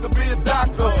the path to be a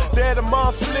doctor. Dad and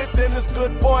mom split, then this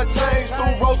good boy changed.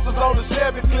 Threw roasters on the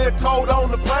Chevy, clear coat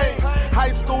on the paint.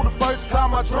 High school, the first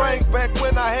time I drank. Back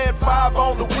when I had $5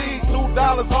 on the weed,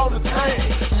 $2 on the tank.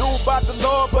 Knew about the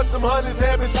Lord, but them honeys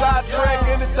had me sidetracked.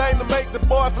 Anything to make the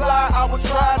boy fly, I would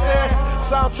try that.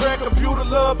 Soundtrack, computer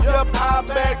love, yup, I'm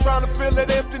back. Trying to fill that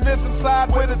emptiness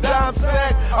inside with a dime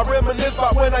sack. I reminisce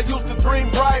about when I used to dream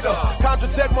brighter.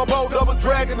 Contra-Tech, my bow, Double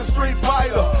Dragon, and Street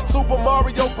Fighter. Super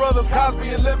Mario Brothers, Cosby,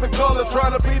 and Living Color.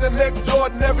 Trying to be the next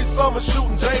Jordan every summer,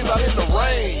 shooting James out in the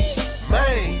rain.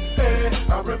 Man,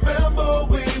 I remember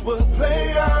we would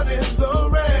play out in the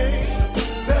rain.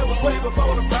 That was way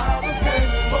before the problems came,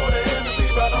 before the enemy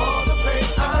right on the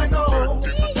plate. I know.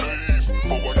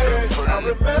 I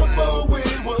remember we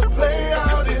would play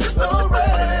out in the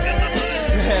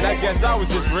rain. Man, I guess I was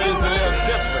just raised a little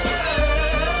different.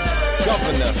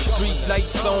 Governor, street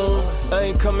lights on, I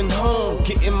ain't coming home.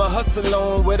 Getting my hustle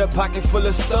on with a pocket full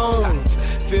of stones.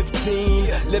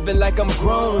 15, living like I'm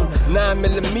grown.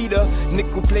 9mm,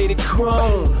 nickel plated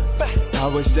chrome. I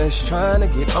was just trying to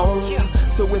get on.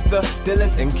 So with the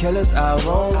dealers and killers I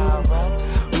roam.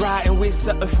 Riding with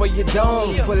something for your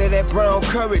dome. Full of that brown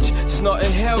courage,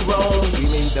 snorting heroin. We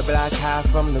made the block high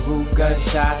from the roof,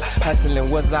 gunshots. Hustling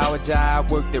was our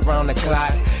job, worked it round the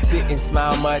clock. Didn't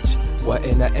smile much,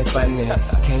 wasn't nothing funny.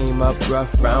 Came up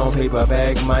rough, brown paper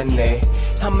bag money.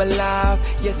 I'm alive,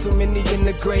 yes, so many in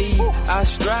the grave. I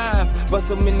strive, but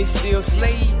so many still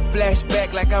slave.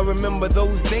 Flashback like I remember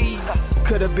those days.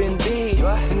 Could've been dead,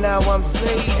 and now I'm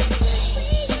safe.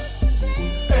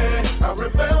 I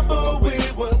remember we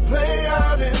would play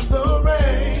out in the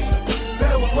rain.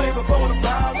 That was way before the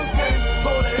problems came,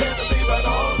 before the enemy right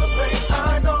on the plate.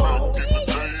 I know.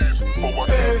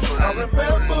 I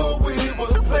remember we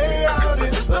would play out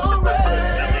in the rain.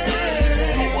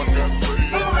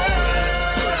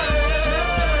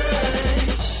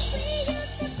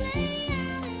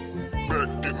 Back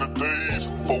in the days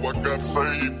before I got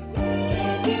saved.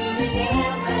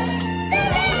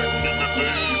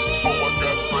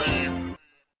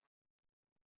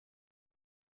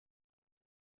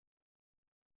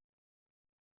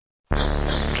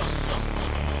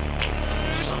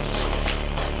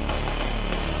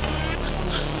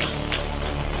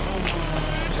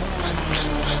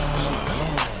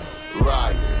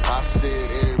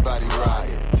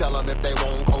 If they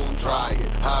won't come try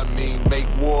it, I mean make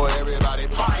war, everybody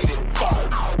fight it.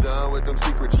 Done with them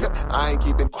secrets, yep, I ain't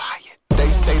keeping quiet. They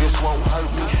say this won't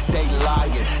hurt me, they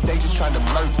lying, they just trying to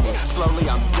murk me. Slowly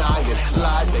I'm dying,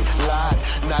 lied, they lied.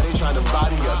 Now they trying to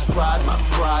body us, pride, my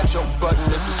pride. Your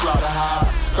button is a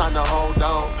slaughterhouse, trying to hold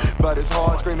on, but it's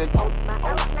hard screaming.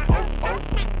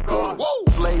 Whoa.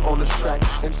 Slave on this track,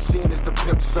 and sin is the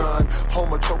pimp son.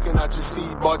 Homer choking out your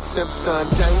seed, Bart Simpson.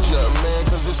 Danger, man,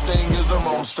 cause this thing is a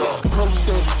monster. Proceed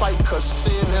said fight, cause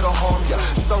sin it'll harm ya.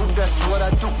 So that's what I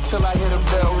do till I hear the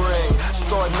bell ring.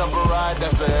 Starting up a ride,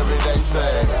 that's an everyday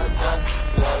thing.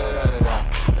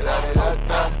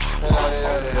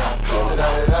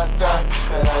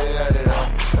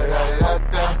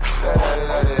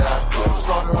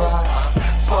 Start a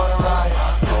ride, start a ride,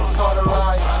 start a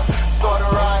ride, start a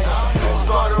ride,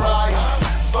 start a ride,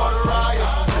 start a ride,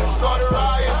 start a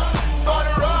ride, start a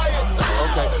ride.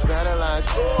 Okay, battle lines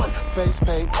drawn, face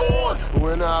paint on.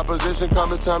 When the opposition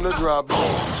comes, it's time to drop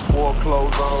bombs. War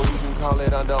clothes on, you can call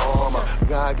it Under Armour.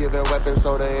 God-given weapons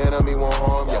so the enemy won't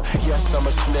harm ya. Yes, I'm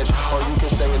a snitch, or you can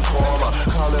say informer.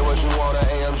 Call it what you wanna,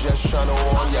 hey, I'm just trying to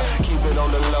warn ya. Keep it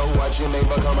on the low, watch your name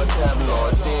become a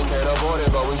tabloid. Seeing can't avoid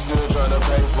it, but we still trying to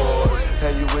pay for it.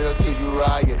 And you will till you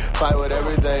riot. Fight with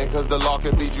everything, cause the law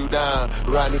can beat you down.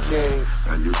 Rodney King.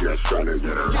 And you just trying to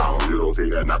get it wrong. You don't see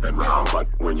that nothing wrong, but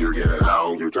when you get it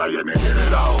on, you try to get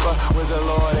it on. But with the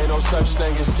Lord, ain't no such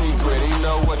thing as secret. He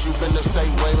know what you finna say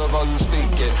way before you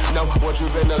speak it. Know what you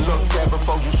finna look at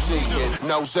before you see it.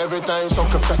 Knows everything, so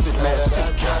confess it, man. Seek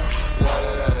it. Start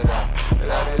a ride,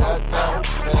 start a ride,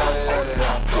 start a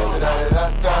ride, start a ride,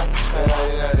 start a ride, start a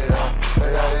ride,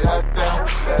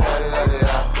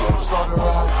 start a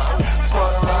ride,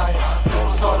 start a ride.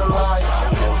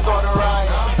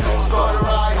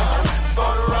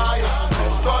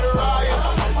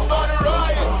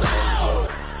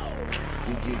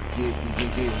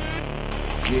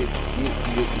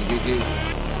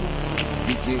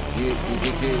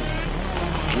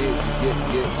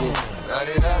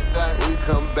 We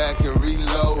come back and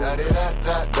reload.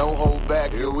 Don't hold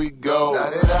back, here we go.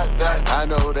 I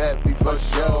know that be for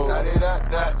sure.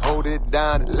 Hold it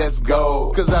down, let's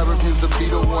go. Cause I refuse to be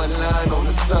the one line on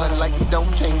the sun. Like he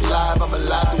don't change live, I'm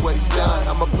alive to what he's done.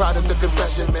 I'm a product of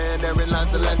confession, man, therein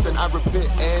lies the lesson. I repent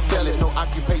and tell it, no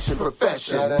occupation,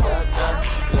 profession. Start a ride,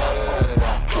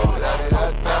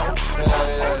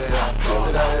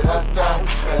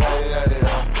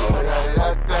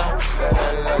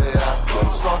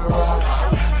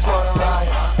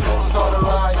 start a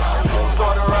ride,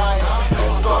 start a ride, start a ride,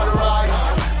 start a ride,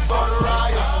 start a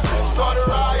ride, start a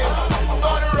ride,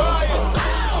 start a ride.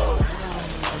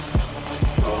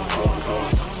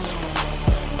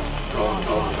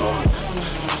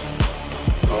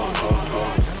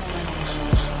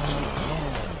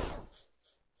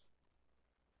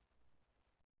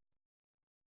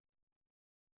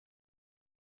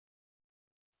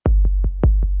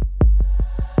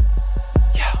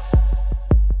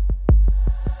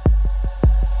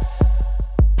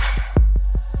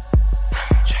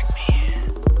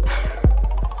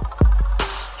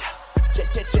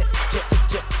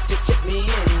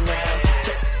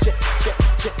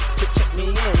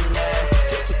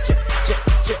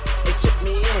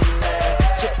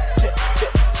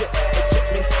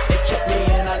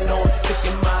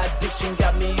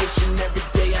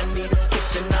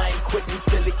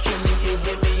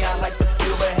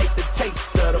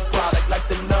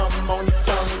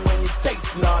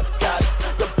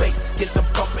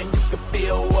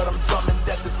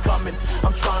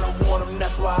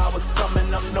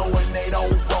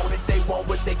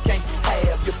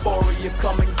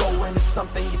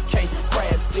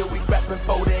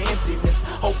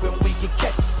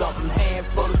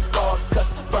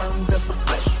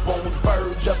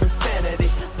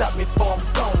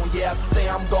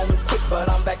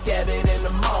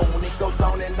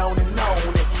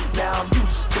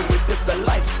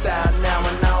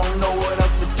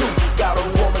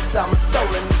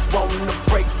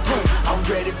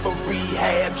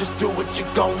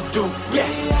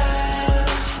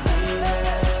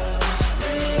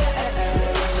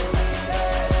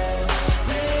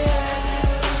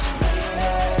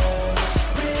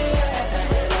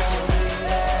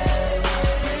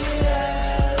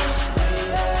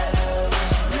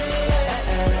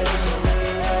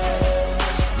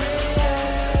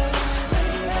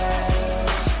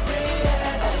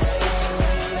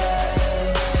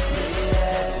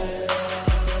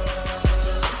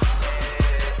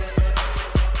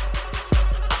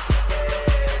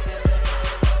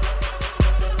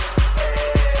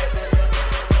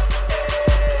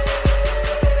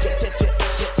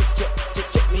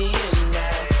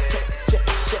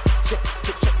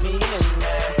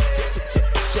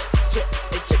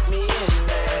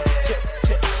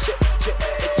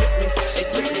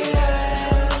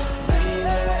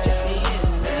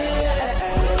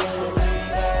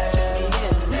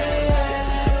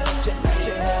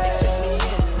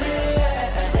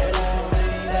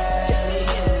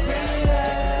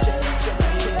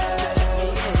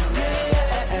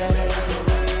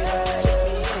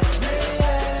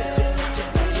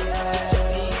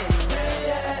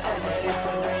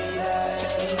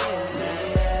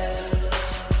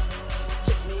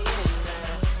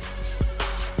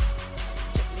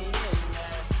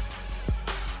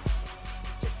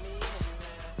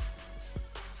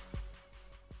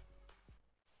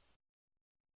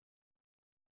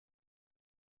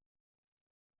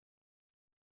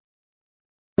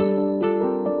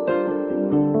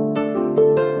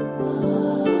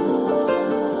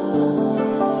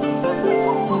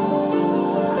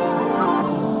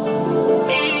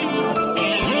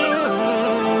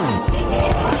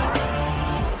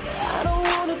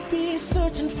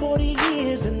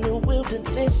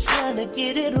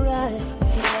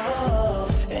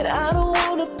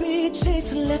 wanna be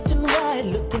chasing left and right,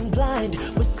 looking blind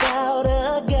without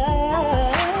a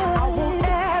guide. I want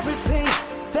everything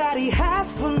that he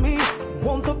has for me.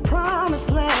 Want the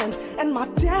promised land and my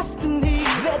destiny.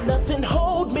 Let nothing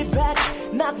hold me back,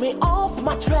 knock me off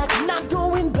my track. Not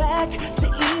going back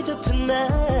to Egypt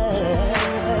tonight.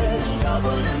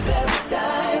 Trouble in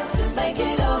paradise and make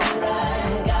it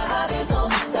alright. God is on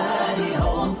my side, he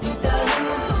holds me down.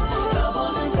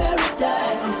 Trouble in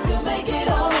paradise and make it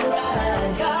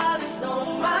alright. God is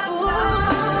on my side.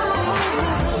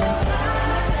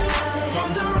 From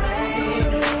the rain,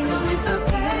 release the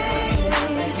pain,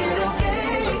 make it okay.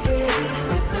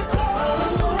 It's a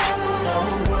cold,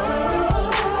 cold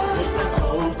world. It's a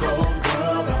cold, cold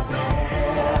world out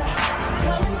there.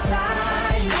 Come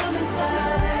inside, come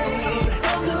inside.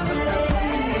 From the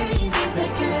rain,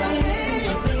 make it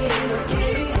okay.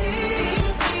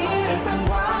 Open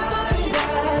wide,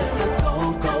 it's a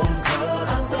cold, cold world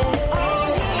out there.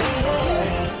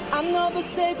 I know the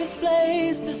safest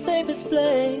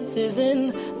place is in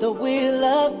the will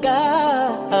of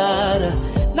God.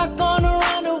 Not gonna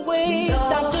run away,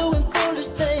 stop doing foolish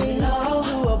things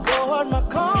to abort my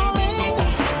calling.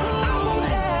 I want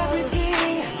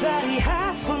everything that he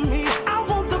has for me. I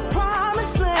want the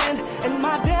promised land and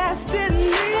my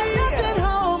destiny. Nothing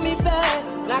hold me back,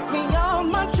 knock me off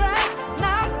my track.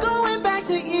 Not going back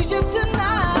to Egypt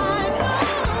tonight.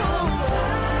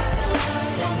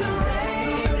 From the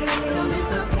rain, release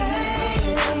the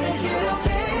pain, make it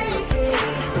okay.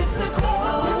 It's a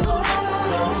cold,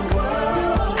 cold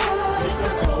world. It's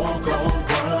a cold, cold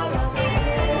world out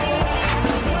there.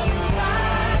 Come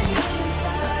inside,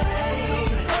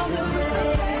 from the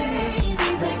rain,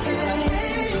 make it okay.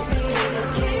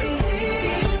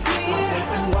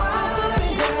 Open wide,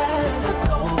 it's a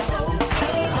cold, cold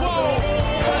world.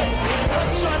 I'm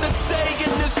trying to stay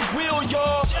in this wheel,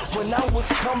 y'all. When I was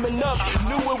coming up,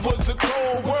 knew it was a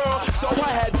cold world, so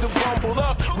I had to bumble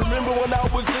up. Remember when I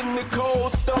was in the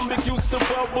cold, stomach used to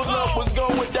bubble up. Was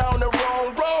going down the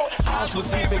wrong road, eyes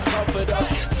was even covered up.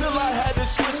 Till I had to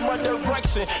switch my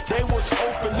direction, they was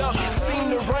open up. Seen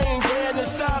the rain ran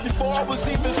inside before I was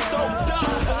even soaked up.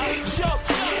 Yo,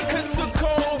 it's a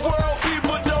cold world,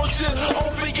 people don't just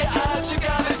open your eyes, you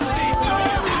gotta see through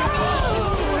your pupils.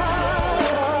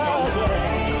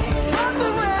 From the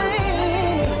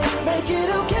rain, make it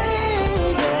okay.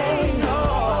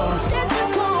 It's a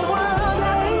cold world,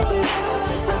 baby.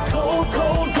 It's a cold,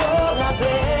 cold world out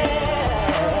there.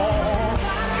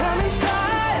 Come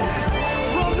inside.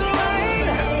 From the rain,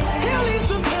 he'll ease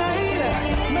the pain.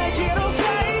 Make it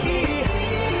okay.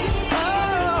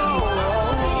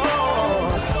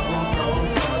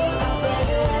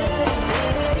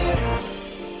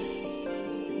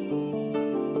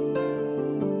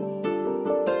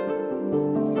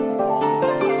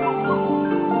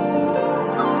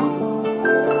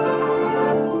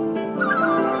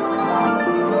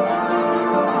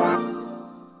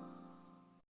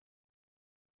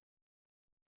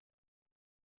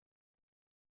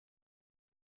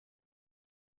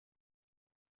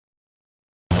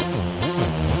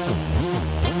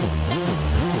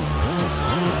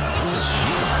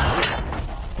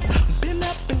 Been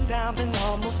up and down, been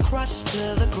almost crushed to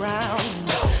the ground.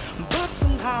 But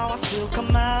somehow I still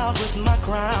come out with my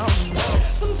crown.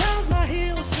 Sometimes my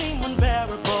heels seem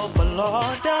unbearable, but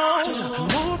Lord, don't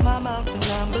move my mountain.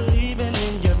 I'm believing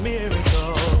in your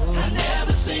miracle. I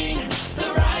never seen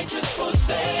the righteous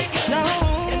forsaken. No.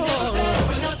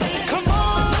 Come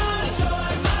on. My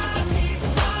joy, my peace,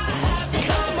 my happiness.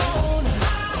 Come on.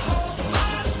 My hope,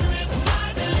 my strength, my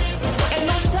deliverance. Ain't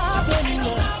no stopping me.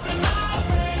 My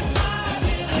praise, my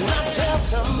deliverance. I tell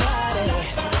somebody.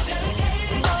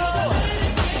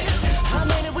 I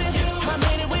made it with you. I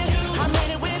made it with you. I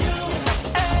made it with you.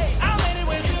 Hey, I made it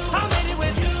with you. I made it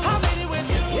with you. I made it with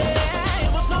you. Yeah,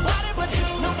 it was nobody but you.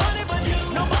 Nobody but you.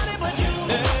 Nobody but you.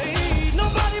 Hey,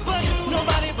 nobody but you.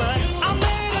 Nobody but you. I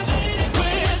made it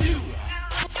with you.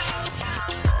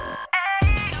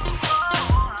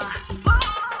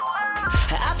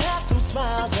 I've had some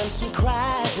smiles and some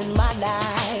cries in my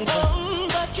life.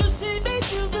 But you see me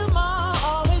through them all,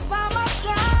 always by my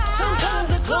side. Sometimes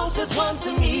the closest ones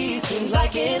to me seems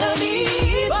like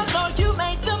enemies. But Lord, you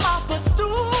make them all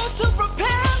footstool to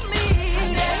prepare me.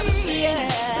 I never seen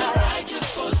the righteous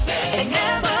forsaken. And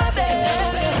never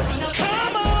been.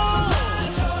 Come on. My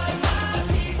joy, my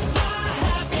peace, my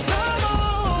happiness. Come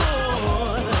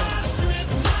on. My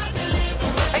strength, my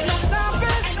deliverance. Ain't no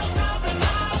stopping. Ain't no stopping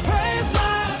my praise,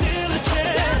 my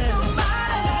diligence.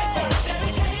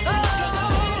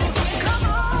 Come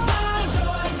on. My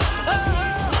joy, my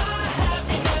peace, my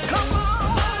happiness. Come on.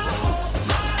 My hope,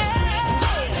 my strength,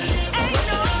 my deliverance.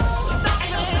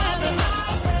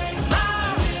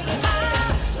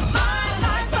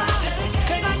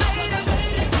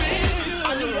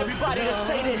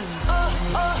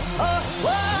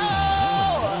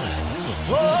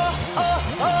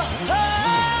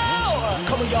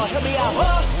 on, y'all. Help me out.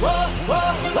 Whoa, whoa,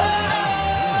 whoa, whoa.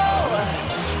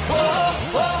 Whoa,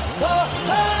 whoa, whoa,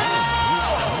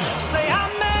 whoa. Say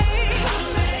I'm made.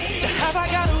 Have I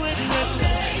got a witness?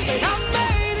 Say I'm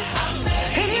made.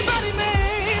 Anybody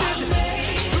made it?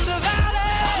 Through the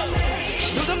valley,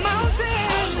 through the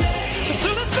mountain,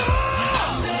 through the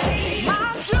storm. My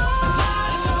joy,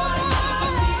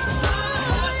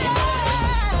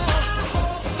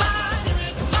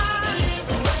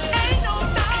 ain't no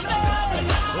stopping.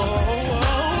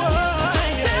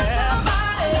 Tell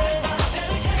somebody,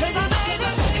 'cause I made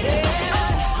it.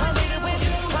 I made it with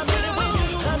you. I made it with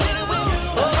you. I made it with you.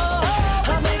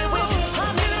 I made it with you. I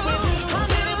made it with you. I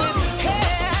made it with you.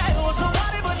 Yeah, it was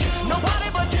nobody but you. Nobody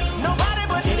but you. Nobody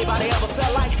but you. Anybody ever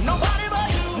felt like nobody but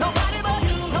you? Nobody but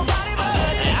you. Nobody but you.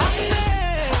 I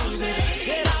made it.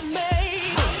 Said I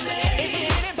made it. Is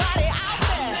there anybody out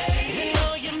there? You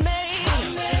know you made it.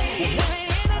 When the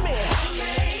enemy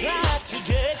tried to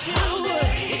get you,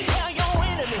 you tell your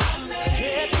enemy,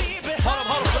 get deep behind.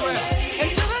 And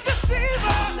to the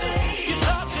deceiver, you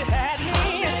thought you had me,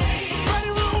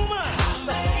 spreading rumors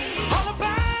all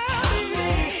about me.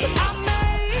 But I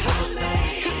made it,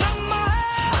 'cause I'm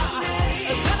more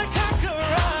than a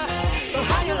conqueror. So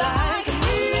how you like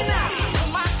me now? So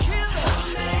my killers,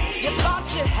 you thought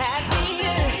you had me,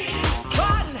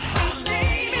 plotting and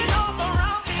scheming all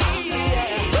around me.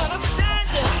 But a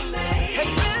standard has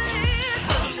been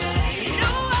lifted.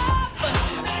 No weapon,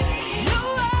 no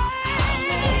weapon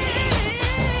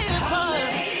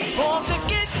formed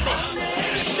against me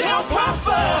shall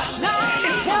prosper.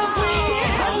 It won't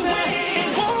win. It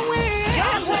won't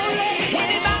win.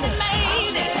 Anybody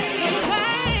made it? So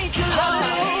thank you,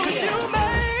 Lord, 'cause you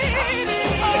made it.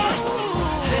 Say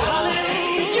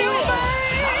hallelujah. You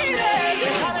made it.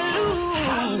 Say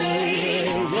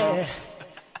hallelujah.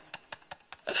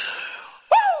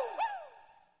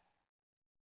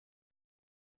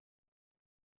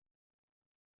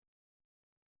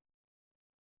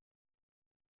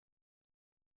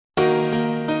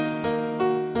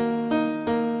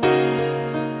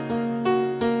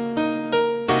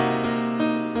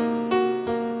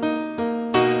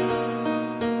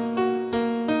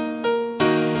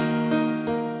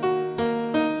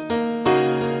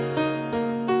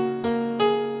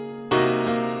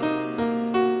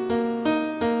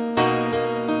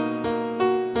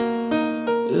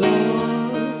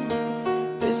 Lord,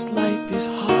 this life is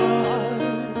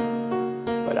hard,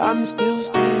 but I'm still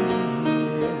standing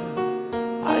here.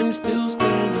 I'm still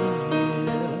standing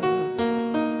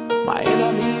here. My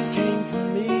enemies came for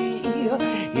me,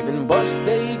 even bust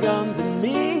their guns at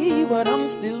me, but I'm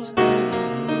still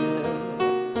standing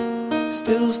here.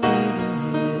 Still standing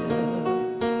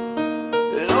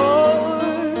here.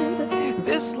 Lord,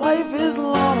 this life is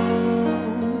long,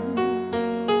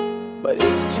 but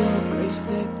it's your grace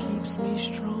that keeps me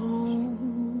strong.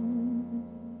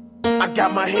 I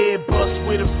got my head bust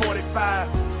with a 45.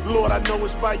 Lord, I know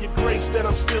it's by your grace that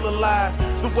I'm still alive.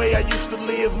 The way I used to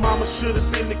live, mama should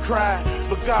have been to cry.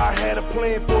 But God had a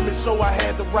plan for me, so I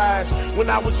had to rise. When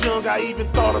I was young, I even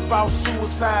thought about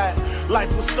suicide.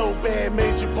 Life was so bad,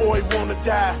 made your boy wanna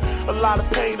die. A lot of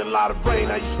pain, a lot of rain,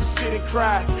 I used to sit and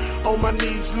cry. On my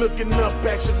knees, looking up,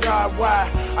 asking God why.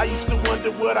 I used to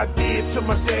wonder what I did to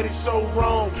my daddy so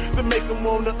wrong, to make him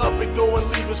wanna up and go and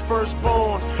leave his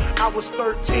firstborn. I was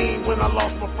 13 when I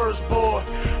lost my firstborn.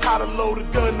 How to load a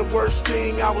gun, the worst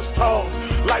thing I was taught.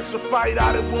 Life's a fight,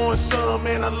 I done won some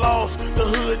and I lost. The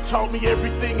hood taught me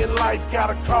everything in life got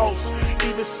a cost.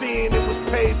 Even sin, it was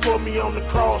paid for me on the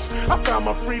cross. I found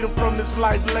my freedom from this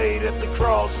life laid at the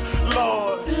cross.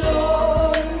 Lord,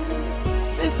 Lord,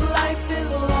 this life is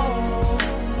long,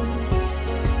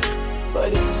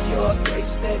 but it's your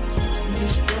grace that keeps me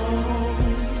strong.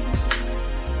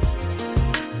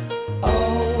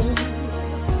 Oh,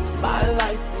 my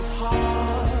life is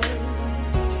hard,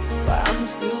 but I'm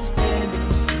still standing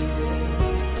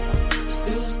here,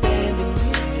 still standing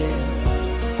here.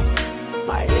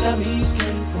 My enemies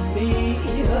came for me,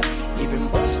 even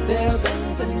bust their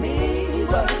guns at me,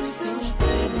 but I'm still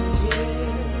standing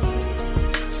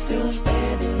here, still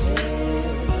standing here.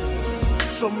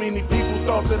 so many people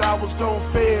thought that I was gonna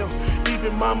fail.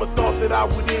 Even mama thought that I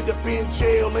would end up in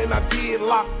jail, and I did,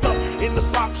 locked up in the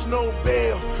box, no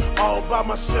bail. All by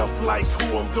myself, like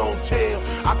who I'm gonna tell.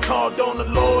 I called on the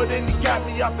Lord and he got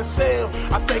me out the cell.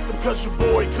 I thank him 'cause your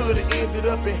boy could've ended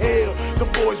up in hell. The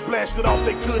boys blasted off,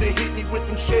 they could've hit me with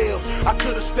them shells. I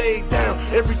could've stayed down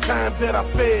every time that I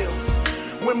failed.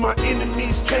 When my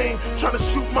enemies came, trying to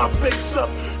shoot my face up,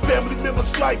 family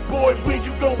members like, boy, when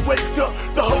you gon' wake up?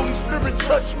 The Holy Spirit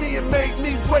touched me and made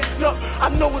me wake up. I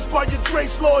know it's by your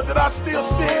grace, Lord, that I still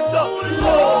stand up.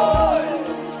 Lord,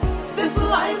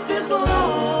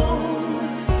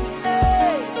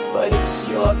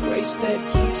 your grace that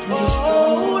keeps me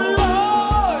strong.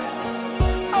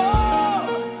 Oh,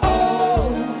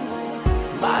 Lord.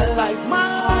 My life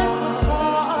was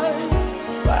hard,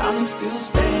 but I'm still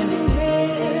standing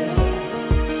here.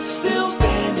 Still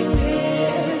standing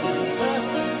here.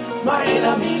 My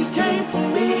enemies came for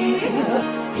me,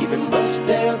 even bust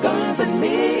their guns at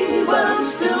me, but I'm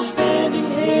still standing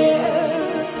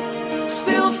here.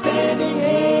 Still standing here.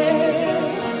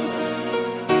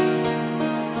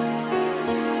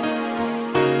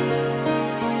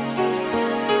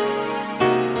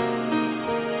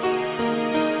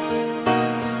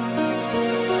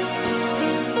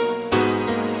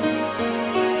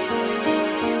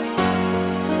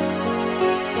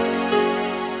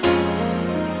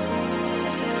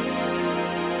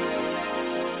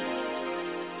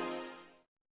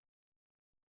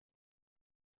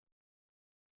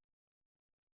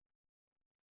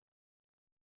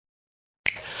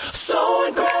 So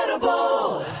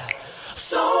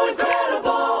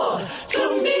incredible to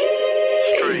me.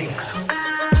 Streetz.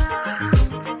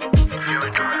 You're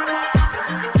incredible.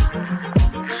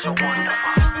 So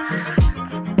wonderful.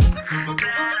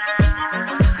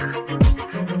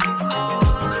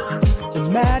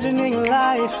 Imagining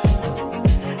life,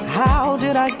 how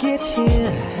did I get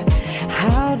here?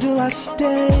 How do I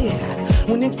stay?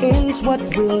 When it ends, what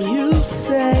will you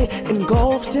say?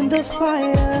 Engulfed in the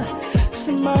fire,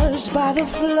 submerged by the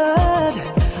flood,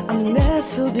 I'm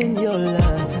nestled in your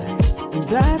love.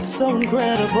 That's so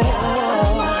incredible.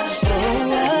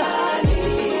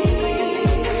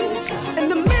 And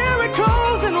the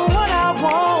miracles and what I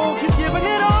want, He's giving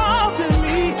it all to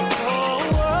me.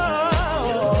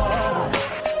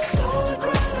 So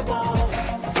incredible.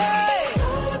 So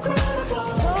incredible.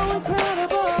 So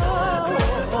incredible.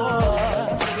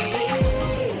 To me,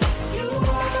 you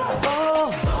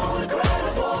are so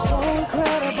incredible. So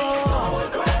incredible.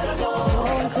 So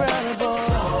incredible.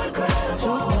 So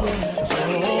incredible. To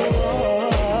me.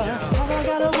 I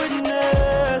got a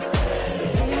witness.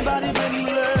 Has anybody been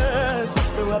blessed?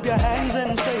 Throw up your hands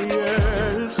and say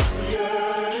yes.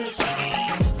 Yes.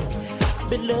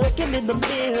 Been looking in the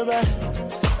mirror,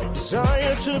 a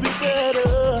desire to be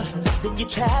better. Then you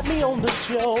tapped me on the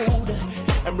shoulder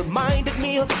and reminded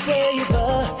me of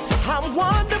favor. I'm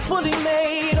wonderfully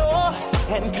made,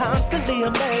 and constantly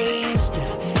amazed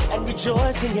and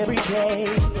rejoicing every day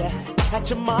at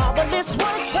your marvelous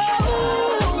works.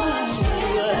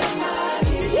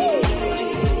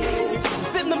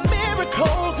 Then the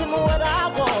miracles and what I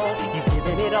want, He's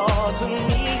giving it all to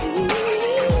me.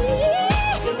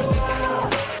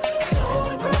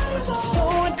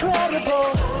 So incredible,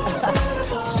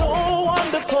 so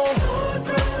wonderful.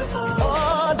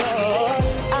 Oh Lord,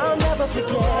 I'll never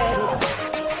forget it.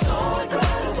 So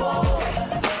incredible,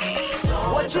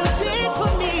 what you did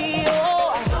for me,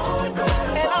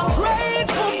 and I'm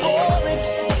grateful for it.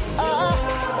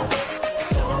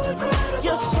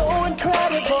 You're so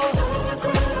incredible,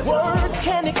 words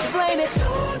can't explain it.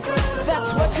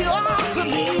 That's what you are to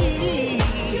me.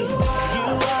 You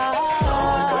are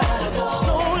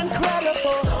so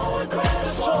incredible,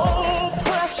 so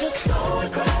precious,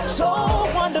 so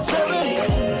wonderful.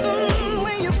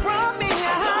 When you brought me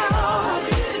out,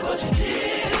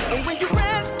 and when you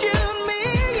rescued me,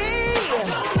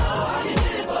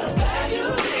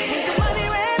 when the money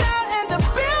ran out and the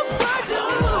bills were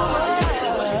due,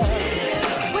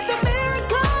 with the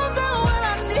miracles and what I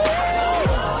need,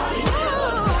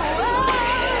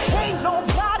 ain't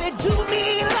nobody do me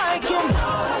like Him.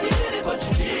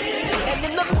 And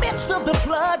in the midst of the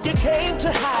flood, You came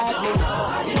to hide me.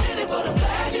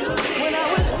 When I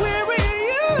was weary,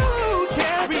 You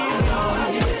carried me.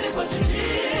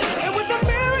 And with the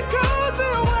miracles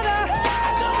and what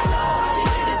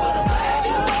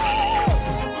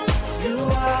You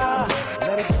are,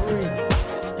 let it breathe,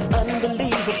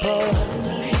 unbelievable,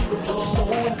 so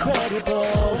incredible.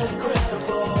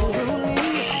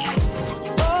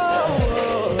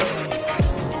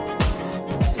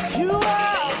 You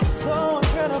are so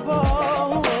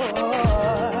incredible,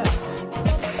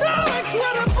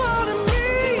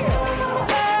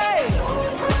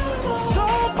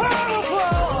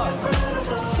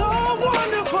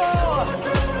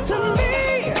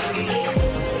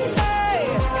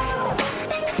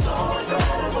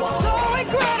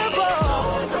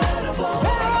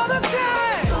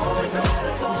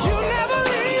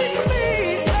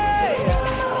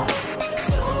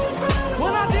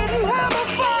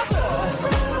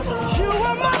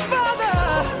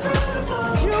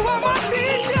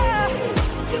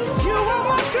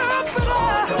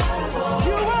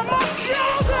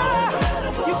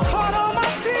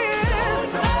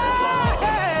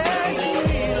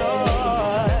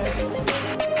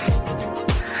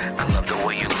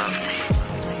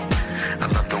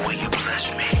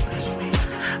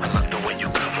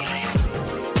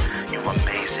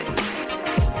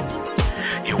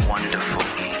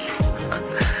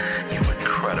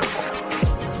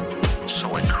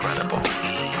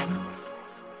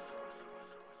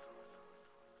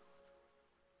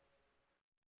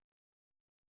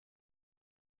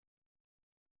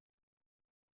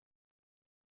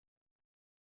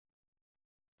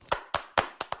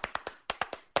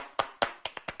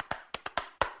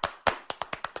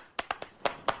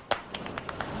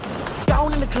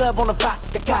 club on the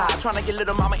vodka guy, trying to get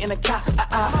little mama in the car.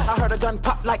 I heard a gun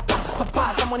pop like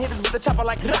pop. Someone hit us with a chopper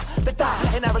like da.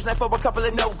 An average night for a couple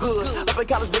of no good. Up in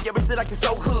college, but yeah, we still like to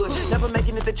so hood. Never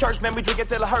making it to church, man, we drink it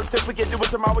till it hurts. If we can do it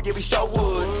tomorrow, yeah, we sure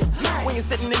would. When you're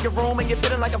sitting in your room and you're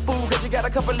feeling like a fool, cause you got a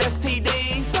couple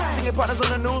STDs. Singing partners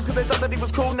on the news, cause they thought that he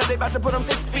was cool. Now they about to put him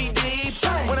 6 feet deep.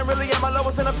 When I'm really at my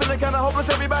lowest and I'm feeling kinda hopeless,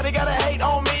 everybody gotta hate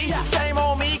on me. Shame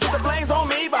on me, cause the blame's on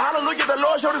me. But hallelujah, the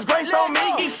Lord showed his grace on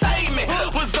me. He saved me.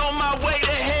 Was on my way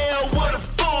to hell with a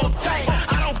full tank.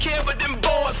 I don't care but them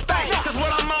boys stank, cause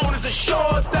what I'm on is a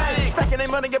sure thing. Stacking their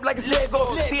money up like it's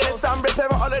Legos. CS, I'm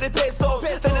repairing all of the pesos.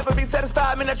 They never be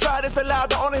satisfied, man, I try this aloud.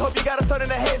 The only hope you gotta turn in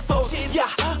the head, so yeah,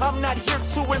 I'm not here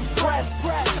to impress,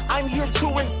 I'm here to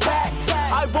impact.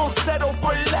 I won't settle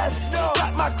for less.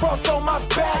 Got my cross on my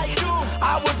back.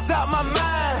 I was out my mind.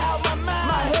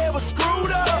 My head was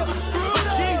screwed up. But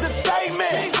Jesus saved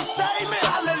me.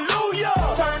 Hallelujah.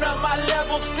 Turn up my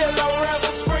level, still a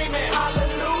rebel screaming.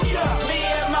 Hallelujah. Me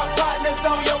and my partners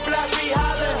on your block, we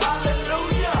holler.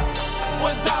 Hallelujah.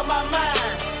 Was out my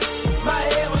mind. My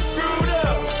head was screwed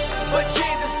up. But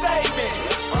Jesus saved me.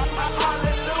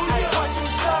 Hallelujah. Ay, what you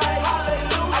say?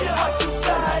 Hallelujah. Ay, what you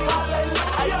say?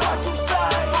 Hallelujah. Ay, what you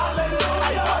say? Hallelujah.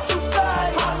 Ay, what you say?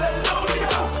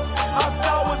 Hallelujah. My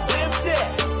soul was empty.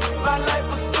 My life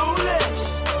was foolish.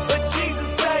 But Jesus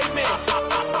saved me.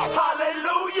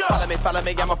 Hallelujah. Follow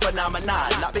me, I'm a phenomenon.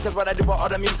 Not because what I do, but all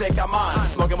the music I'm on.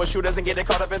 Smoking with shooters and getting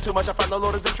caught up in too much. I find the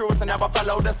Lord is the truest, and now I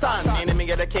follow the sun. Enemy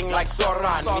get a king like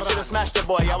Sauron. He should've smashed the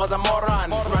boy, I was a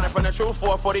moron. Running from the truth,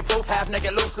 440 proof, half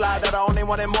naked loose slide that I only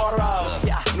wanted more of.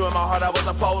 Yeah, knew in my heart I was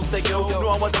opposed to you. Knew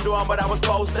I wasn't doing what I was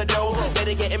supposed to do. They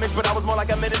didn't get image, but I was more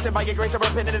like a minister. By your grace I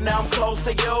repented, and now I'm close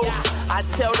to you. I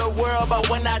tell the world, but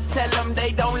when I tell them,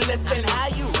 they don't listen. How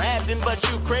you rapping, but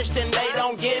you Christian? They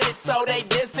don't get it, so they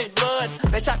diss it. But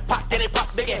they shot pop, then they pop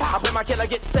biggie. I pray my killer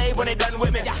get saved when they done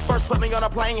with me. First put me on a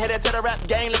plane, headed to the rap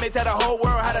gang. Let me tell the whole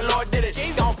world how the Lord did it.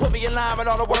 Don't put me in line with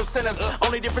all the worst sinners.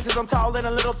 Only difference is I'm tall and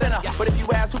a little thinner. But if you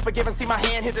ask who forgive and see my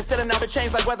hand hit the ceiling, now it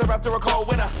changed like weather after a cold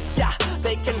winter. Yeah,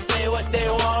 they can say what they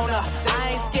wanna.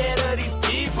 I ain't scared of these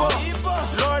people.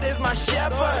 Lord is my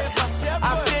shepherd.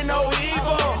 I fear no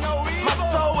evil. My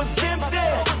soul was empty.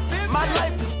 My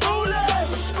life is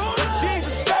foolish. But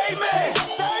Jesus saved me.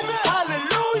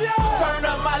 Hallelujah. Turn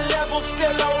up my level,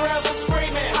 still a rebel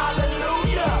screaming.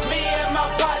 Hallelujah. Me and my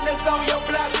partners on your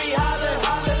block, we holler.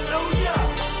 Hallelujah.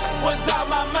 Was out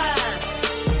my mind.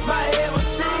 My head was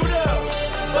screwed up.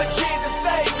 But Jesus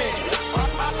saved me.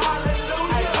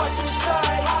 Hallelujah. Ay, what you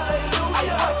say? Hallelujah. Ay,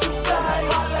 what you say?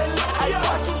 Hallelujah. Ay,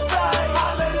 what you say?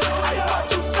 Hallelujah. Ay, what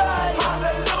you say?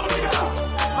 Hallelujah.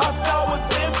 My soul was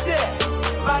empty.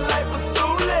 My life was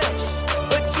foolish.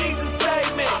 But Jesus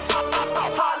saved me.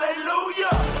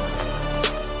 Hallelujah.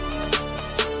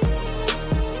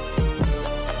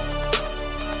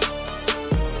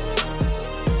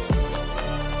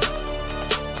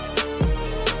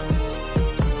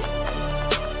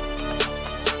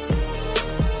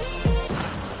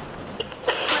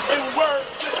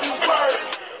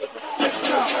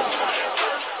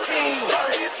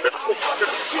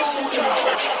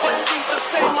 But Jesus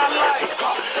saved my life.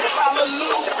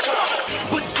 Hallelujah.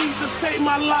 But Jesus saved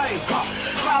my life.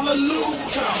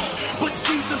 Hallelujah. But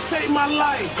Jesus saved my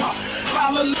life.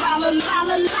 Hallelujah.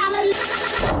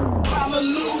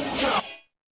 Hallelujah.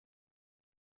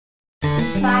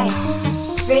 Inspire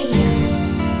Radio.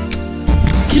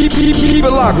 Keep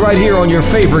it locked right here on your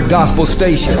favorite gospel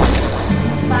station.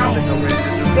 Inspire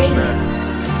Radio.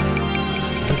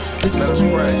 Let's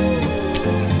pray.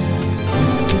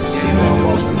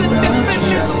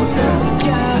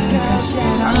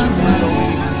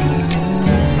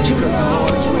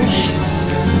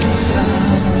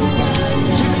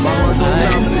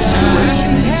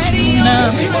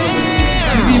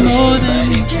 Be more than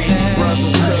you can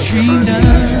dream of.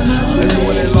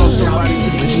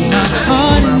 My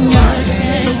heart in your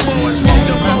hands,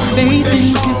 my faith in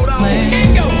His plan.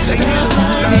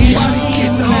 My patience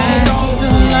lasts a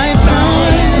lifetime.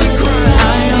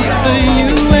 I offer you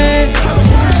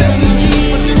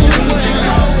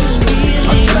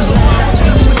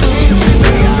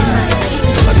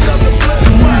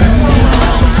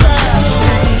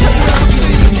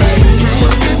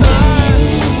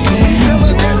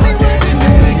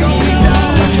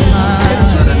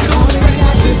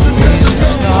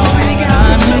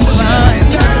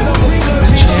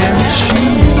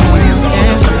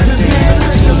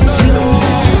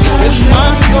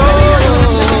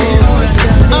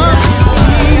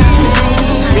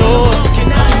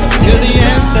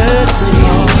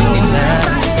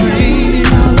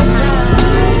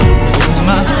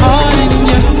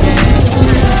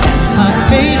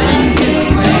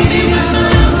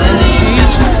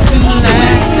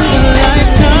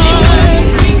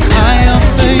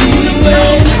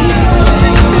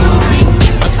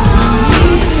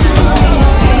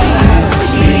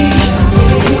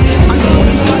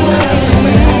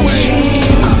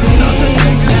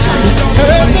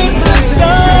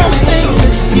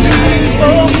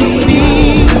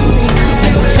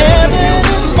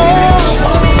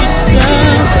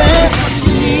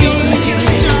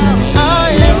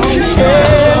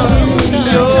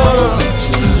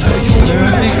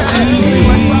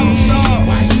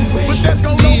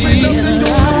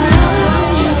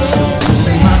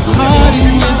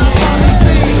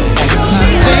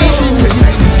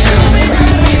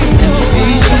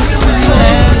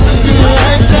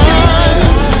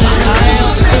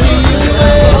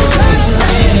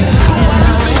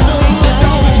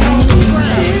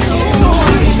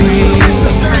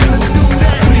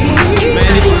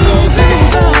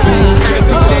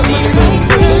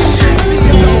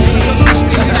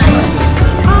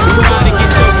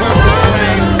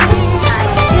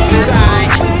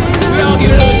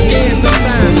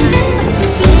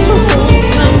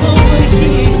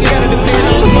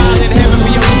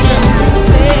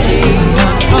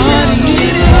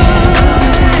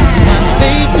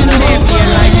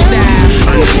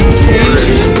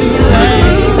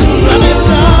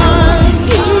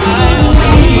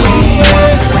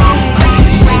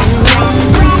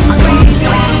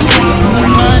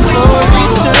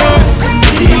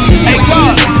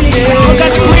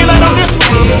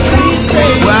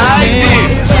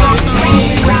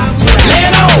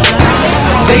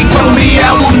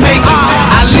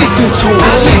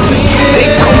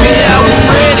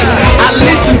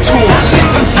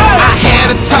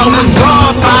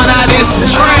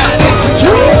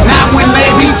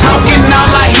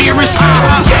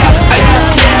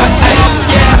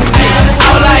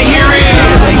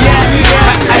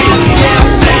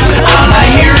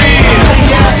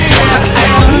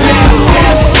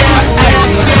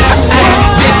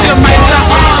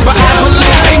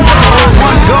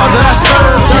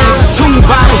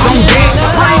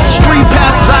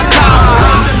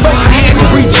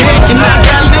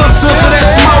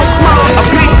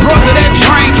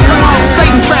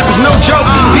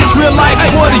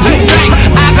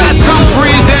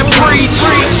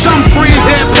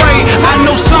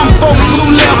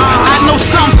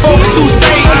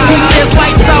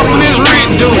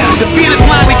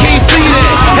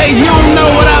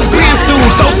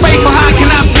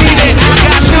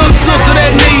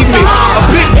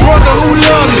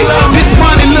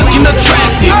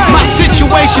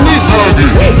vision.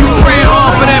 You praying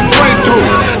hard for that breakthrough,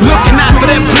 looking out for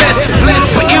that blessing,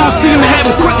 but you don't seem to have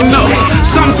it quick enough.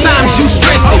 Sometimes you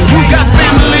stressing. You got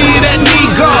family that need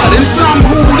God, and some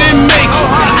who didn't make it.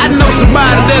 I know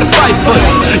somebody that'll fight for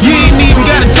you. You ain't even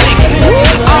gotta take it.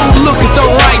 I don't look at the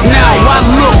right now, I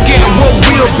look at what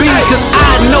will be, cause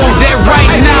I know that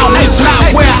right now it's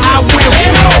not where I will be.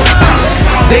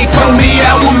 They told me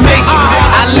I would make it,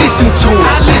 I listened to them.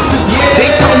 They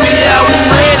told me I was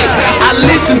ready, I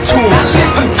listened to them.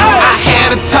 I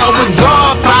had a talk with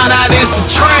God, found out it's a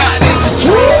trap.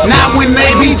 Now when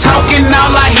they be talking,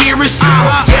 all I hear is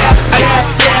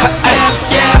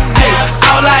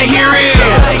all I hear is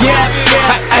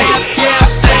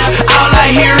all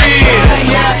I hear is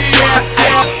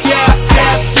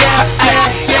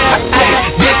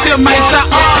this here may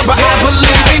sound odd, but I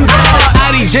believe in God.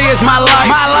 IDJ is my life.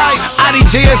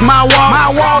 IDJ is my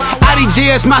walk.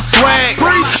 IDJ is my swag.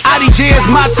 IDJ is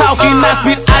my talking. I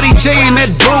spit IDJ in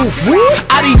that booth.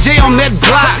 IDJ on that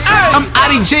block. I'm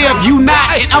IDJ if you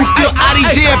not, and I'm still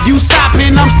IDJ if you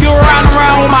stopping. I'm still riding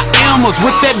around with my Elmers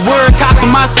with that word cocked to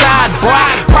my side, boy.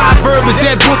 Proverb is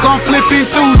that book I'm flipping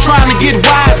through, trying to get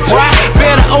wise, boy.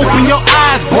 Better open your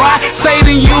eyes, boy.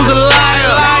 Satan you's a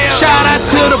liar. Shout out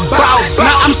to the boss.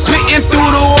 Now I'm spitting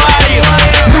through the wire.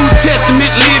 New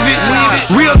Testament living,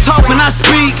 real talk when I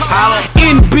speak.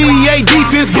 NBA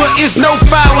defense, but it's no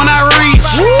foul when I reach.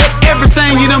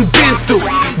 Everything you done been through,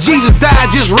 Jesus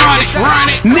died, just run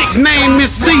it. Nickname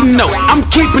is C-No, I'm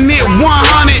keeping it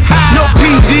 100. No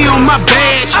PD on my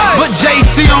badge, but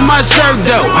JC on my shirt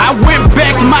though. I went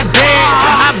back to my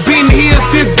dad, I've been here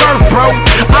since birth, bro.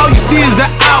 All you see is the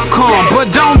outcome,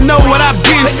 but don't know what I've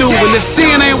been through. And if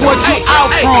sin ain't what you out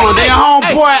on, then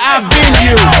homeboy, I've been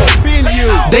you.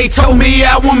 They told me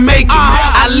I would make it,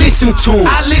 I listened to them.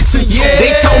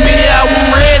 They told me I was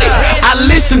ready, I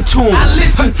listened to them.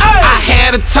 I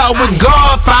had a talk with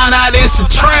God, found out it's a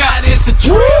trap.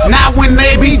 Now when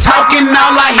they be talking,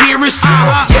 all I hear is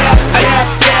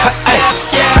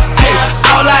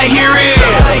all I hear is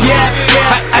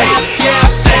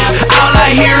all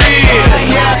I hear is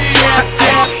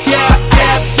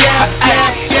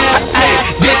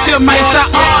this here may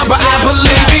sound odd, but I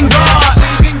believe in God.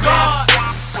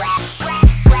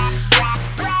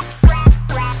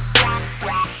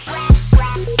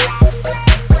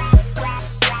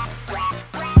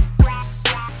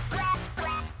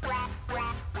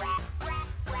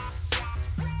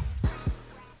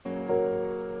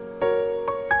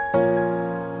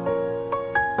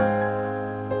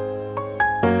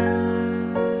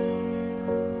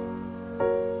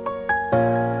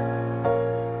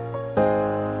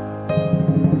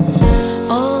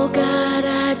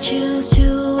 Choose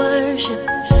to worship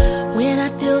when I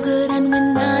feel good and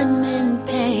when I'm in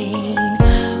pain.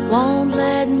 Won't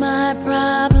let my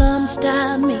problems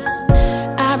stop me.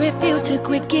 I refuse to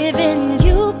quit giving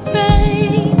you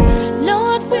praise.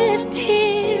 Lord, with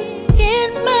tears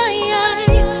in my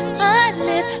eyes, I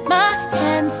lift my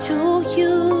hands to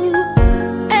you.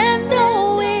 And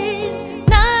though it's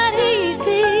not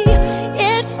easy,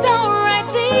 it's the right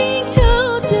thing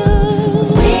to do.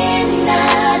 When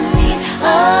I need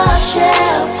a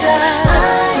shelter, I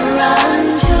run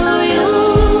to you.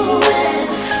 And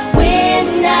when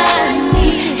I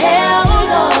need help,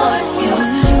 Lord, you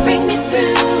bring me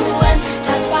through. And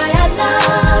that's why I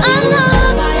love you.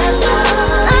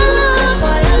 That's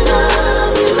why I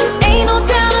love you. Ain't no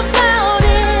doubt about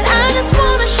it. I just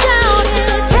wanna shout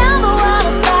it. Tell the world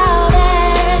about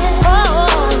it.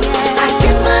 Oh yeah. I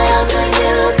give my all to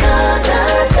you 'cause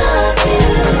I love you.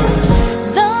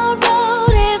 The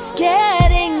road is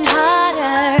getting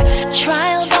harder.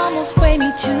 Trials almost weigh me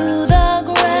to the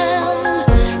ground.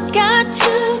 Got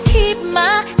to keep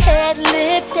my head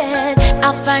lifted.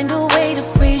 I'll find a way to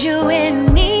praise you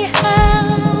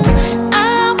anyhow.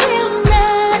 I will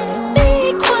not be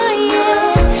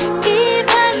quiet,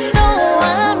 even though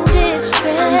I'm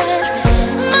distressed.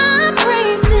 My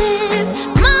praise is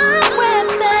my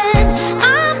weapon.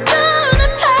 I'm gonna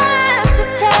pass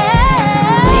this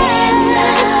test. When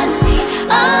I need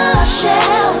a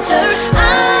shelter,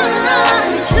 I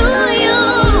run to you.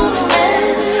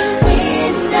 And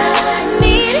when I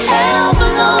need help,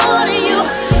 Lord, you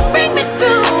bring me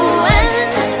through. And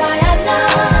that's why I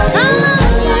love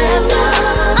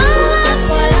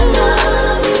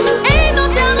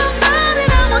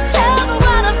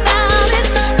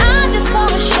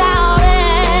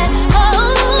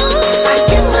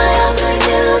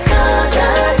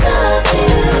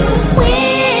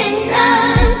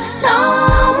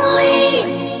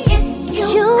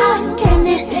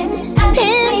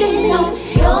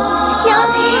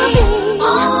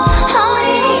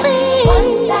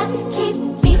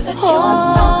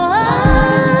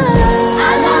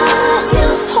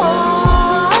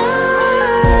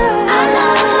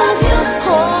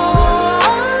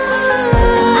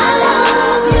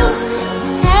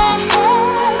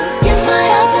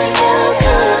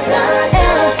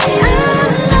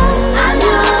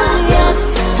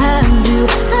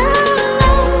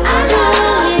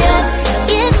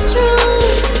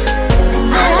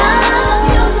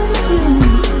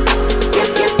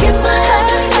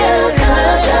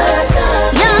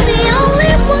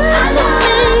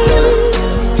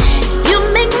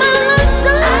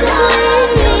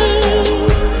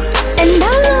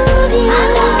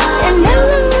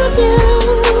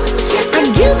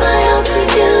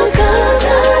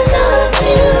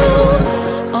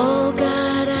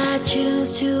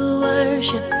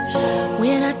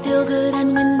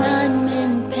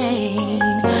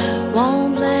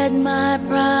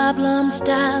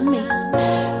Stop me.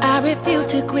 I refuse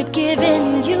to quit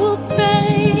giving you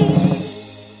praise.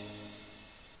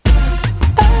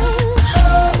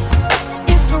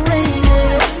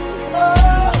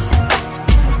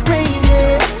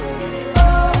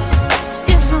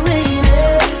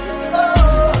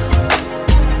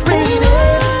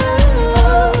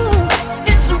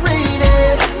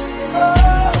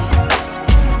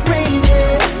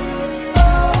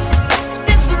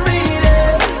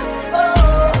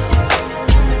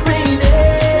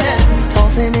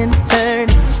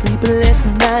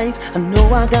 I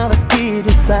know I gotta get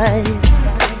it right.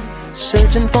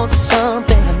 Searching for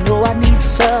something, I know I need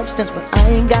substance, but I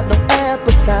ain't got no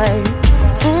appetite.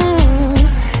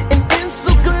 And it's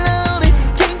so cloudy,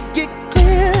 can't get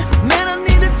clear. Man, I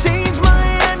need to change my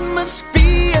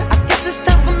atmosphere. I guess it's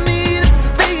time for me to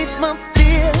face my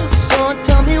fears. So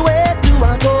tell me, where do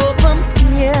I go from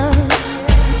here?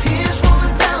 Tears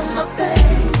rolling down my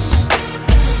face,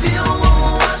 still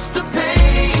won't wash the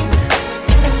pain,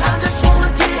 and I just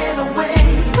wanna get away.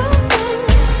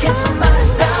 Can somebody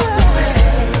stop the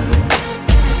rain?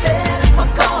 Said if I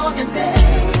call your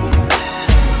name,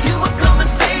 you would come and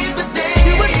save the day.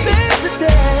 You would save the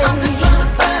day. I'm just trying to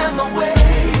find my way.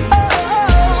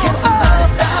 Can somebody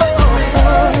stop the rain?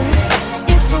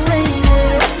 It's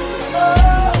raining,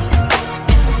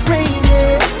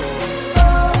 raining,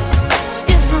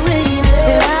 it's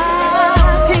raining.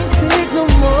 I can't take no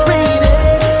more. Raining,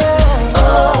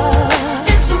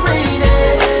 it's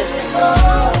raining,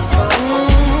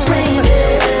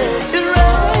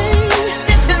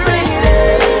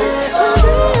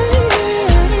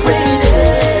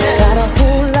 got a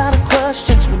whole lot of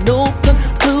questions with no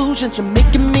conclusions. You're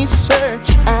making me search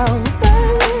out,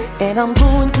 and I'm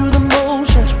going through the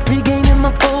motions, regaining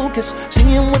my focus,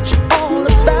 seeing what you're all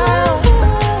about.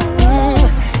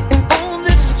 And on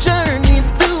this journey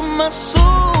through my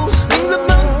soul, things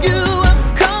about you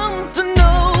I've come to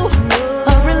know.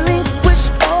 I relinquish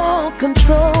all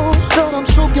control. Lord, I'm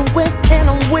soaking wet and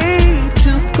I'm way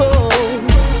too cold.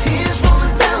 Tears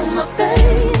rolling down my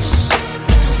face,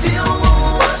 still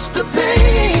won't wash the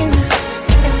pain,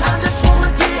 and I just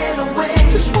wanna get away.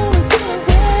 Just wanna get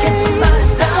away. Can somebody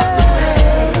stop the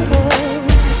rain?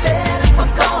 Said if I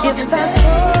call your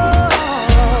name,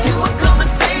 you would come and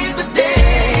save the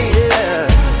day.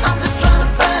 I'm just trying to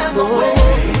find my way.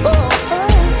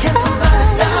 Can somebody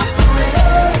stop the rain?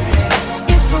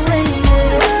 It's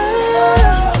raining,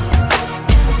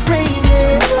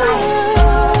 raining,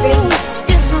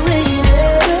 it's raining,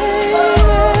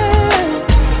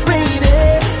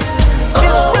 raining,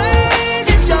 it's raining,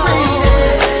 it's raining.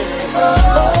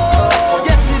 Oh,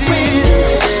 yes it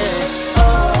is.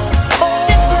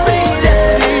 It's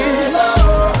raining.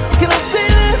 Can I say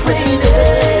this?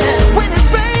 When it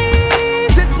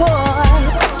rains, it pours.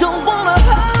 Don't wanna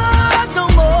hug no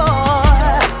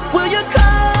more. Will you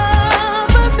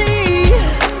cover me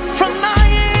from my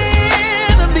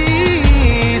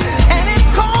enemies? And it's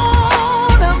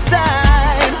cold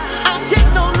outside, I can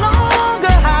no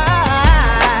longer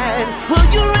hide. Will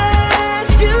you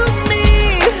rescue me?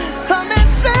 Come and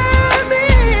set me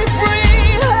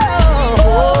free.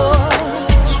 Oh,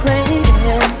 it's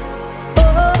raining.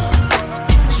 Oh,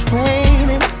 it's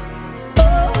raining.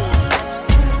 Oh,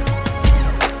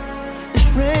 it's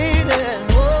raining.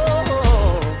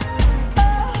 Oh,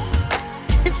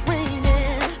 it's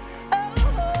raining. Oh,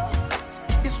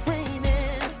 it's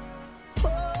raining.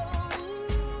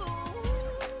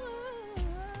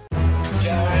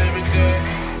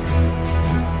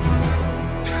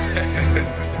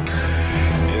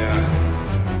 Yeah.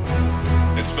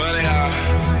 It's funny how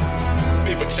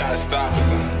people try to stop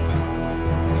us,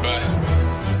 but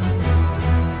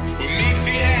with me,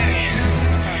 T-Hattie,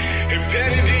 and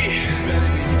Petty D,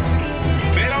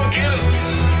 they don't get us.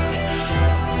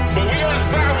 But we understand.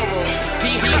 unstoppable.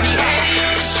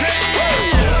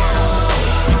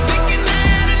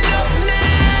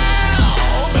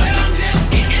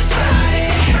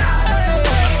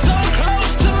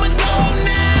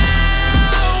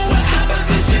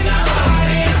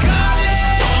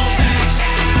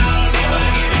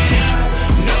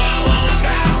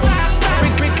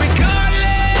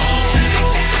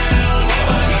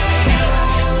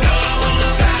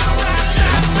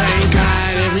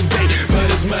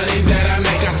 Money that I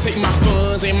make, I take my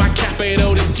funds and my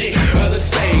capital to get other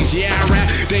stage. Yeah, I rap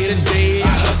day to day,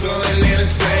 I hustle and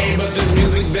entertain, but the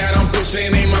music that I'm pushing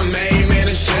ain't my main man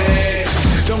to shame.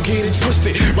 Don't get it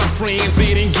twisted, my friends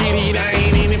didn't get it. I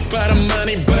ain't in it for the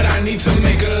money, but I need to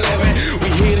make a living. We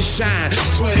here to shine,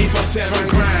 24/7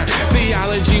 grind.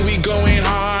 Theology, we going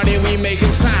hard and we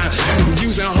making time.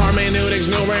 Using hermeneutics,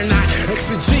 no we're not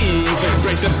exegesis.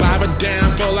 Break the Bible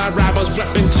down for our rivals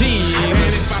reppin' Jesus. And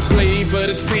if I played for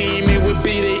the team, it would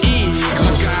be the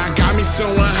Eagles. God got me so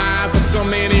high for so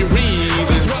many reasons.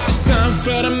 That's why some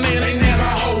for the men, they never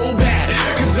hold back.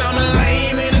 Cause I'm a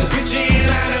lame in this bitch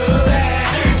and I know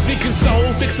that. Seeking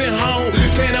soul, fixing home,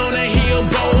 stand on a hill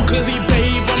bold, cause he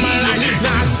paid for my life.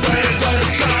 Now I serve for the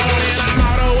throne, and I'm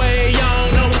all the way on.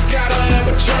 No one's got a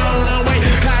Patron, I'm way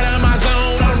out of my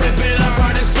zone. I'm ripping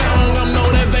apart this song, I'm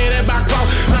motivated by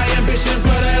growth. My ambition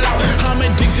for the law, I'm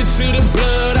addicted to the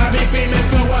blood. I've been feeling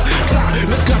for what clock.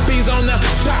 Look up, he's on the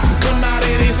top, come out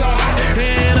and he's so hot.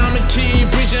 And I'ma keep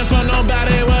preaching for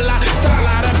nobody will lie. Start a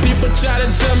lot of people try to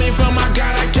tell me from my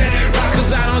God I can't rock,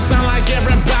 cause I don't sound like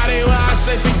everybody. Well, I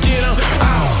say forget them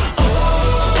all.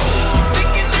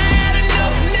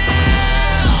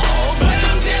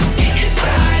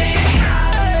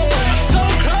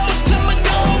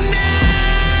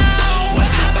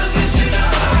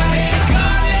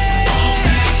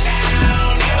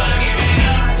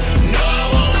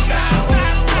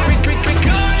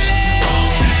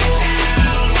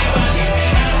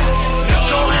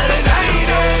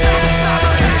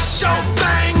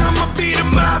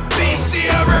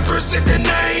 Represent the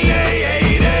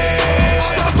name,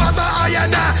 Father,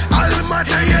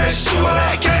 Almighty Yeshua,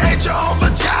 aka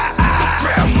Jehovah Jireh.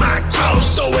 Grab my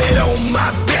cross, throw it on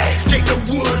my back. Take the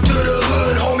wood to the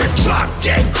hood, homie, drop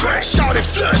that crack. Shout it,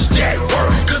 flush that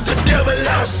work, cause the devil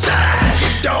outside.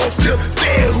 Get dog flip,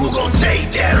 fair, who gon'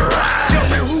 take that ride? Tell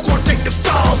me who gon' take the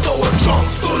fall, throw a trunk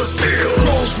full of pills.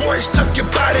 Rolls Royce, tuck your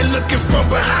body, looking from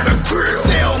behind the grill.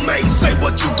 Cellmate, say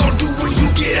what you gon' do when you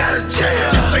get out of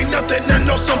jail. This ain't nothing, I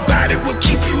know somebody will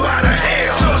keep you out of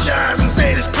hell. Close your eyes and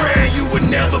say this prayer, you will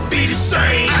never be the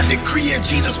same. I decree in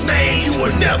Jesus' name, you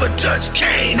will never touch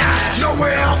Cain. I know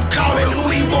where I'm calling, who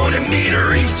he wanted me to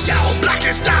reach. Y'all block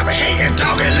and stop it, hating,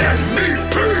 dog, and let me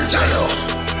preach. I know.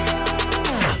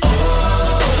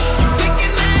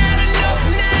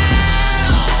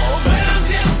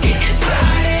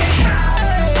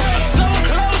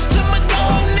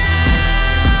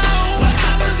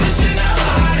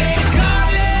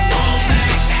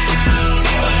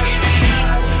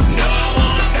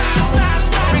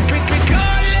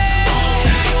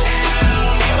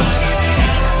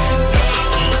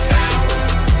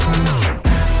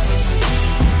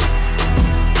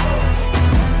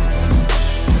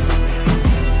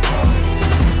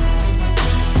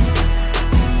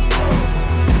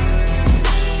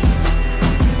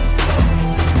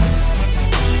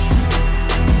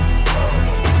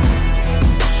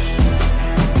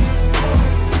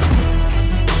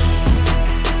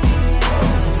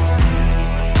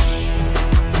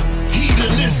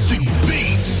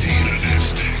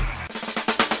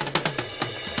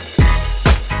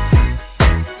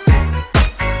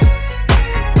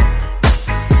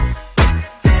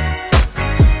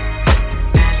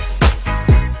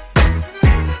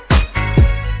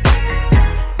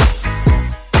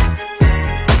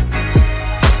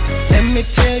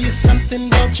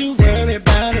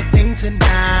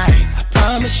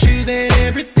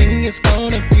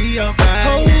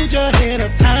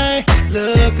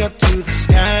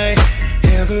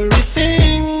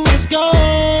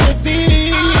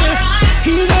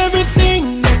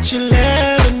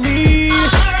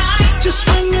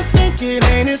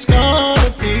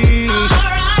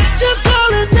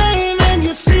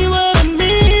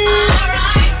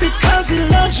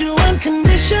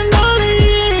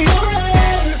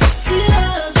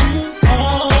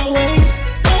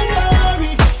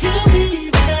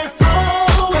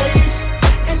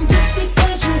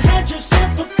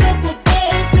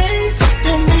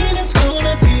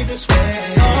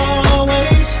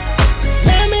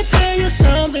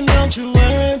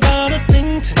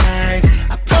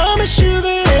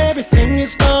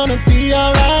 It's gonna be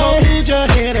alright. Hold your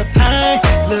head up high,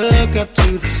 look up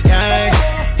to the sky.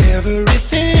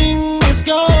 everything is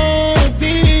gonna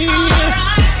be.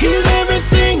 He's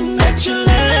everything that you'll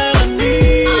ever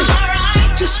need.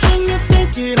 Just when you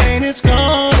think it ain't, it's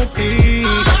gonna be.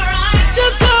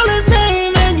 Just call his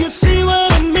name and you'll see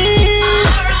what I mean.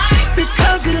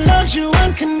 Because he loves you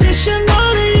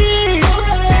unconditionally.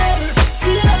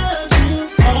 He loves you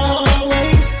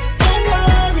always. Don't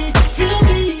worry, he'll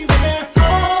be there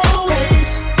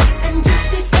always. And just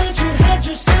because you had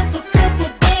yourself a couple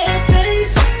bad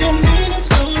days, don't mean it's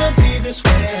gonna be this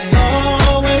way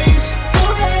always.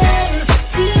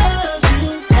 He loves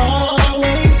you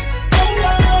always. Don't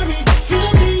worry,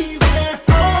 he'll be there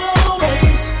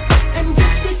always. And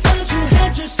just because you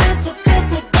had yourself a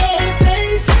couple bad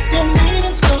days, don't mean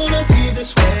it's gonna be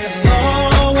this way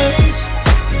always.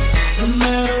 No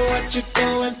matter what you're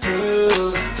going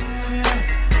through,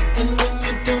 and when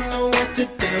you don't know what to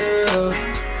do,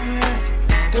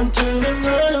 don't turn and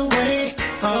run away.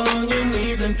 Fall on your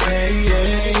knees and pray.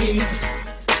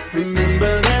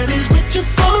 Remember that he's with you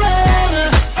forever.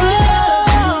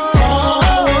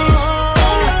 Always.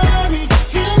 Don't worry,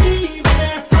 he'll be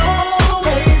there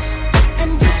always.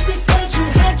 And just because you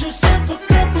had yourself a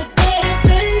couple bad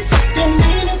days, don't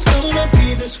mean it's gonna be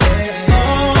this way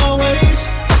always.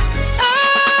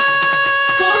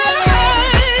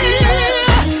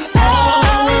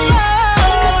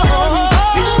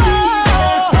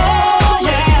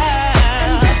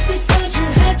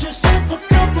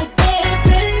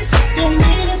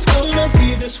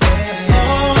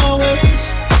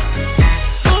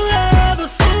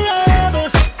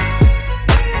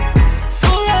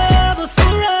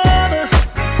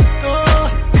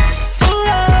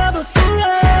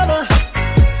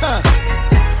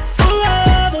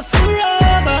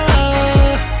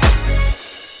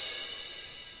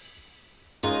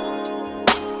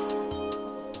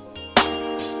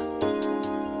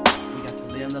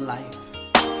 Live the life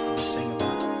we sing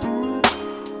about.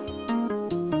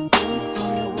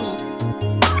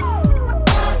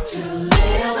 Got to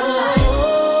live the life,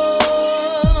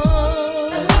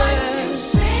 the life you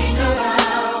sing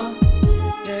about.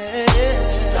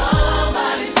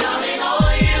 Somebody's counting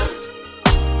on you.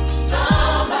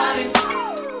 Somebody's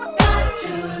got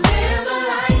to live the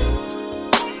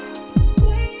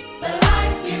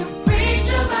life you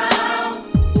preach about.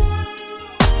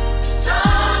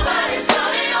 Somebody's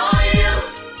counting on you.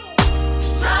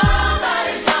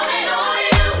 Somebody's counting on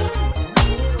you.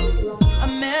 I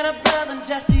met a brother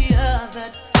just the other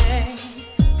day.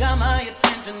 Got my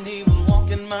attention, he was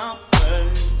walking my way.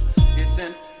 He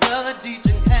said, brother,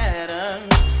 teaching pattern.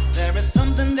 There is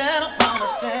something that I wanna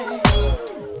say.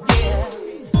 Yeah,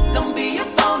 don't be a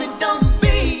phony, don't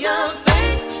be a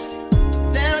fake.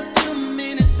 There are too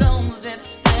many souls at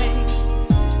stake.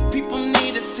 People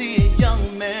need to see a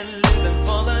young man living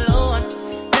for the Lord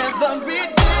every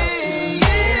day.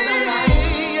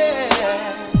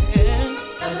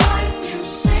 The life you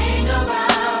sing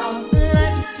about. The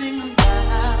life you sing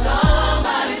about.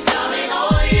 Somebody's counting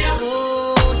on you.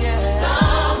 Oh yeah.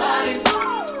 Somebody's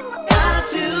got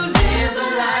to live the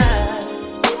life.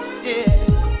 Yeah.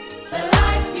 The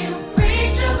life you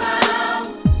preach about.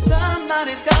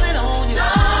 Somebody's counting on you.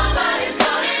 Somebody's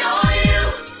counting on you.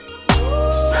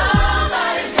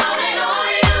 Somebody's counting on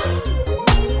you.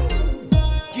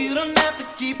 You don't have to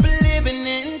keep living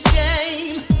in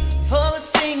shame for the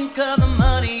sake of the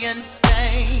money and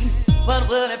fame. What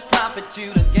will it profit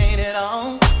you to gain it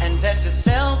all and set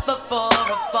yourself up for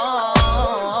a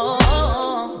fall?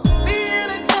 Be an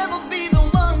example, be the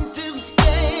one to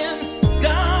stand.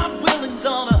 God will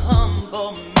exalt a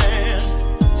humble man.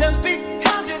 Just be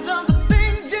conscious of the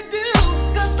things you do,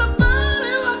 'cause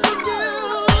somebody watching you.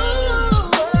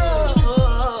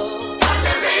 Got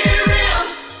to be real.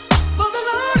 For the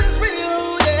Lord is real,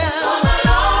 yeah. For the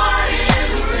Lord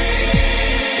is real.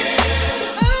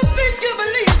 I don't think you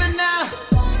believe it now.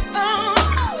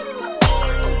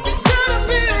 You gotta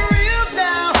be real.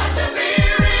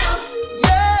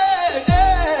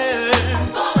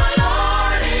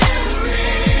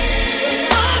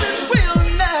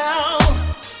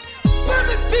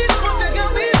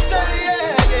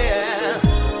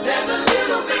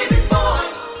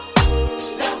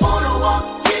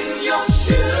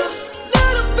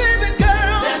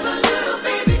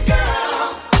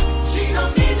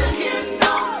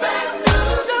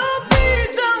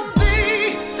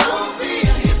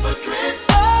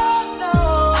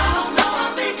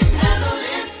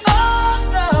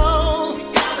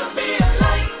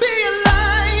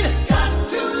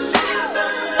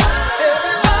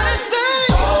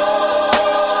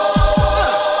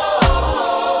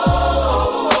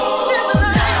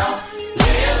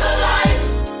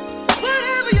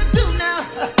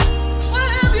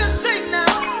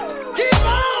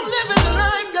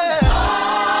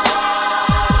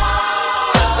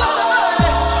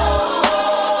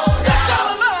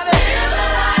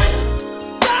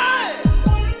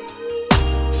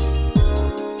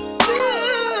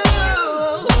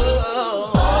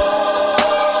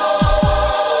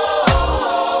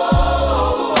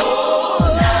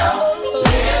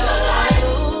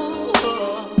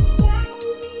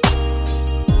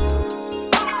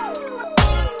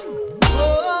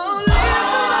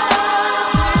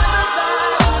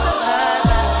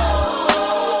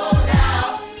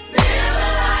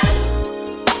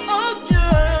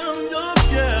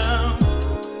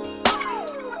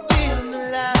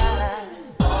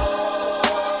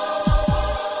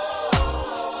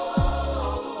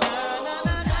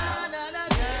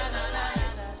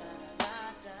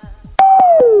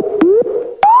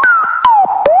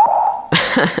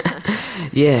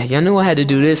 Yeah, y'all knew I had to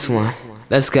do this one.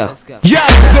 Let's go. Yo,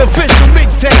 it's the official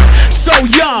mixtape. So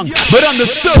young, but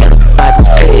understood. Bible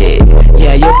said,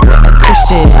 yeah, you're a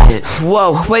Christian.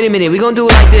 Whoa, wait a minute, we gonna do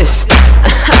it like this.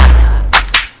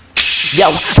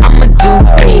 Yo, I'ma do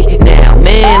me now,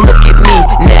 man, look at me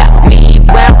now. Me,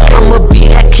 well, I'ma be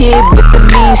that kid with the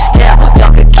mean style. Y'all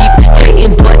can keep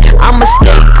hating, but I'ma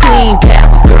stay clean, pal.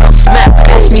 Girl, smile,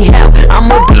 ask me how.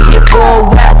 I'ma be here for a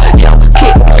while. Yo,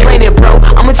 kid, explain it, bro.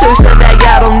 I'ma tell you something that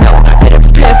y'all don't know. Better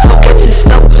prepare for what's in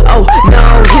store. Oh, no,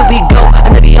 here we go.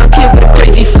 Another young kid with a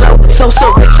crazy flow. So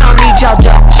rich, I need y'all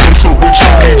dough. So rich,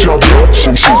 I need y'all dough.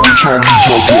 So rich, I need y'all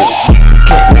dough.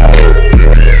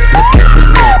 Look at me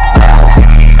now.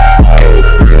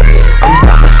 I'm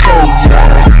by my savior.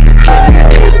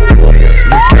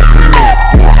 Look at me now.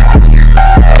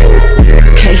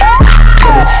 Okay,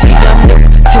 don't see I'm new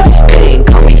to this thing.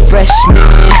 Call me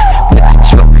freshman with the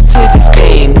truck to this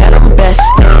game that I'm best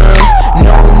in.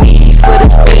 No need for the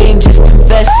fame, just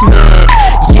investment.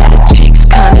 Yeah, the cheeks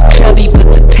kinda chubby,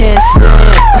 but the pants slim.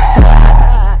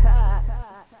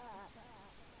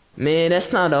 Man,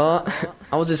 that's not all.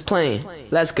 I was just playing.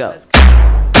 Let's go.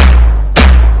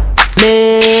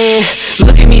 Man,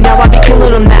 look at me now, I be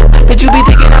killing them now. But you be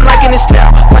thinking I'm liking this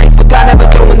style. Fight for God, never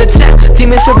go in the town.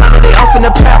 Demons surrounded, they off in the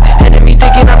proud. Enemy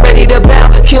thinking I'm ready to bow.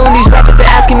 Killing these rappers, they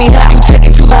asking me how. You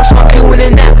taking too long, so I'm doing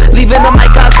it now. Leaving them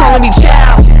like God's calling me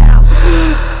child.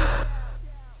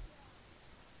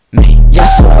 Man, y'all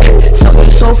so good. Sell your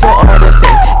soul for all the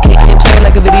fame. Can't play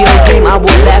like a video game. I will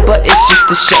laugh, but it's just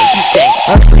a shame.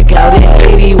 Earthquake out in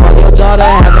Haiti while your daughter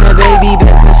having a baby.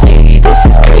 Beth Mercedes, this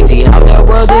is crazy. How the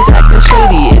world is acting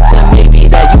shady. It's a maybe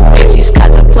that you may see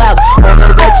skies of clouds on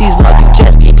the red seas while you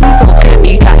jet ski. Please don't tempt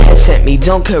me. God has sent me.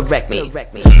 Don't correct me. Look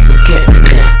at me now.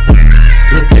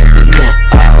 Look at me now.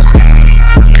 Oh.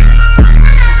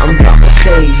 I'm about my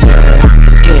savior.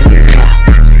 Look at me now.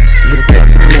 Look at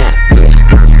me now.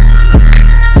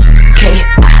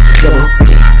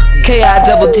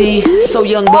 K-I-double-D, so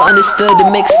young but understood the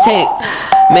mixtape.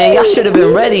 Man, y'all should have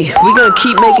been ready. We gonna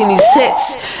keep making these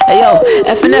hits. Hey yo,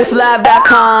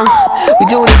 FNFlive.com. We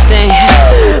doing this thing.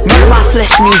 Murder My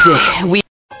Flesh music. We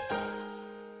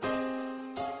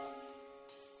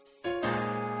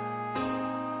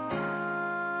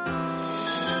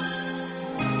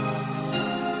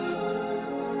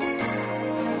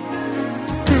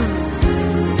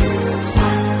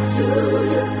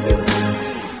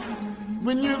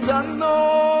when you've done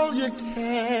all you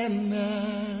can,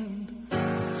 and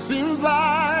it seems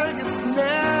like it's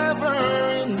never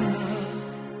enough.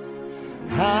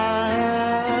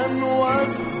 And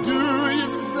what do you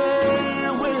say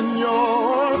when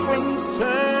your friends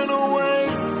turn away?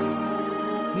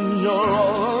 You're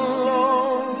all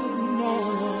alone, all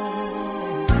alone.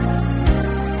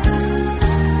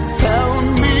 Tell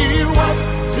me, what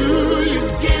do you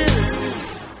give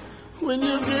when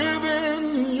you're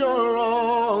giving your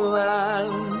all,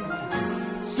 and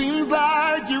seems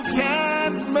like you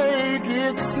can't make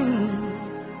it through?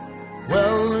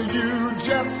 Well, you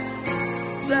just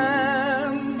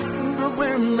stand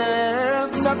when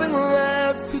there's nothing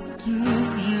left to do.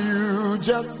 You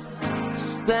just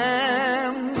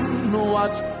stand,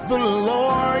 watch the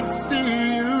Lord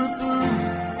see you through.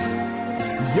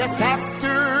 Yes,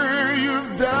 after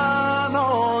you've done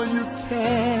all you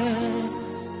can,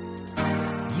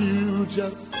 you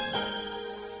just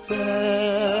stand.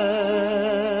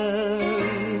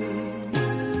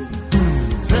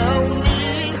 Tell me,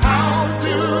 how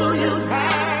do you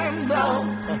handle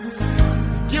the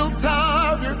guilt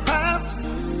of your past?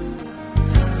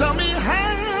 Tell me,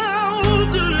 how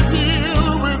do you deal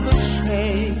with the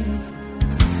shame?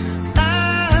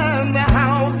 And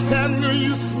how can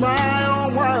you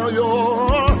smile while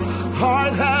your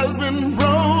heart has been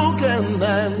broken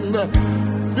and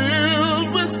filled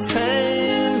with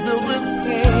pain, filled with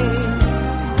pain?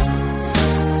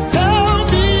 Tell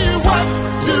me, what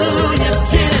do you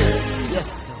give? Yes,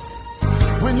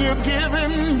 when you've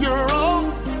given your all,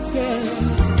 yeah.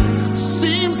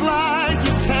 Seems like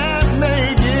you can't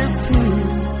make it through.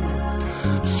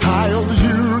 Child,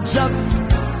 you just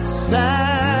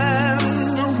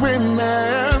stand when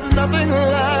there's nothing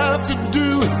left to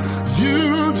do.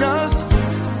 You just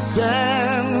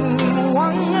stand,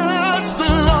 watch the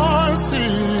Lord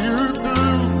see you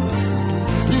through.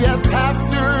 Yes,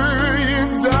 after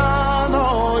you've done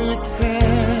all you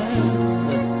can,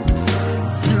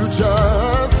 you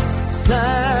just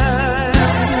stand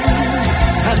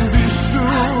and be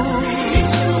sure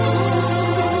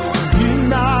you're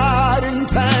not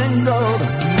entangled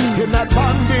in that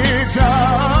bondage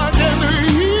again.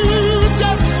 You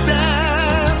just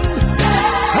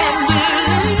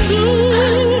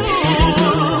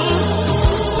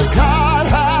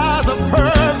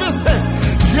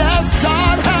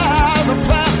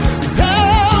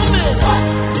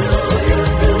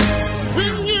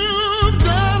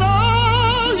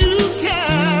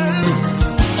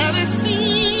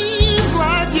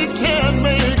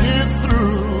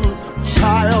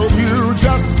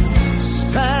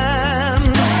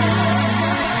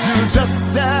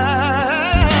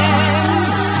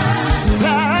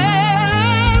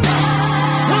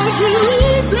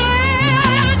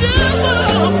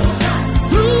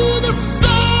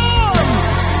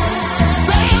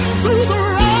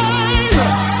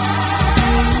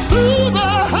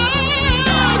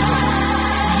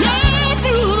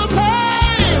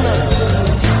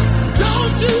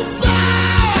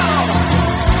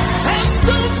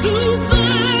to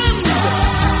bend.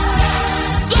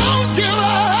 Don't give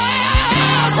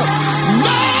up.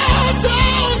 No,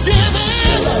 don't give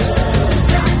in.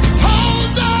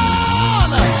 Hold on.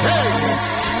 Hey,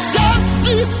 just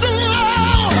be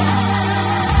strong.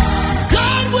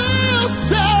 God will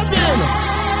step in.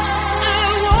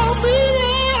 It won't be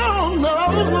long, no.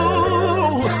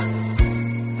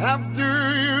 After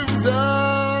you've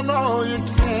done all you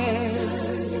can.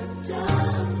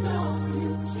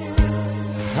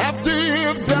 After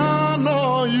you've done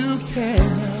all you can.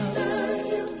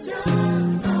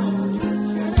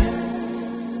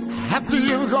 After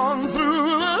you've gone through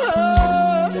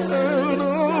the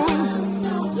hurdle.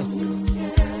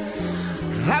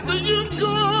 After you've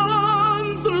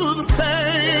gone through the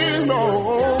pain,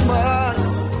 oh my.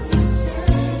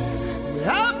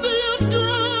 After you've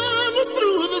gone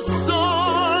through the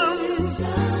storms,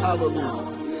 hallelujah.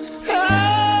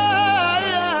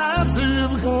 After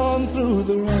you've gone through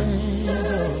the rain.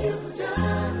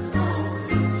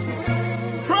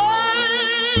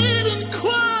 Prayed and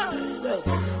cried,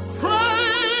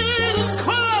 prayed and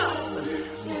cried,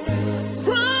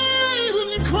 prayed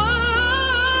and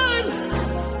cried,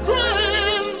 prayed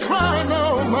and cried, no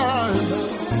mind.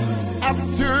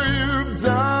 After you've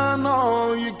done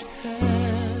all you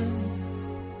can,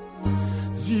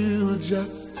 you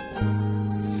just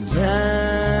stand.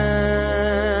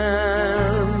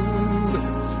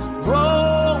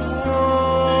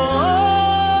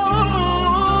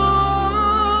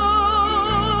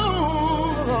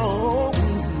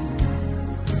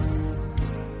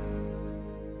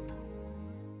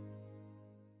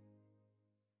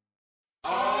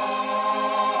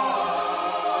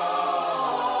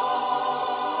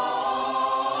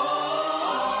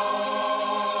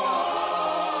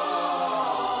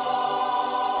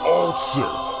 Ulcer.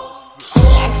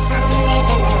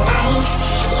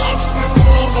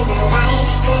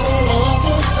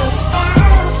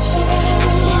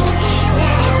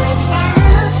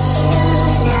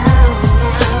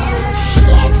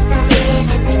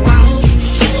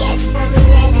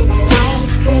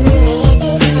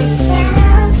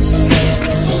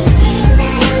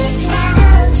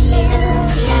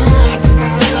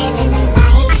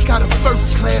 Got a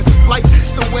first class flight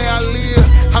to where I live.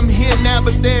 I'm here now,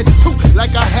 but there too,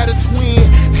 like I had a twin.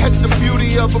 Has the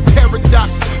beauty of a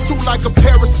paradox. Two like a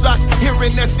pair of socks.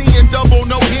 Hearing that seeing double,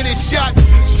 no hitting shots.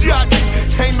 Shots.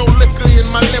 Ain't no liquor in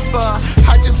my liver.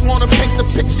 I just wanna paint the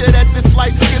picture that this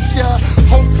life gives ya.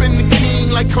 Hope in the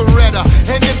king like Coretta.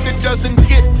 And if it doesn't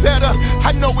get better,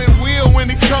 I know it will when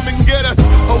it come and get us.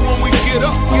 Or when we get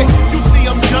up, yeah, you see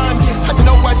I'm done. I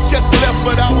know I just left,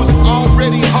 but I was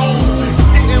already home.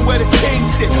 Sitting where the king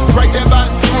sit, right there by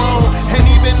the throne. And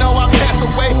even though I pass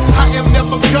away, I am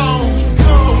never gone.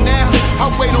 So now, I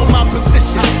wait on my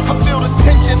position. I feel the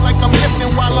tension like I'm lifting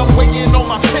while I'm waiting on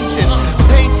my pension.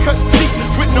 Pain cuts deep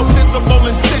with no visible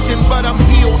incision. But I'm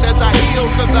healed as I heal,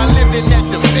 cause I live in that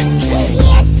dimension.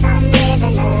 Yes, I'm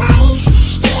living a life.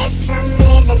 Yes, I'm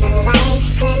living a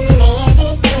life. Couldn't live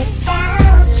it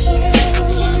without you.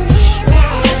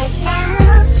 Without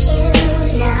you,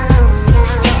 no, no.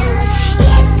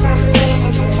 Yes, I'm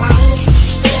living a life.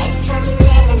 Yes, I'm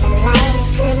living a life.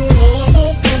 Couldn't live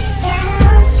it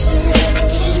without you.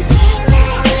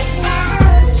 Without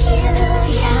you,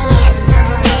 yes,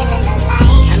 I'm living a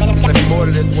life. There's more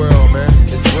to this world, man.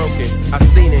 It's broken. I've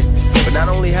seen it. But not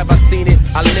only have I seen it,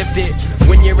 I lived it.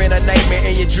 When you're in a nightmare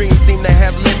and your dreams seem to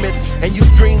have limits, and you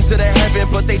scream to the heaven,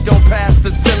 but they don't pass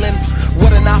the ceiling.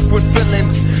 What an awkward feeling.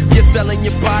 You're selling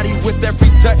your body with every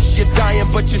touch. You're dying,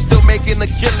 but you're still making a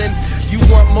killing. You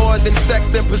want more than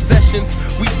sex and possessions.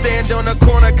 We stand on a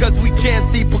corner cause we can't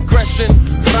see progression.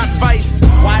 Not vice,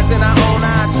 wise in our own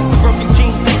eyes. Broken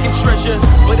kings seeking treasure.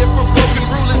 But if we're broken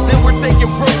rulers, then we're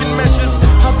taking broken measures.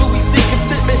 How do we see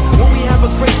contentment when we have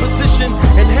a great position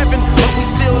in heaven, but we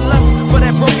still lust for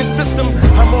that broken system?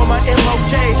 I'm on my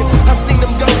MOK. I've seen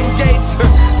them golden gates.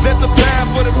 There's a path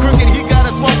for the crooked. He got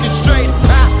us walking straight.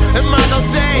 And my no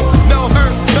day, no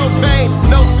hurt, no pain,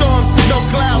 no storms, no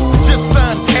clouds, just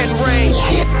sun and rain.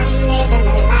 Yes, I'm living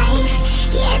a life.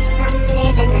 Yes, I'm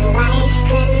living a life.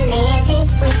 Couldn't live it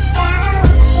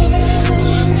without you.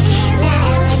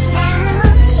 Without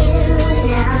you,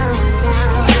 no.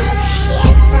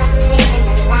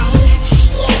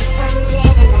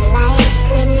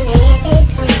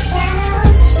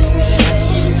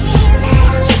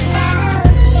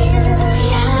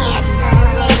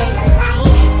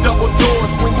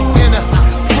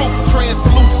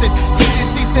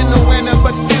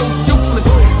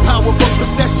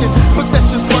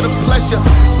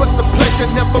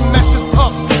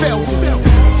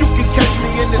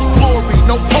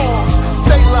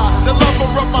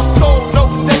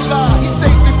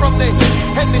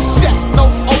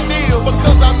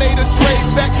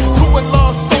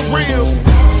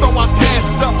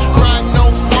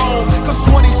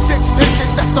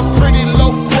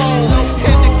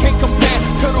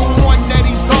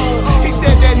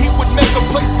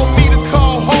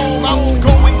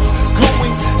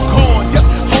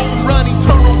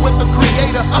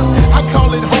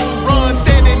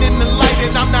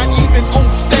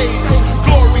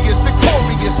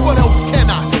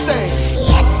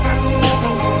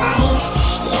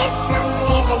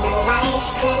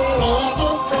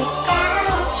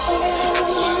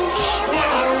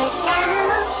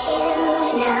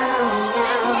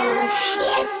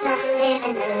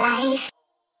 life.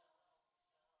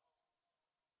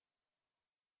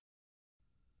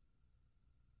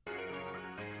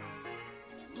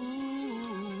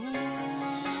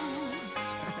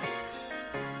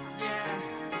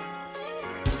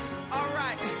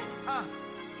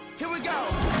 Here we go.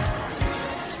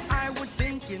 I was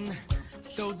thinking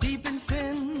so deep in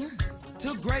sin,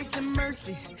 to grace and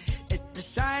mercy, it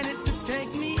decided to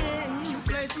take me in.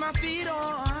 Place my feet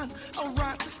on a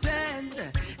rock to stand,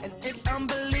 and it's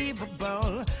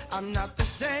unbelievable. I'm not the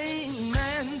same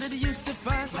man that used to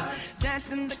fuss, dance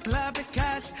in the club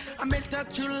because I missed out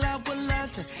true love with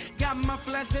lust. Got my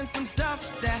flesh in some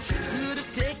stuff that could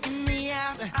have taken me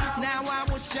out. Now I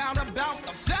will shout about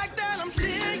the fact that I'm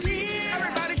still here.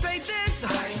 Everybody say this.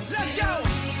 Let's go.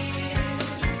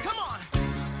 Come on.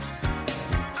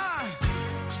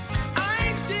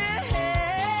 I'm still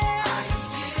here.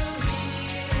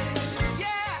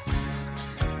 Yeah.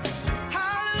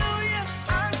 Hallelujah.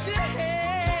 I'm still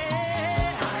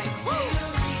here. Woo.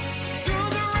 Through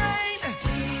the rain,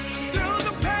 through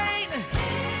the pain,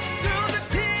 through the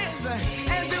tears,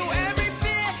 and through every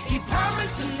fear, He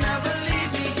promised to never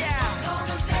leave me. Yeah.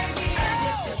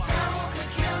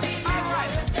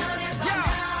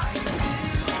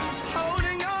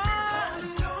 Holding on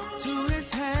to His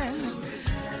hand,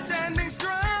 standing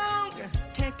strong,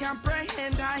 can't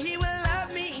comprehend how He will love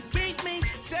me, keep me,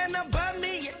 stand above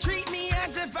me, treat me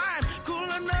as if I'm cool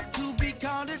enough to be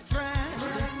called His friend.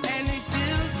 And He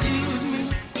still chooses me,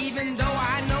 even though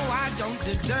I know I don't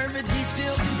deserve it. He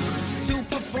still to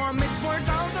perform His work,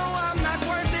 although I'm not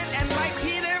worth it. And like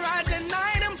Peter, I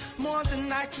denied Him more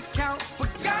than I could count. But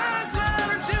God's love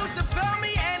refused to fail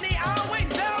me, and He always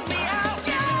bailed me out.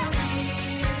 Yeah.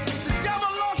 The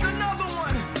devil lost another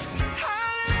one.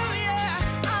 Hallelujah,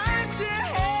 I'm still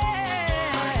here.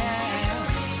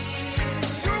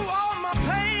 Through all my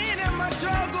pain and my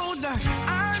struggles,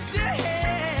 I'm still here.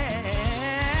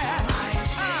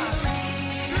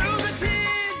 Through the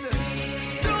tears,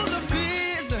 through the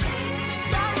fears,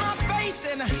 by my faith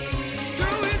and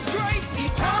through His grace, He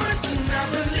promised to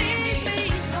never leave me.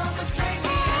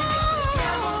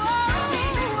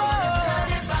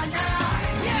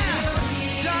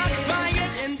 Dark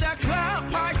riot in the club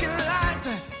parking lot,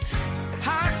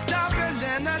 hot stoppers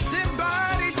and nothing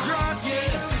bodies dropped.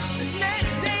 The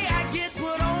next day I get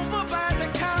put over by the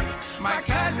cops. My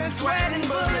cousin sweating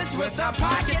bullets with a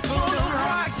pocket full of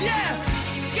rocks. Yeah,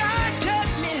 God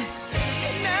kept me,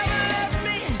 He never left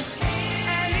me,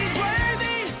 and He's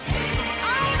worthy of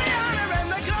all the honor and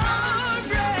the glory.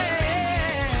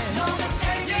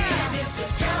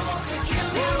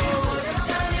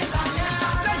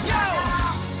 Let's go.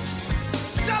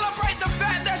 Celebrate the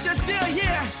fact that you're still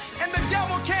here, and the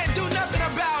devil can't do nothing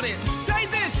about it. Say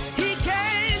this, He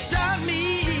can't stop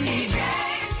me.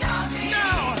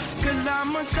 No, 'cause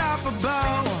I'm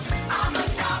unstoppable.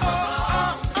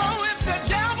 Oh, if the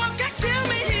devil could kill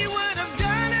me, he would have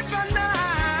done it by now.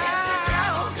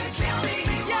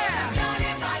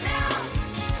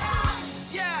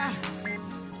 Yeah.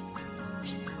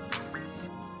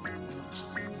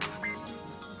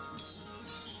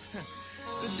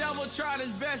 The devil tried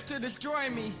his best to destroy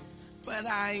me, but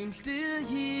I'm still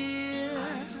here.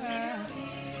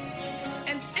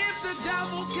 And if the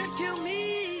devil could kill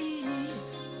me,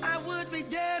 I would be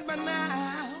dead by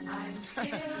now.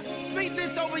 Speak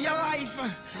this over your life.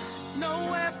 No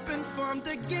weapon formed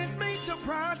against me shall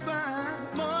prosper.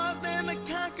 More than a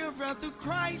conqueror through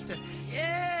Christ.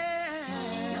 Yeah.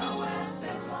 No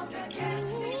weapon formed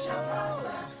against me shall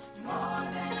prosper. More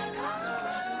than a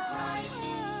conqueror through Christ.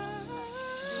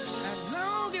 As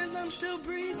long as I'm still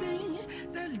breathing,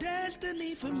 there's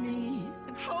destiny for me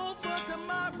and hope for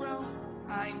tomorrow.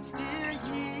 I'm still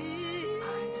here.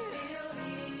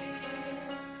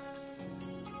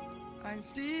 I'm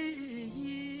still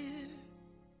here.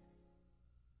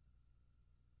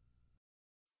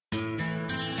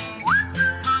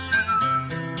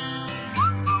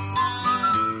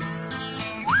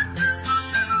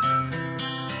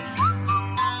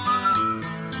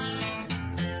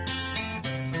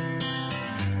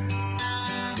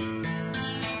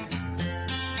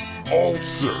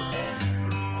 Ulcer.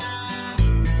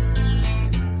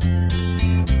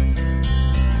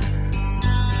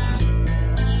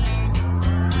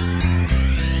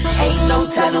 Ain't no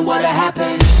telling what'll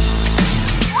happen.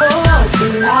 Oh,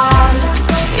 tonight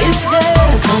it's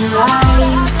death on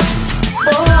life.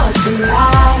 Oh,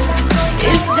 tonight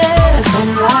it's death on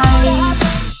life.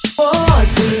 Oh,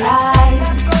 tonight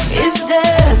it's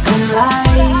death on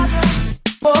life.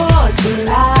 Oh,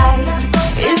 tonight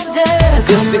it's death on life.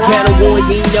 This the kind of war you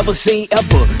ain't never seen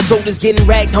ever. Soldiers getting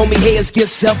racked, homie, heads get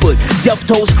severed. Death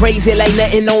tolls crazy like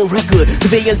nothing on record.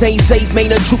 Civilians ain't safe, man,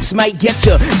 the troops might get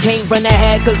ya. Can't run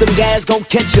ahead cause them guys gon'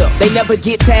 catch ya. They never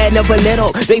get tired, never let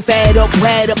up. They fat up,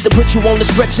 wide up to put you on the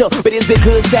stretcher. But is the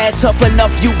good side tough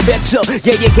enough, you betcha.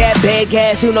 Yeah, you got bad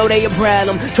guys, you know they a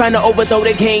problem. Trying to overthrow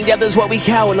the king, that is what we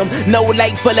call them. No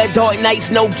light full of dark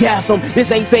nights, no Gotham.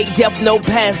 This ain't fake death, no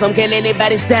pass 'em. Can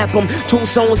anybody stop them?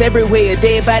 Tombstones everywhere,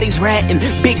 dead bodies ratting.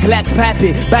 Big glocks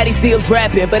popping, bodies still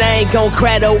trapping. But I ain't gon'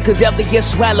 cry though, cause after get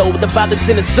swallowed, the father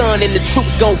sent his son and the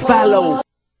troops gon' follow.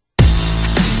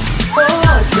 For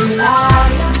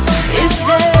tonight, it's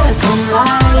death on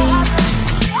life.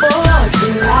 For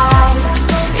tonight,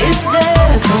 it's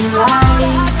death on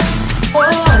life.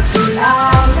 For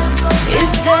tonight,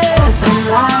 it's death on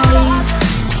life.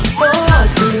 For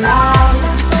tonight,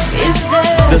 it's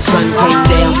death. The sun came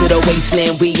down to the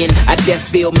wasteland, we in a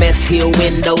death-filled mess hill,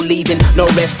 window leaving. No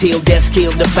rest till death's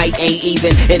killed, the fight ain't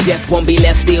even, and death won't be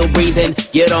left still breathing.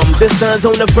 Get 'em. The sun's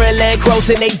on the front line,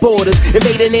 crossing they borders.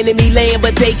 Invade an enemy land,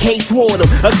 but they can't thwart 'em.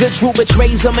 A good troop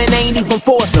betrays 'em and ain't even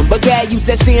force 'em. But God used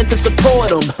that sin to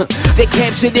support 'em. They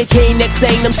captured the king, next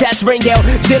thing them shots ring out.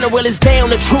 General is down,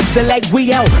 the troops are like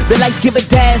we out. The life giver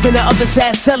dies and the other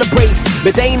side celebrates.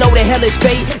 But they ain't know the hell is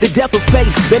fate, the death of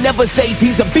face. They're never safe,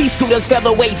 he's a beast who does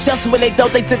featherweights. Just when they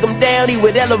thought they took him down, he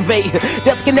would elevate.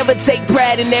 Death can never take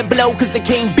pride in that blow, cause the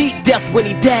king beat death when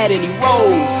he died and he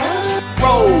rose.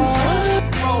 Rose.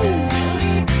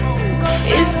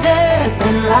 It's death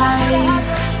and life.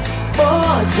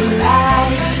 For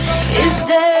tonight, it's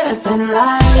death and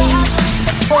life.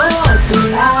 For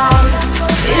tonight,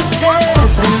 it's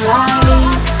death and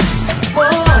life. For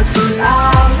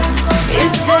tonight,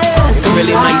 it's death. It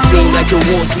really might seem like the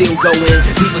war's still going,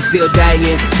 people still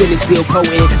dying, sin is still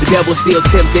potent, the devil's still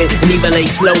tempting, and evil ain't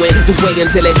slowing. Just wait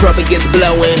until that trumpet gets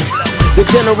blowing. The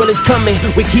general is coming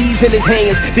with keys in his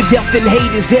hands. The death and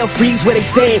haters, they'll freeze where they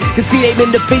stand. Cause see they've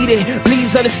been defeated,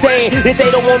 please understand that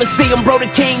they don't wanna see him, bro. The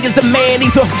king is the man,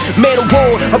 he's a man of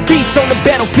war, a beast on the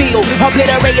battlefield,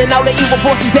 obliterating all the evil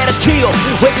forces that'll kill.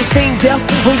 Where's your sting, death?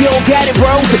 Oh, you don't got it,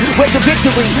 bro. Where's your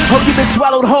victory? Oh, you been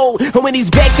swallowed whole. And when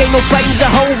he's back, ain't no fighting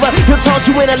Jehovah. He'll taunt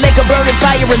you in a lake of burning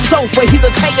fire and sulfur. He's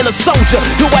a tank and a soldier.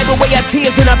 He'll wipe away our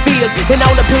tears and our fears, and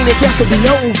all the pain and death will be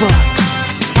over.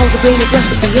 All the pain and death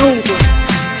will be over.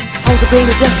 All the pain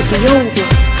and death will be over.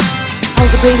 All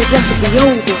the pain and death will be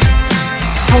over.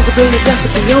 All the pain and death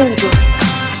will be over.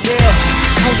 Yeah.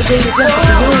 All the pain and death will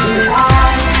be over.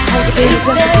 All the pain and death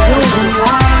will be over.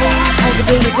 All the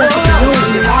pain and death will be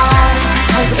over.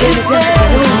 All the pain and death will be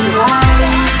over.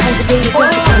 All the pain and death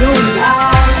will be over. All the pain and death will be over.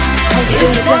 All the pain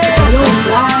and death will be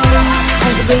over.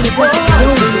 All the pain and death will be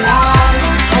over.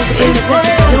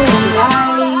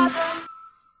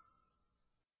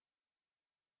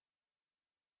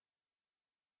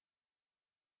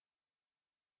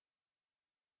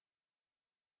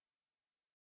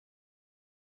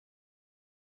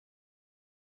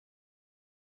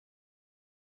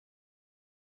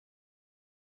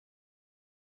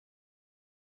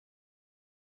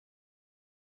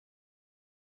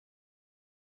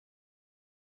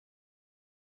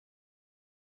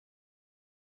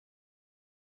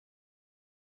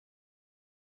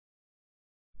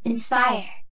 Inspire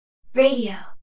Radio.